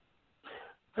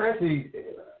 Actually,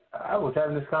 I was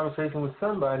having this conversation with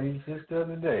somebody just the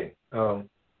other day.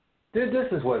 This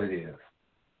is what it is.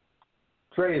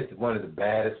 Dre is one of the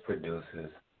baddest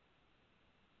producers.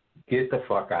 Get the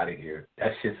fuck out of here.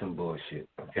 That shit's some bullshit,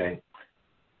 okay?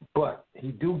 But he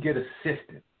do get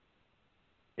assisted.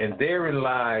 And therein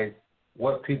lies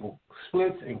what people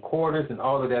splits and quarters and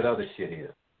all of that other shit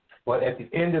is. But at the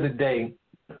end of the day,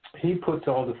 he puts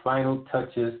on the final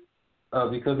touches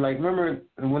because, like, remember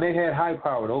when they had High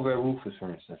Powered over at Rufus,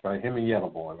 for instance, right? Him and Yellow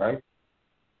Boy, right?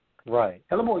 Right.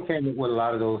 Yellow Boy came up with a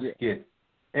lot of those skits.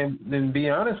 And then, to be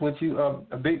honest with you,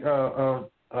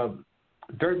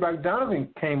 Dirtbag Donovan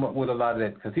came up with a lot of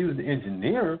that because he was the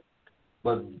engineer,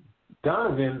 but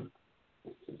Donovan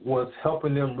was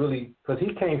helping them really because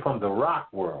he came from the rock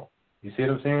world. You see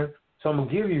what I'm saying? So I'm going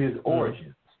to give you his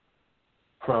origins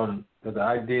from, because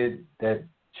I did that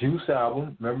Juice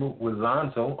album, remember, with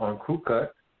Lonzo on Crew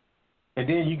Cut. And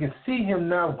then you can see him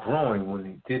now growing when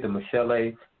he did the Michelle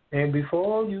A. And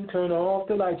before you turn off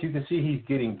the lights, you can see he's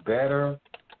getting better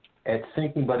at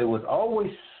syncing, but it was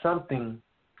always something,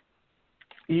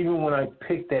 even when I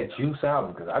picked that Juice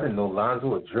album, because I didn't know Lonzo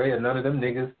or Dre or none of them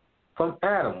niggas from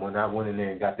Adam when I went in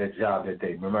there and got that job that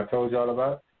day. Remember I told y'all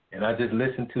about it? And I just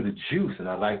listened to the Juice, and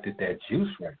I liked it, that Juice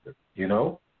record, you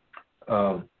know?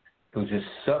 It was just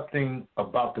something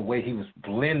about the way he was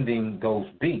blending those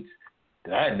beats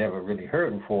that I had never really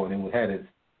heard before, and it had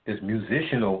this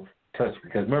musical touch,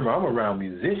 because remember, I'm around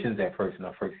musicians at first when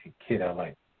I first get a kid.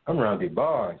 I'm around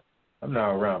Debarge. I'm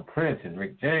now around Prince and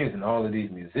Rick James and all of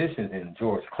these musicians and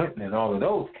George Clinton and all of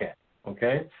those cats,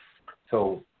 okay?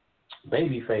 So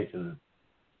Babyface and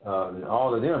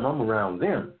all of them, I'm around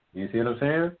them. You see what I'm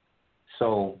saying?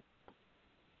 So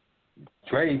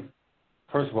Dre,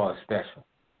 first of all, is special,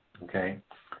 okay?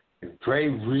 If Dre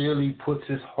really puts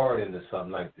his heart into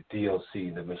something like the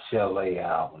DLC, the Michelle A.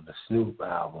 album, the Snoop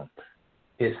album,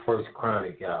 his first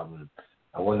Chronic album,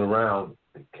 I went around,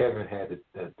 Kevin had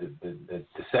the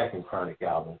second Chronic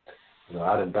album. You know,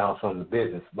 I didn't bounce on the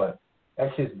business, but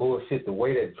that's just bullshit. The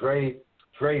way that Dre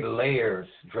layers,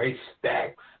 Dre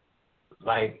stacks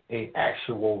like a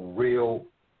actual real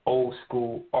old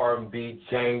school R&B,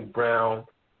 James Brown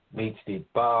meets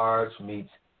Debarge,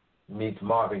 meets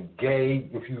Marvin Gaye.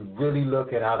 If you really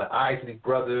look at how the Isley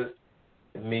Brothers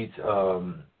meets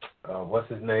what's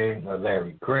his name,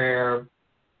 Larry Graham,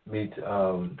 meets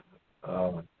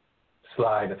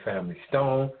Sly the Family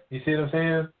Stone. You see what I'm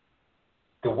saying?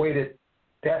 The way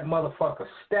that motherfucker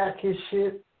stack his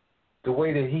shit, the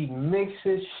way that he mix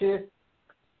his shit,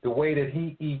 the way that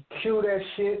he EQ that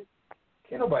shit.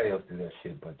 Can't nobody else do that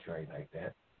shit but Dre like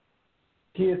that.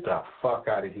 Get the fuck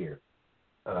out of here.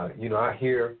 You know, I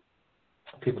hear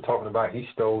people talking about he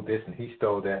stole this and he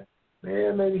stole that.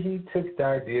 Man, maybe he took the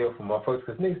idea from motherfuckers,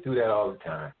 because niggas do that all the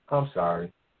time. I'm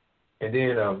sorry. And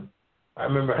then I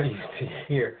remember I used to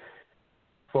hear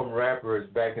from rappers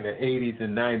back in the 80s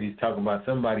and 90s talking about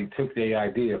somebody took their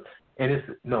idea, and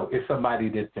it's somebody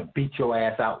that's to beat your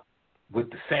ass out with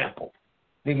the sample.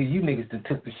 Nigga, you niggas done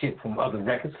took the shit from other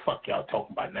records. Fuck y'all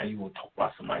talking about now. You want to talk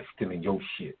about somebody stealing your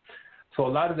shit. So a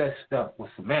lot of that stuff was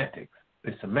semantics.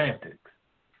 It's semantics.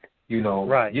 You know,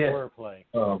 right? Yes, wordplay.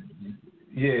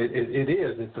 Yeah, it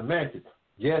is. It's semantics.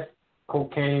 Yes,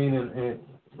 cocaine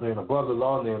and above the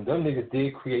law, them niggas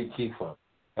did create G-Funk.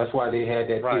 That's why they had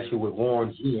that issue with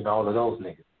Warren G and all of those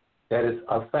niggas. That is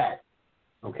a fact,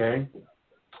 okay?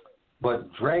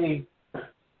 But Dre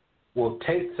will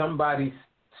take somebody's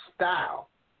style,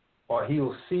 or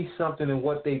he'll see something in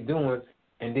what they're doing,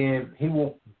 and then he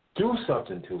will do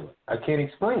something to it. I can't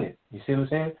explain it. You see what I'm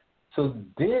saying? So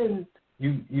then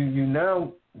you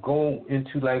now go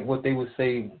into like what they would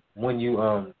say when you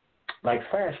like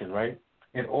fashion, right?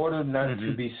 In order not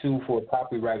to be sued for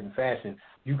copyright in fashion,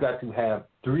 you got to have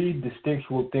three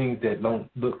distinctual things that don't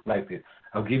look like this.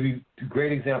 I'll give you a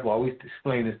great example. I always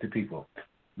explain this to people.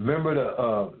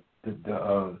 Remember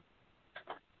the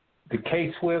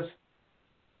K-Swifts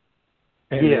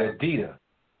and the Adidas.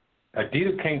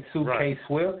 Adidas can't sue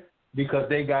K-Swift because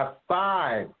they got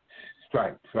 5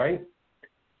 stripes, right?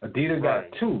 Adidas got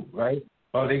 2, right?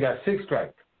 Oh, they got 6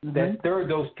 stripes.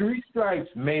 Those 3 stripes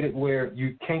made it where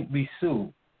you can't be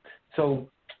sued. So,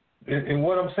 and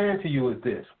what I'm saying to you is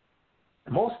this.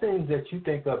 Most things that you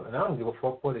think of, and I don't give a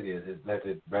fuck what it is,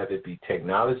 rather it be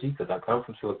technology, because I come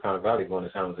from Silicon Valley going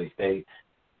to San Jose State,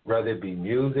 rather it be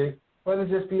music, rather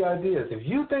it just be ideas. If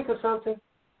you think of something,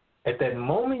 at that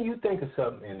moment you think of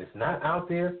something and it's not out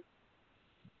there,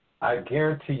 I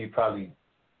guarantee you probably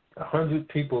 100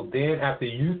 people then after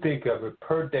you think of it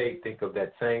per day think of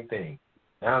that same thing.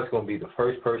 Now it's going to be the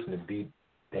first person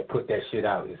that put that shit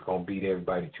out is going to beat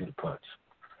everybody to the punch.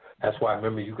 That's why,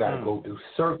 remember, you got to go do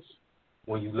search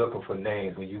when you're looking for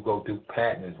names, when you go do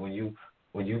patents, when you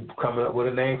coming up with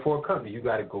a name for a company, you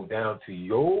got to go down to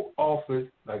your office.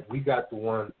 Like we got the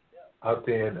one up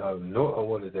there in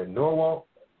Norwalk.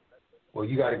 Well,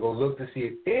 you got to go look to see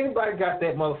if anybody got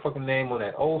that motherfucking name on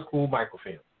that old school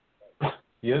microfilm.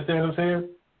 You understand what I'm saying?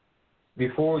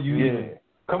 Before you even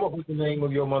come up with the name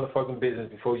of your motherfucking business,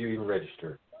 before you even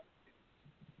register.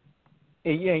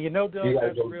 Yeah, you know, Doug,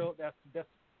 that's real.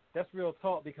 That's real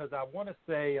talk, because I want to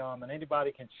say, and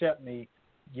anybody can check me,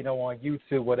 you know, on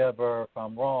YouTube, whatever, if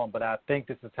I'm wrong, but I think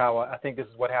this is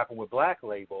what happened with Black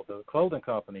Label, the clothing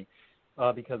company,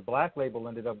 because Black Label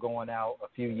ended up going out a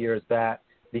few years back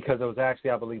because it was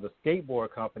actually, I believe, a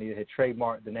skateboard company that had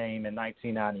trademarked the name in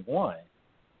 1991.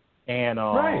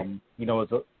 And, you know,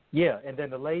 and then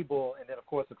the label, and then, of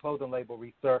course, the clothing label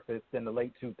resurfaced in the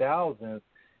late 2000s.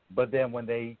 But then when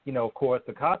they, you know, of course,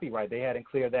 the copyright, they hadn't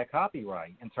cleared that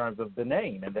copyright in terms of the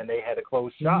name, and then they had to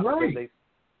close shop.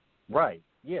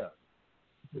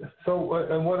 So,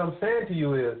 and what I'm saying to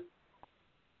you is,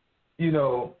 you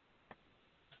know,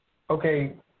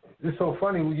 okay, it's so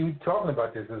funny when you talking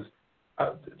about this is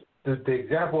the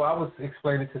example I was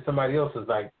explaining to somebody else is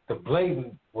like the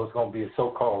Bladen was going to be a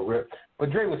so-called rip,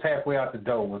 but Dre was halfway out the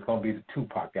door, was going to be the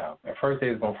Tupac album. At first they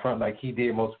was going to front like he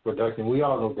did most of the production. We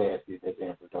all know Daz did that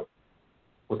damn production,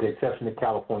 with the exception of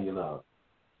California Love.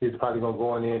 He was probably going to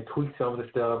go in there and tweak some of the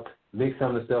stuff, mix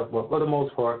some of the stuff, but for the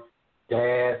most part,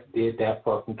 Daz did that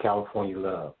fucking California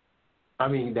Love. I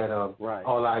mean that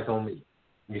All Eyes on Me.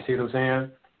 You see what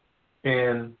I'm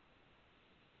saying?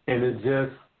 And it's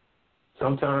just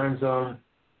sometimes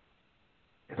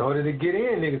in order to get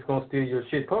in, niggas gonna steal your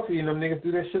shit. Puffy and them niggas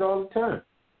do that shit all the time.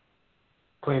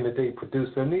 Claim that they produce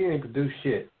something, they ain't produce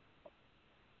shit.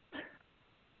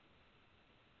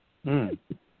 Well,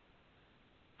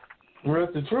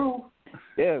 that's the truth.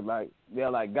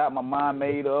 Like got my mind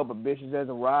made up, a bitches as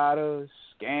a rider,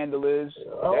 scandalous.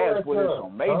 That's what is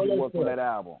some major work on that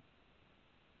album.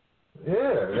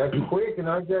 Yeah, that's quick, and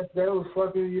I guess that was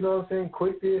fucking, you know what I'm saying,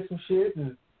 quick did some shit,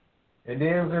 and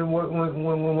then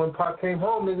when Pop came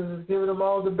home, niggas was giving them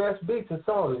all the best beats and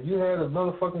songs. If you had a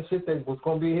motherfucking shit that was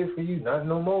gonna be a hit for you, not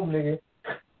no more, nigga.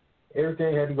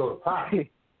 Everything had to go to Pop.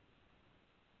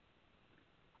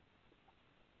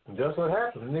 That's what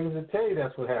happened. Niggas will tell you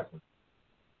that's what happened.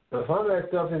 But some of that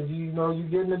stuff is, you know, you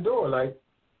get in the door. Like,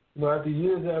 you know, after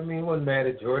years, I mean, I wasn't mad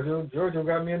at Georgia. Georgia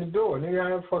got me in the door. Nigga,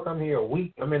 how the fuck I'm here a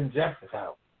week? I'm in Jackson's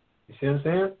house. You see what I'm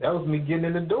saying? That was me getting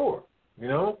in the door, you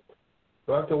know?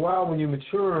 So after a while, when you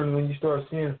mature and when you start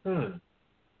seeing,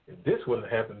 if this wouldn't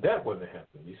have happened, that wouldn't have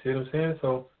happened. You see what I'm saying?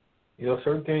 So, you know,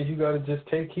 certain things you got to just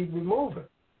keep it moving.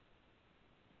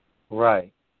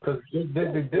 Right. Because this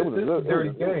is a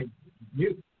dirty game.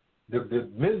 The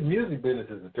music business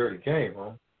is a dirty game,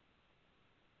 huh?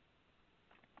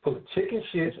 Full of chicken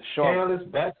shit, scandalous,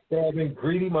 backstabbing,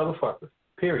 greedy motherfuckers.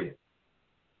 Period.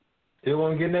 Still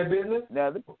want to get in that business?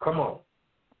 Now, come on.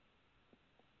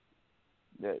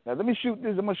 Now let me shoot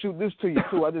this. I'm gonna shoot this to you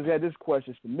too. I just had this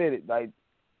question submitted. Like,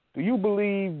 do you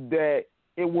believe that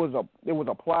it was a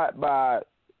plot by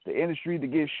the industry to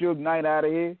get Suge Knight out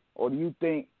of here, or do you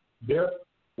think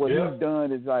what he's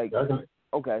done is like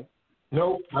okay?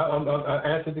 No, I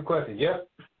answered the question. Yep.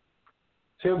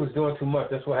 Suge was doing too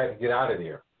much. That's why I had to get out of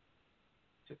there.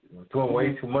 It was doing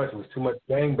way too much. It was too much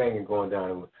gang banging going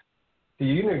down. See,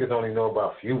 you niggas only know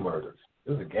about a few murders.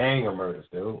 It was a gang of murders,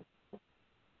 dude.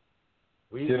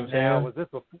 See what I'm saying?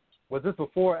 Was this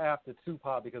before or after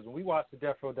Tupac? Because when we watched the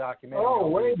Death Row documentary,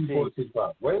 way before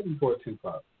Tupac. Way before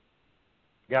Tupac.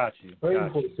 Got you. Way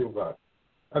before Tupac.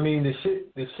 I mean, the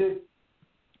shit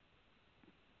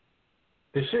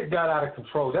got out of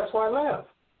control. That's why I left.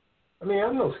 I mean,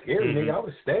 I'm no scary nigga. I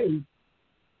would stay.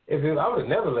 I would have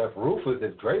never left Ruthless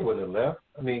if Dre wouldn't have left.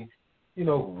 I mean, you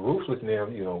know, Ruthless now,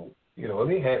 you know,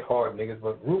 they had hard niggas,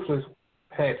 but Ruthless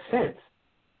had sense.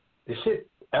 The shit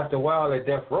after a while at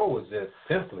Death Row was just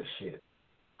senseless shit.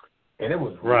 And it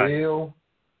was real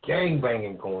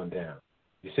gangbanging going down.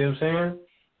 You see what I'm saying?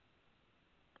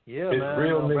 Yeah, it's man.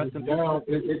 Real niggas now.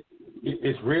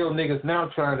 It's real niggas now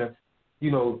trying to,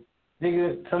 you know,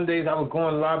 nigga, some days I would go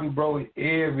in the lobby, bro.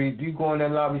 You go in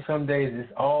that lobby, some days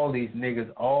it's all these niggas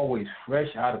always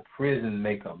fresh out of prison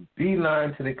make a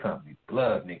beeline to the company.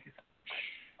 Blood niggas.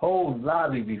 Whole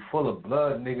lobby be full of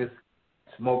blood niggas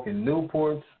smoking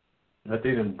Newports that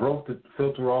they done broke the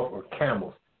filter off, or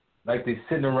Camels. Like they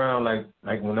sitting around like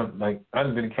when I've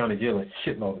been in county jail and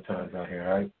shitting all the times out here,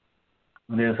 right?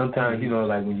 And then sometimes, you know,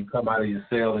 like when you come out of your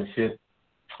cell and shit,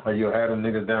 or you'll have them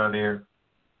niggas down there.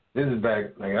 This is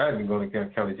back, like, I had been going to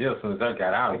county jail as soon as I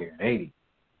got out of here in 80.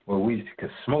 where we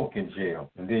could smoke in jail.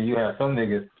 And then you have some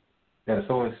niggas that are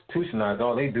so institutionalized,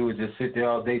 all they do is just sit there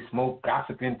all day, smoke,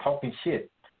 gossiping, talking shit.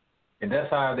 And that's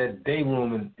how that day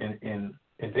room in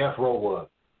death row was.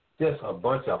 Just a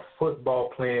bunch of football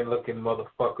playing looking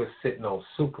motherfuckers sitting on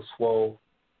super swole,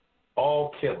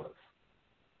 all killers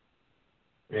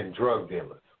and drug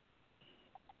dealers.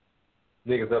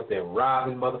 Niggas up there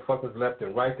robbing motherfuckers left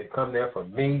and right. They come there for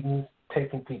meetings,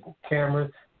 taking people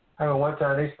cameras. I know one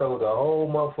time they stole the whole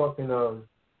motherfucking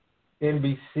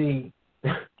NBC.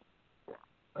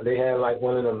 They had like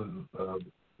one of them.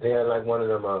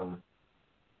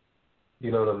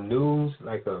 You know, them news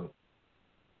like I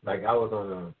was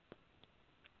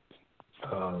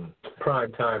on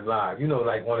Prime Time Live. You know,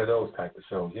 like one of those type of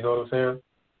shows. You know what I'm saying?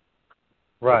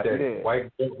 Right.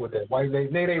 With that white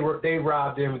lady. They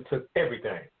robbed them and took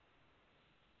everything.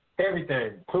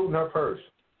 Everything, including her purse.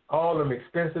 All them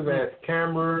expensive ass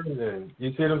cameras and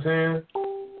you see what I'm saying?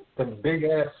 Them big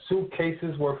ass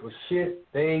suitcases worth of shit.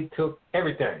 They took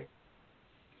everything.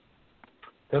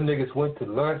 Them niggas went to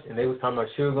lunch and they was talking about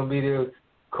she was gonna be there,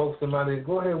 coax them out there.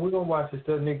 Go ahead, we're gonna watch this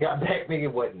stuff. And they got back,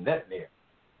 nigga, wasn't nothing there.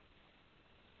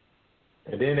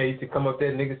 And then they used to come up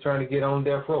there, niggas trying to get on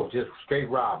death row, just straight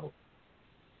rob them.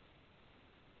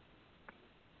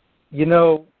 You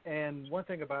know, and one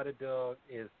thing about it, Doug,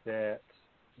 is that,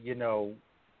 you know,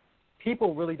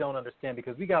 people really don't understand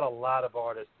because we got a lot of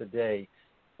artists today,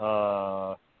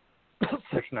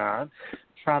 6ix9ine,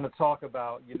 trying to talk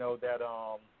about, you know, that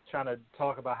trying to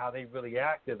talk about how they really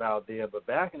active out there. But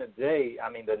back in the day, I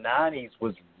mean, the 90s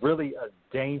was really a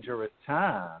dangerous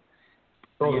time.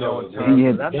 Oh, you know, no,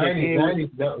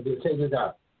 90s, check this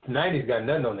out. 90s got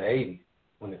nothing on the 80s.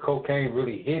 When the cocaine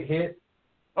really hit.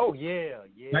 Oh, yeah.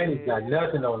 90s got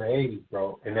nothing on the 80s,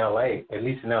 bro, in L.A., at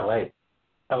least in L.A.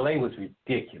 L.A. was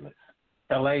ridiculous.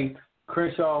 L.A.,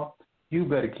 Crenshaw, you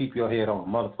better keep your head on a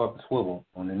motherfucking swivel.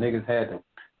 When the niggas had the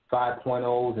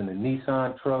 5.0s and the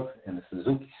Nissan trucks and the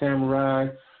Suzuki Samurai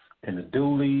and the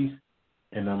dualies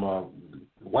and them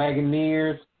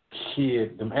Wagoneers,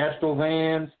 shit, them Astro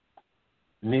vans,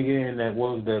 nigga, and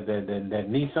that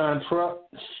Nissan truck,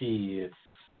 shit,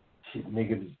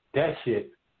 nigga, that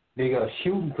shit, nigga, a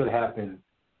shooting could happen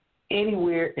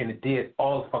anywhere and it did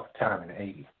all the fucking time in the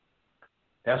 80s.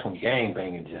 That's when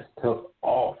gangbanging just took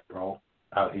off, bro,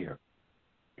 out here.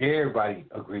 Everybody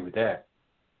agree with that.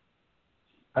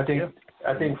 I think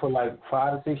for like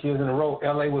 5 or 6 years in a row,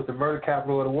 L.A. was the murder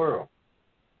capital of the world.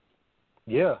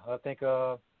 Yeah, I think.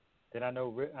 Then I know.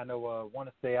 Want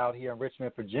to say out here in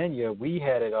Richmond, Virginia, we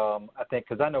had it. I think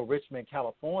because I know Richmond,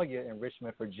 California, and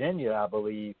Richmond, Virginia, I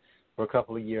believe, for a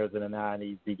couple of years in the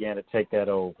 90s, began to take that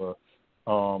over.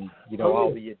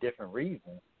 Albeit different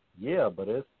reasons. Yeah, but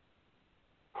it's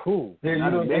cool. Yeah,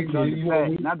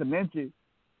 not to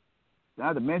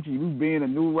mention, you being a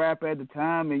new rapper at the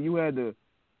time, and you had to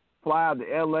fly out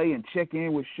to L.A. and check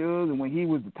in with Suge, and when he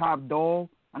was the top dog,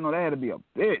 I know that had to be a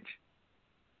bitch.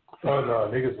 Oh, no,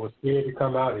 niggas was scared to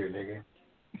come out here, nigga.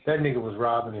 That nigga was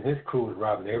robbing, and his crew was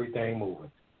robbing everything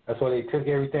moving. That's why they took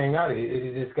everything out of it.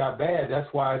 It just got bad.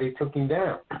 That's why they took him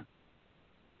down.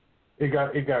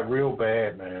 It got real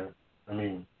bad, man. I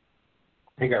mean,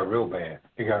 it got real bad.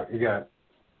 It got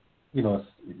you know,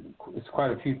 it's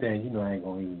quite a few things, you know, I ain't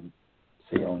going to even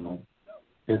say on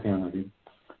this interview.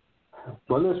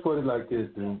 But let's put it like this,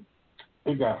 dude.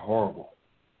 It got horrible.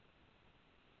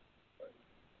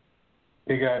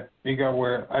 It got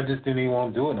where I just didn't even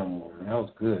want to do it no more, man. That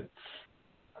was good.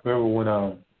 I remember when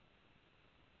I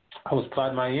was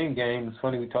plotting my end game. It's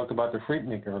funny we talked about the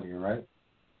Freaknik earlier, right?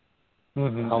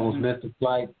 Mm-hmm. I almost missed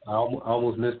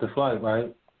the flight.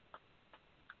 Right?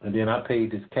 And then I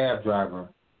paid this cab driver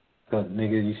because,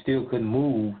 nigga, you still couldn't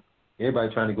move.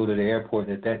 Everybody trying to go to the airport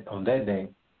on that day.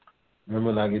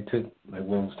 Remember, like, it took, like,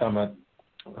 when it was talking about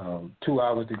 2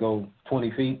 hours to go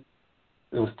 20 feet.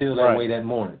 It was still that way that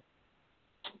morning.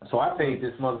 So I paid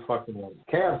this motherfucking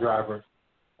cab driver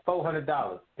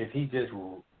 $400 if he just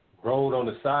rode on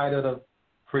the side of the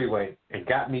freeway and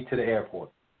got me to the airport.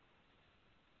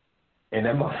 And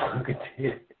that motherfucker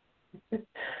did.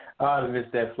 I'd have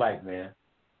missed that flight, man.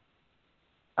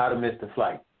 I'd have missed the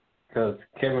flight. Because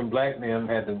Kevin Black and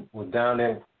them was down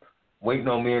there waiting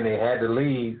on me, and they had to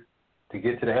leave to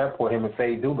get to the airport, him and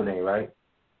Faye Dubonnet, right?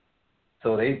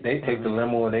 So they take the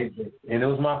limo, and it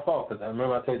was my fault, because I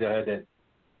remember I told you I had that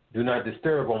do not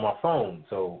disturb on my phone.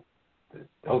 So the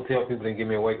hotel people didn't give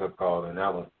me a wake-up call, and I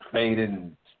was faded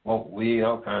and smoked weed,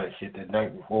 all kind of shit the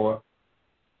night before.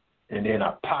 And then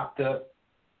I popped up,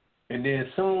 and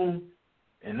then soon,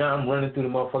 and now I'm running through the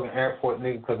motherfucking airport,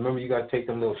 nigga, because remember you got to take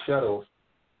them little shuttles.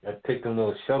 You got to take them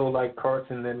little shuttle-like carts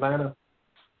in Atlanta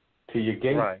to your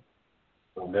gate. Right.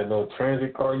 That little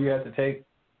transit car you have to take.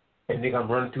 And nigga,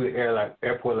 I'm running through the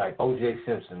airport like O.J.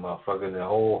 Simpson, motherfucker, in the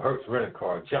old Hertz rental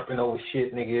car, jumping over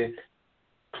shit, nigga,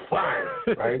 flying,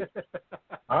 right?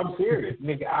 I'm serious.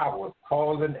 Nigga, I was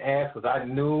hauling ass because I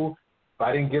knew if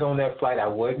I didn't get on that flight, I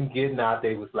wasn't getting out.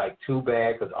 They was like, too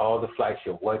bad because all the flights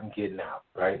you wasn't getting out,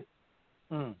 right?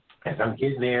 As I'm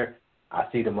getting there, I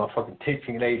see the motherfucking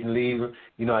ticket agent leave.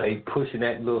 You know how they pushing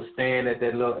that little stand that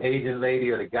little agent lady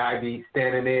or the guy be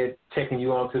standing there checking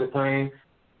you onto the plane.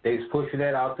 They was pushing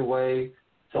that out the way.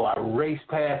 So I raced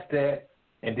past that.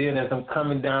 And then as I'm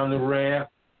coming down the ramp,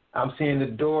 I'm seeing the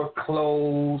door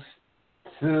close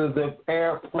to the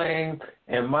airplane,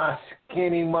 and my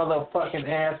skinny motherfucking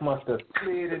ass must have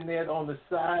slid in there on the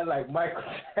side like Michael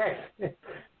Jackson.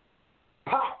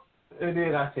 Pop! And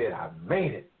then I said, I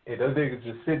made it. And those niggas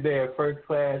just sit there in first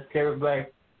class, Kevin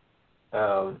Black,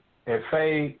 and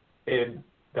Faye, and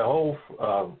the whole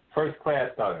first class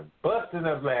started busting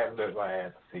up laughing at my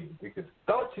ass seat because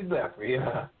thought you left me.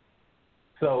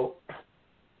 So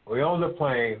we're on the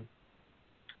plane,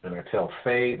 and I tell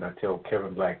Faye and I tell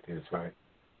Kevin Black this, right?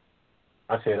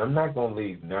 I said, I'm not going to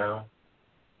leave now,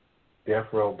 death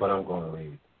row, but I'm going to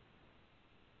leave.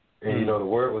 And, you know, the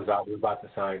word was out, we were about to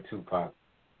sign Tupac.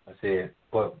 I said,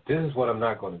 but this is what I'm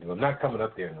not going to do. I'm not coming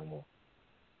up there no more.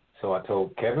 So I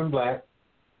told Kevin Black,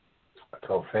 I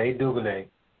told Faye Duvernay,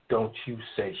 don't you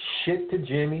say shit to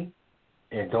Jimmy,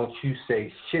 and don't you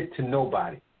say shit to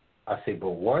nobody. I said, but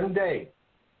one day,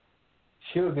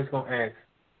 Sugar's going to ask,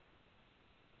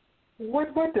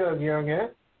 what Doug Young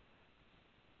at?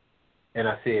 And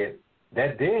I said,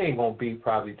 that day ain't going to be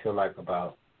probably till like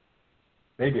about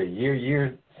maybe a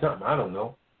year, something. I don't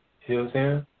know. See what I'm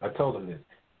saying? I told him this.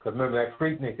 Because remember, that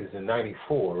Freaknik is in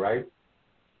 94, right?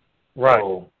 Right.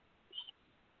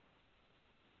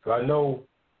 So I know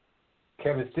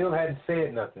Kevin still hadn't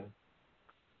said nothing.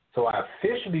 So I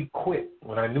officially quit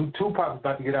when I knew Tupac was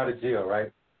about to get out of jail,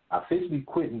 right? I officially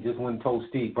quit and just went and told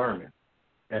Steve Berman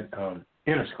at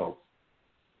Interscope.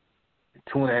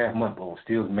 2.5-month-old,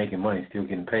 still making money, still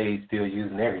getting paid, still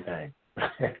using everything.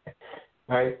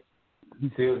 Right?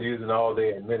 Still using all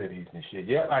their amenities and shit.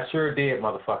 Yep, I sure did,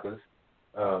 motherfuckers.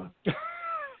 So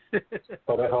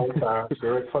that whole time,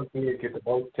 sure as fuck did get the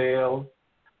hotel,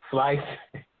 flights,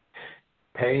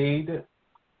 paid.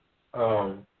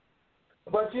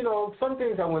 But, you know, some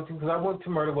things I went to, because I went to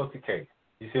Murder Was the Case.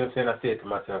 You see what I'm saying? I said to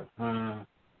myself,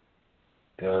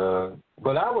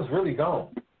 but I was really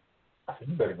gone. I said,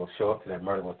 you better go show up to that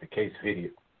Murder Was the Case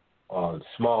video,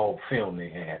 small film they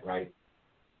had, right?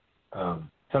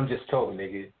 Some just told me,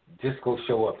 nigga, just go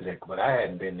show up to that. But I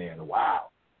hadn't been there in a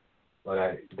while.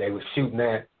 But they were shooting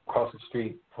that across the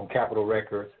street from Capitol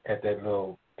Records at that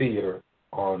little theater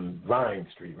on Vine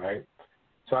Street, right?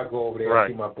 So I go over there, I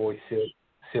see my boy Silk.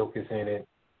 Silk is in it.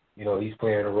 You know, he's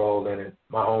playing a role in it.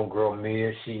 My homegirl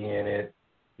Mia, she in it.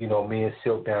 You know, me and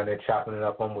Silk down there chopping it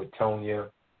up. I'm with Tonya.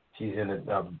 She's in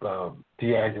the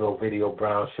D'Angelo video,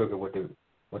 Brown Sugar, with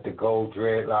the gold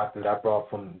dreadlock that I brought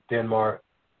from Denmark.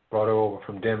 Brought her over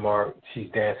from Denmark. She's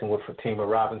dancing with Fatima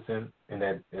Robinson in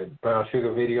that Brown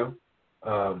Sugar video.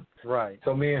 Right.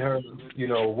 So me and her, you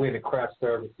know, we in the craft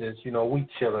services. You know, we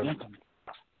chilling.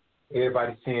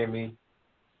 Everybody seeing me.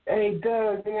 Hey,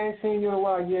 Doug, I ain't seen you in a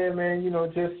while. Yeah, man.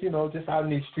 Just out in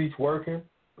these streets working.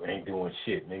 I ain't doing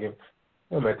shit, nigga.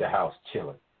 I'm at the house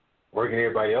chilling, working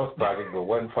everybody else's projects, but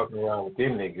wasn't fucking around with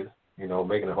them niggas. You know,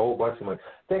 making a whole bunch of money.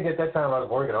 I think at that time I was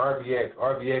working RBX.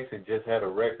 RBX had just had a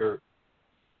record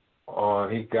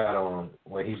on. He got on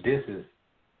where he disses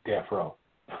Death Row.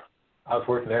 I was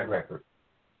working that record,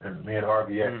 and me and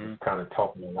RBX was kind of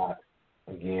talking a lot.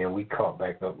 Again, we caught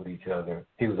back up with each other.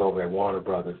 He was over at Warner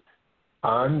Brothers.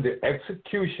 I'm the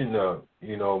executioner.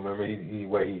 You know, remember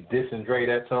where he's dissing Dre,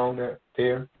 that song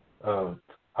there.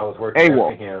 I was working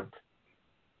for him.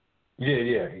 Yeah,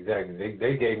 exactly.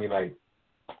 They gave me like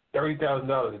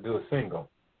 $30,000 to do a single,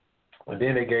 and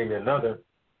then they gave me another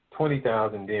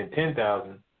 $20,000, then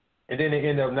 $10,000, and then they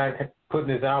ended up not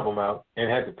putting his album out and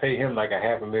had to pay him like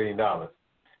 $500,000.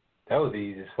 That was the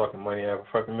easiest fucking money I ever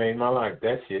fucking made in my life.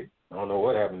 That shit. I don't know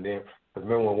what happened then. Because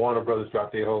remember when Warner Brothers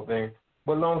dropped their whole thing?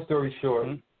 But long story short,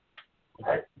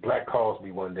 Black calls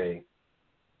me one day.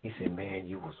 He said, man,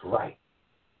 you was right.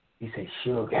 He said,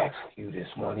 Suge asked you this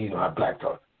morning. You know how Black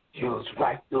talk. You was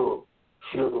right, dude.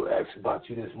 Suge asked about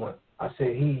you this morning. I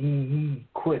said, he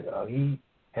quit. He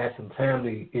had some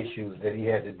family issues that he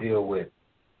had to deal with.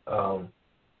 And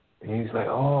he was like,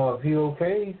 oh, is he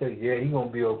okay? He said, yeah, he going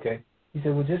to be okay. He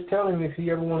said, well, just tell him if he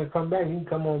ever want to come back, he can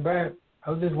come on back. I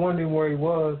was just wondering where he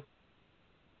was.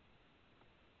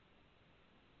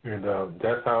 And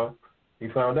that's how he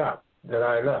found out that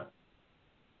I left.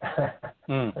 Hey,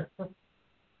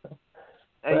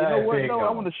 you know what? No,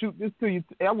 I want to shoot this to you.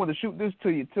 I want to shoot this to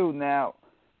you too. Now,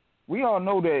 we all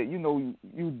know that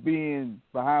you being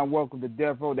behind Welcome to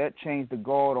Death Row, that changed the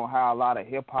guard on how a lot of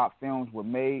hip hop films were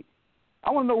made.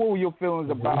 I want to know what were your feelings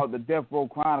about the Death Row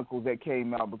Chronicles that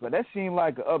came out, because that seemed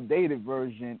like an updated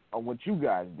version of what you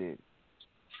guys did.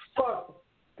 Fuck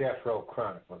Death Row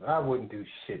Chronicles. I wouldn't do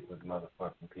shit with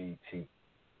motherfucking PET.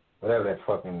 Whatever that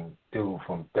fucking dude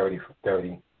from 30 for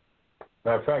 30.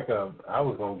 Matter of fact, I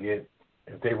was gonna get,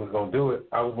 if they was gonna do it,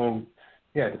 I was gonna,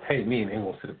 you had to pay me, and they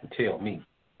won't sit up and tell me.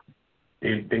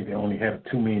 They only have a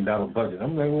 $2 million budget.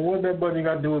 I'm like, well, what that budget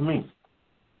got to do with me?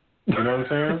 You know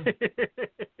what I'm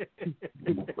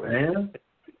saying? Man,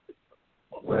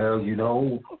 well,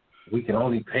 we can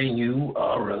only pay you,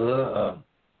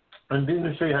 and then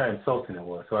to show you how insulting it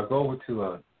was. So I go over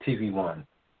to TV One,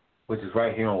 which is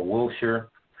right here on Wilshire,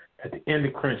 at the end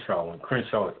of Crenshaw, when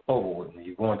Crenshaw is over with, when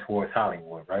you're going towards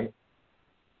Hollywood, right?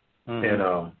 Mm-hmm. And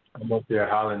I'm up there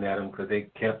hollering at them because they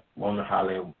kept wanting to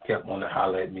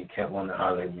holler at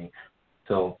me.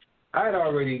 So I had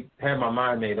already had my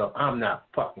mind made up. I'm not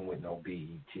fucking with no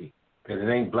BET because it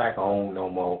ain't black owned no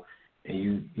more, and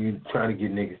you trying to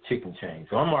get niggas chicken change.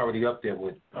 So I'm already up there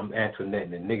with Antoinette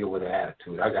and the nigga with an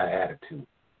attitude. I got an attitude.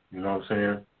 You know what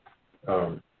I'm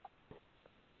saying?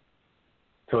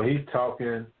 So he's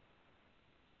talking.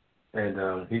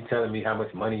 And he's telling me how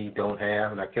much money he don't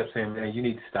have, and I kept saying, man, you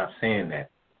need to stop saying that.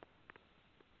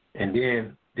 And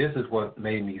then this is what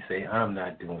made me say, I'm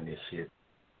not doing this shit.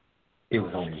 It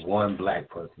was only one black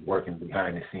person working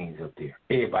behind the scenes up there.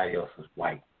 Everybody else was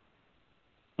white.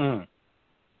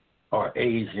 Or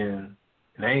Asian.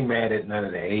 And I ain't mad at none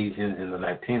of the Asians and the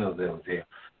Latinos that was there.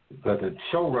 But the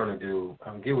showrunner dude,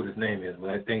 I don't get what his name is, but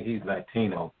I think he's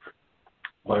Latino.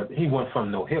 But he wasn't from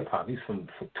no hip-hop. He's from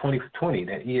 20 for 20,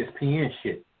 that ESPN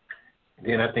shit. And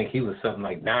then I think he was something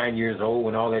like 9 years old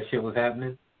when all that shit was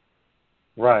happening.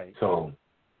 Right. So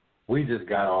we just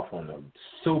got off on a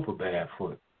super bad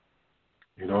foot.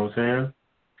 You know what I'm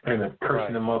saying? And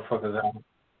cursing the motherfuckers out.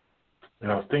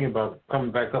 And I was thinking about coming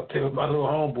back up to my little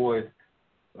homeboys,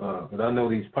 because I know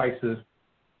these prices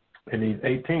in these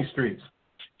 18th streets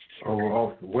over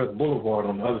off West Boulevard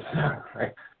on the other side,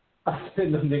 right? I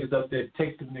send them niggas up there,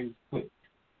 take them niggas quick.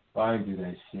 Well, I ain't do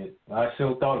that shit. I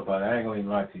sure thought about it. I ain't gonna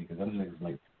even lie to you, because them niggas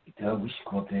like, we should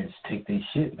go up there and just take their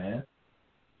shit, man.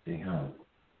 See,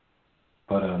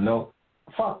 But no,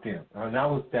 fuck them. And I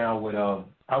was down with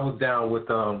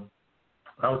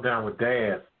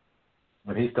Daz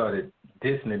when he started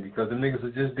dissing it, because the niggas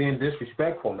was just being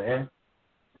disrespectful, man.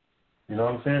 You know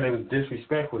what I'm saying? They was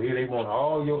disrespectful. Here they want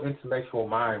all your intellectual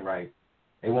mind right.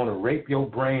 They want to rape your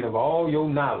brain of all your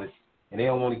knowledge, and they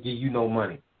don't want to give you no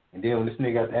money. And then when this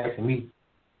nigga got to asking me,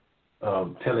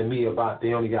 telling me about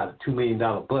they only got a $2 million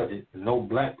budget and no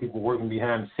black people working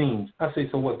behind the scenes, I say,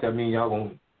 so what? That mean y'all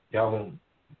gonna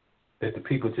that the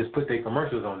people just put their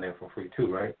commercials on there for free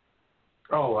too, right?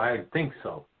 Oh, I think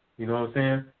so. You know what I'm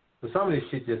saying? So some of this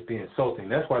shit just be insulting.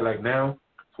 That's why, like now,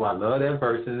 that's why I love that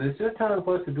person. It's just time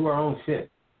for us to do our own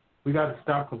shit. We got to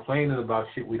stop complaining about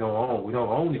shit we don't own. We don't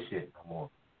own the shit no more.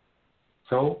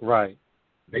 So,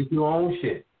 make your own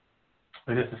shit.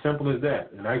 And it's as simple as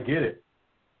that. And I get it.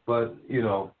 But,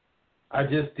 I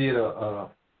just did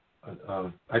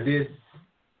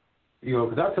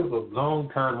because I took a long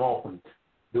time off from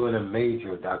doing a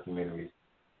major documentaries.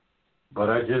 But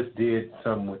I just did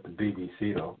something with the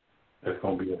BBC, though. That's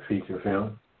going to be a feature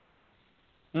film.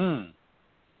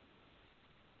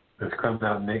 It's coming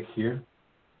out next year.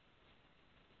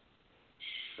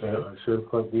 I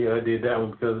did that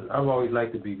one because I've always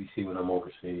liked the BBC when I'm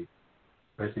overseas,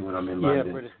 especially when I'm in London.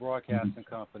 Yeah, British Broadcasting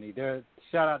Company.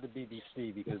 Shout out to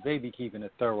BBC because they be keeping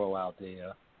it thorough out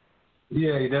there.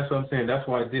 Yeah, that's what I'm saying. That's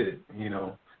why I did it.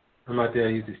 I'm out there.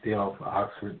 I used to stay off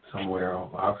Oxford, somewhere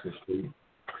off Oxford Street.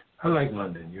 I like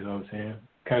London, you know what I'm saying?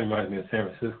 Kind of reminds me of San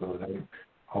Francisco. It's like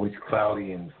always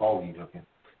cloudy and foggy looking.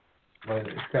 But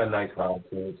it's got a nice vibe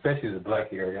to it, especially the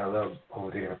black area. I love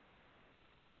over there.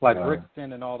 Like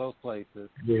Brixton and all those places.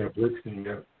 Yeah, Brixton,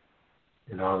 yeah.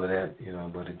 And all of that,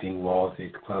 but the Dingwalls, the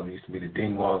club used to be the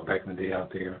Dingwalls back in the day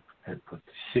out there. Had put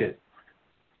the shit.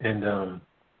 And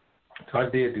so I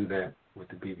did do that with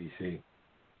the BBC.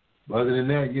 But other than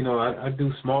that, I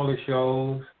do smaller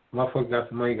shows. Motherfucker got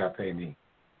some money, got to pay me.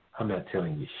 I'm not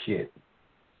telling you shit.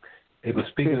 Hey, but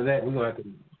speaking of that, we're going to have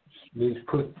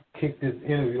to kick this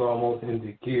interview almost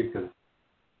into gear because,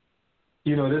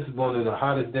 this is one of the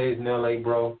hottest days in L.A.,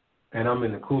 bro, and I'm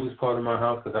in the coolest part of my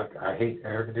house because I hate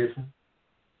air conditioning.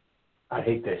 I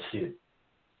hate that shit.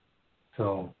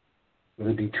 So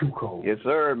it'll be too cold. Yes,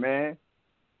 sir, man.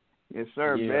 Yes,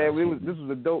 sir, Yeah. man. This was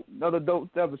another dope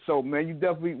episode, man. You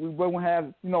definitely we will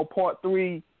have part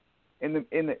 3 in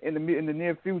the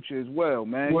near future as well,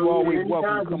 man. Well, you always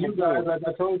welcome to come you guys, like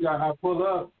I told y'all, I pull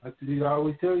up. I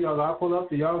always tell y'all, I pull up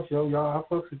to y'all show. Y'all, I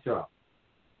fucks with y'all.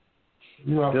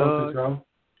 You know, I fucks with y'all.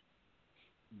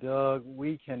 Doug,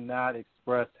 we cannot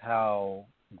express how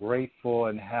grateful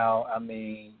and how I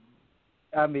mean,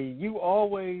 you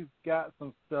always got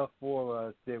some stuff for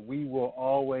us that we will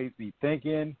always be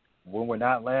thinking when we're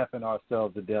not laughing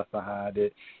ourselves to death behind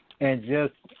it, and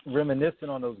just reminiscing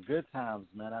on those good times,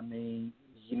 man. I mean,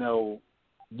 you're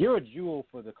a jewel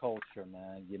for the culture,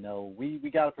 man. We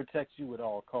got to protect you at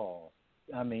all costs.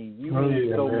 I mean, you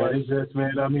mean so much. It's just,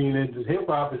 man, I mean, hip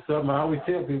hop is something I always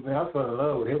tell people, man, I fell in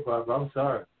love with hip hop. I'm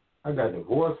sorry. I got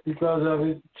divorced because of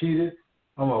it, cheated.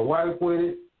 I'm a wife with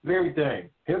it, everything.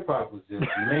 Hip hop was just,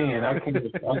 man, I can't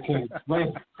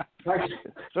explain.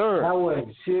 Sure. I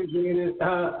wasn't shit with it.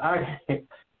 I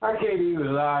can't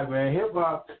even lie, man. Hip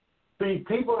hop,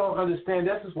 people don't understand.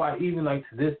 This is why even like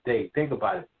to this day, think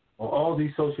about it, on all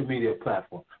these social media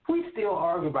platforms, we still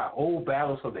argue about old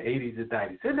battles from the 80s and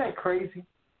 90s. Isn't that crazy?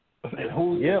 And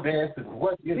who's the best and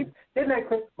what? Isn't that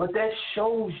crazy? But that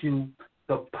shows you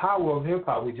the power of hip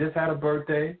hop. We just had a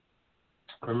birthday.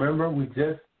 Remember, we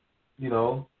just,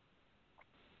 not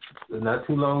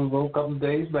too long ago, a couple of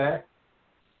days back,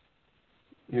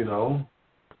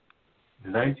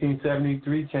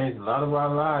 1973 changed a lot of our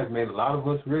lives, made a lot of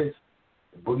us rich.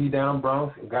 The Boogie Down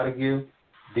Bronx, got to give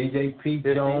DJ Pete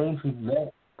Jones, who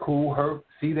met Cool Herc,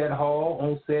 see that hall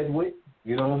on Sedgwick,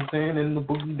 you know what I'm saying, in the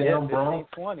Boogie Down Bronx.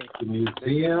 The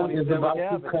museum is about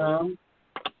to come.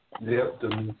 Yep, the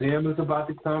museum is about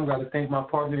to come. Got to thank my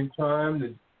partner in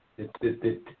crime, the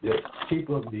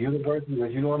people of the university,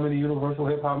 because I'm in the Universal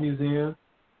Hip Hop Museum.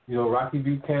 Rocky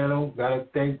Buchanan. Got to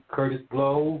thank Curtis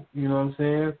Blow. You know what I'm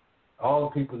saying? All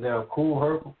the people down. Cool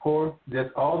Herc, of course.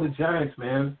 That's all the giants,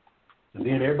 man. And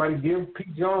then everybody give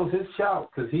Pete Jones his shout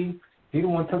because he the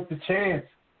one took the chance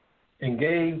and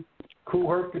gave Cool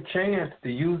Herc the chance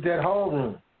to use that hall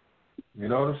room. You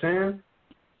know what I'm saying?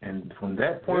 And from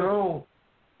that point on,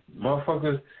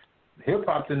 motherfuckers,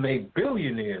 hip-hop has made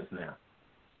billionaires now.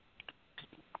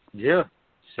 Yeah.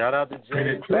 Shout out to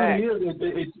Jay.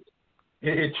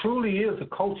 It truly is a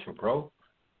culture, bro.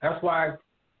 That's why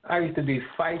I used to be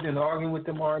fighting and arguing with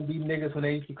them R&B niggas when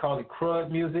they used to call it crud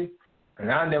music. And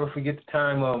I'll never forget the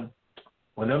time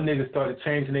when them niggas started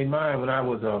changing their mind when I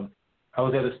was at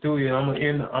a studio. I'm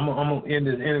gonna end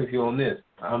this interview on this.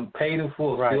 I'm Paid in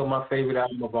Full, still my favorite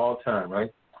album of all time,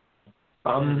 right?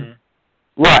 I'm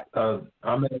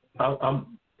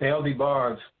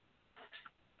Debarge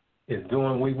is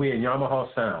doing we in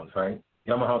Yamaha Sounds, right?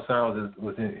 Yamaha Sounds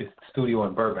was in its studio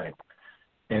in Burbank,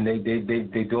 and they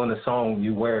doing the song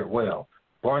 "You Wear It Well."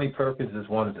 Barney Perkins is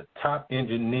one of the top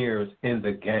engineers in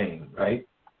the game, right?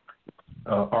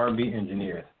 R&B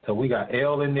engineers. So we got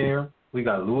L in there. We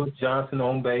got Louis Johnson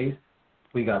on bass.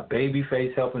 We got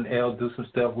Babyface helping L do some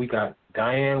stuff. We got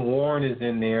Diane Warren is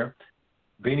in there.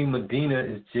 Benny Medina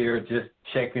is there just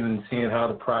checking and seeing how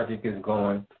the project is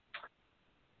going.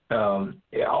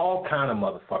 All kind of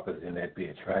motherfuckers in that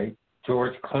bitch, right?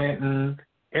 George Clinton,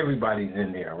 everybody's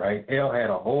in there, right? L had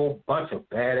a whole bunch of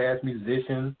badass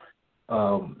musicians.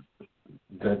 The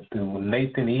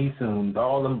Nathan East and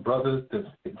all them brothers, the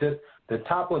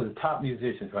top of the top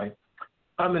musicians, right?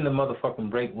 I'm in the motherfucking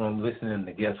break room listening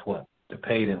to guess what? The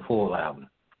Paid in Full album.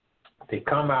 They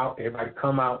come out, everybody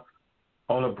come out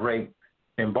on a break,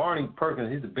 and Barney Perkins,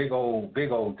 he's a big old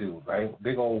dude, right?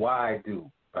 Big old wide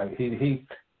dude, right? He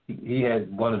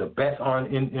had one of the best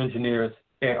R&B engineers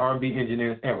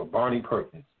ever, Barney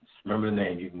Perkins. Remember the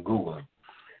name? You can Google him.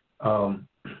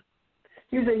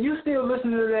 He said, "You still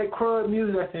listening to that crud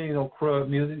music?" I said, "Ain't no crud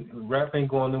music. Rap ain't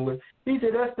going nowhere." He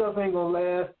said, "That stuff ain't gonna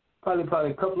last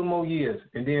probably a couple of more years."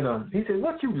 And then he said,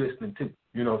 "What you listening to?"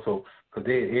 So because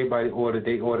everybody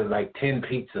ordered like 10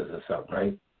 pizzas or something,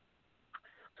 right?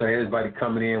 So everybody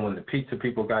coming in when the pizza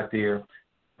people got there.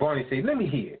 Barney said, "Let me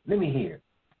hear.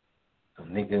 So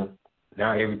nigga,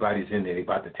 now everybody's in there. They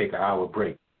about to take an hour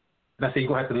break. And I said, "You're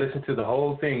gonna have to listen to the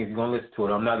whole thing if you're gonna listen to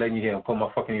it. I'm not letting you hear. I'll put my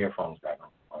fucking earphones back on.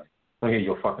 I don't hear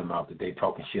your fucking mouth today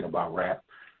talking shit about rap.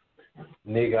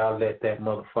 Nigga, I'll let that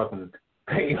motherfucking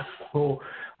Paid Full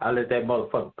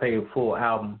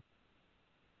album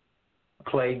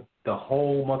play, the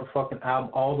whole motherfucking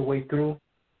album all the way through.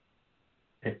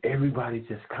 And everybody's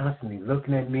just constantly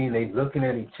looking at me, and they looking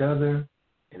at each other,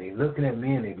 and they looking at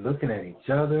me, and they looking at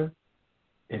each other.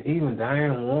 And even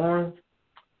Diane Warren,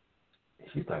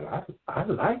 she's like, I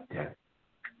like that.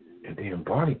 And then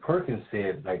Barney Perkins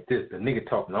said like this, the nigga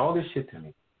talking all this shit to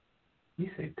me. He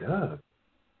said, "Doug,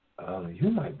 you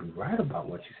might be right about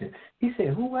what you said. He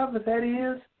said, whoever that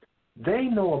is, they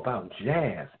know about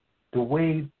jazz, the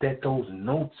way that those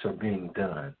notes are being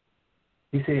done.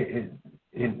 He said,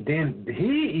 and then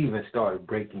he even started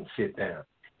breaking shit down.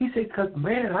 He said, because,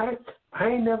 man, I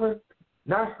ain't never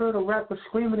not heard a rapper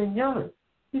screaming and yelling.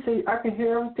 He said, I can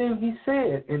hear everything he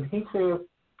said. And he said,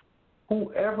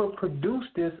 whoever produced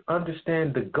this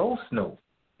understand the ghost note.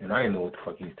 And I didn't know what the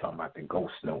fuck he was talking about, the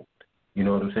ghost note. You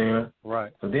know what I'm saying?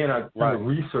 Right. So then I kind of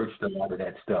researched a lot of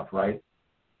that stuff, right?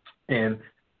 And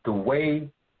the way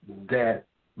that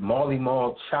Marley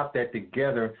Marl chopped that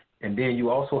together, and then you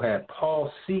also had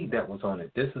Paul C. that was on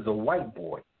it. This is a white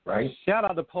boy, right? Shout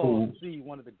out to Paul C.,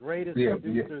 one of the greatest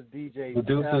producers, DJs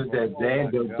Producers ever.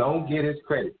 that don't get his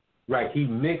credit. Right, he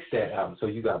mixed that album. So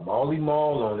you got Marley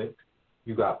Marl on it.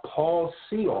 You got Paul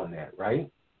C. on that, right?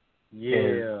 Yeah.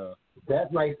 And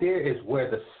that right there is where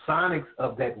the sonics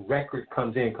of that record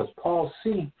comes in, because Paul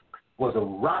C. was a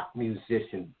rock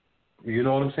musician. You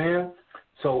know what I'm saying?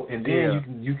 So, and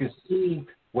then you can see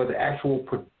where the actual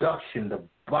production, the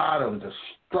bottom, the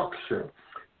structure,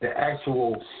 the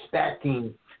actual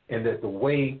stacking, and that the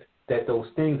way that those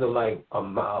things are like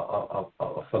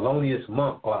a felonious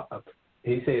monk. Or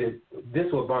he said, this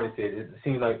is what Barney said. It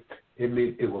seemed like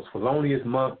it was felonious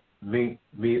monk meet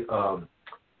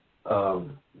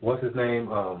what's his name?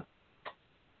 The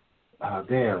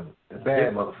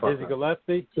bad motherfucker. Dizzy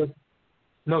Gillespie?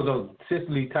 No,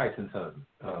 Cicely Tyson's son.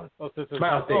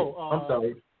 Miles Davis. I'm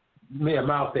sorry. Yeah,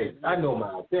 Miles Davis. I know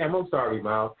Miles. Damn, I'm sorry,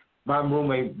 Miles. My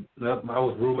roommate, I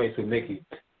was roommates with Mickey.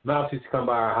 Miles used to come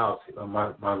by our house.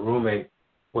 My roommate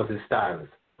was his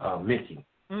stylist, Mickey.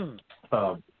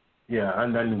 Yeah, I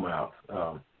knew Miles.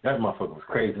 That motherfucker was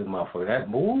crazy, motherfucker. That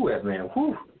man,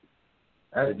 whoo.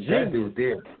 That dude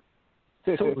there.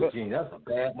 Super genius. That's a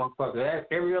bad motherfucker.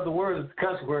 Every other word is a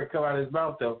cuss word come out of his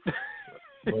mouth, though.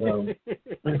 But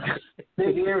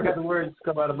every other word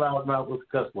come out of my mouth was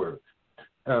a cuss word.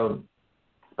 And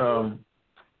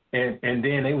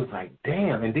then they was like,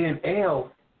 damn. And then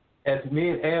L, as me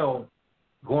and L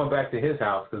going back to his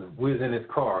house, because we was in his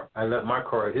car. I left my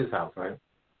car at his house, right?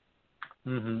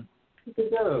 Mm-hmm. He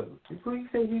said, Doug, he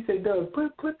said, Doug,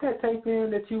 put that tape in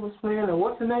that you was playing, or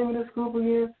what's the name of this group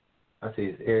again? I said,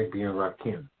 it's Eric B. and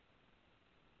Rakim.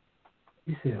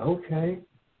 He said, okay.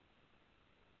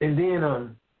 And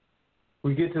then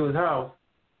we get to his house.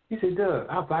 He said, Doug,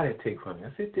 I'll buy that tape from you.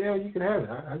 I said, Dale, you can have it.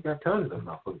 I got tons of them.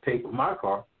 I put the tape in my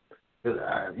car. Cause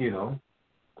I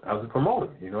was a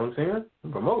promoter. You know what I'm saying?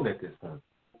 I'm promoting at this point.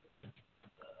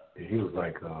 And he was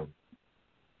like,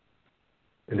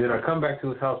 and then I come back to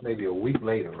his house maybe a week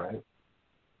later, right?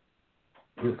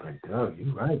 He was like, Doug,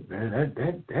 you right, man.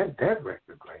 That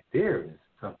record right there is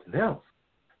something else.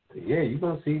 So, yeah, you're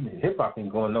going to see hip hop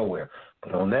ain't going nowhere.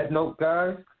 But on that note,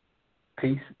 guys,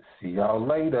 peace. See y'all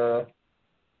later.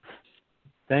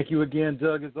 Thank you again,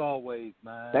 Doug, as always,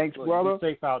 man. Thanks, brother.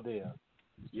 Be safe out there.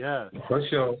 Yeah. For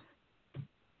sure.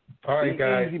 All right,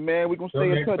 guys. Easy, man. We're going to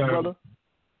stay in touch, brother.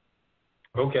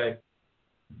 Okay.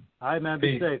 All right, man.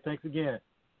 Peace. Be safe. Thanks again.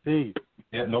 Peace.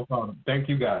 Yeah, no problem. Thank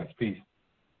you, guys. Peace.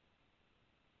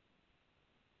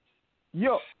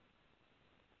 Yo.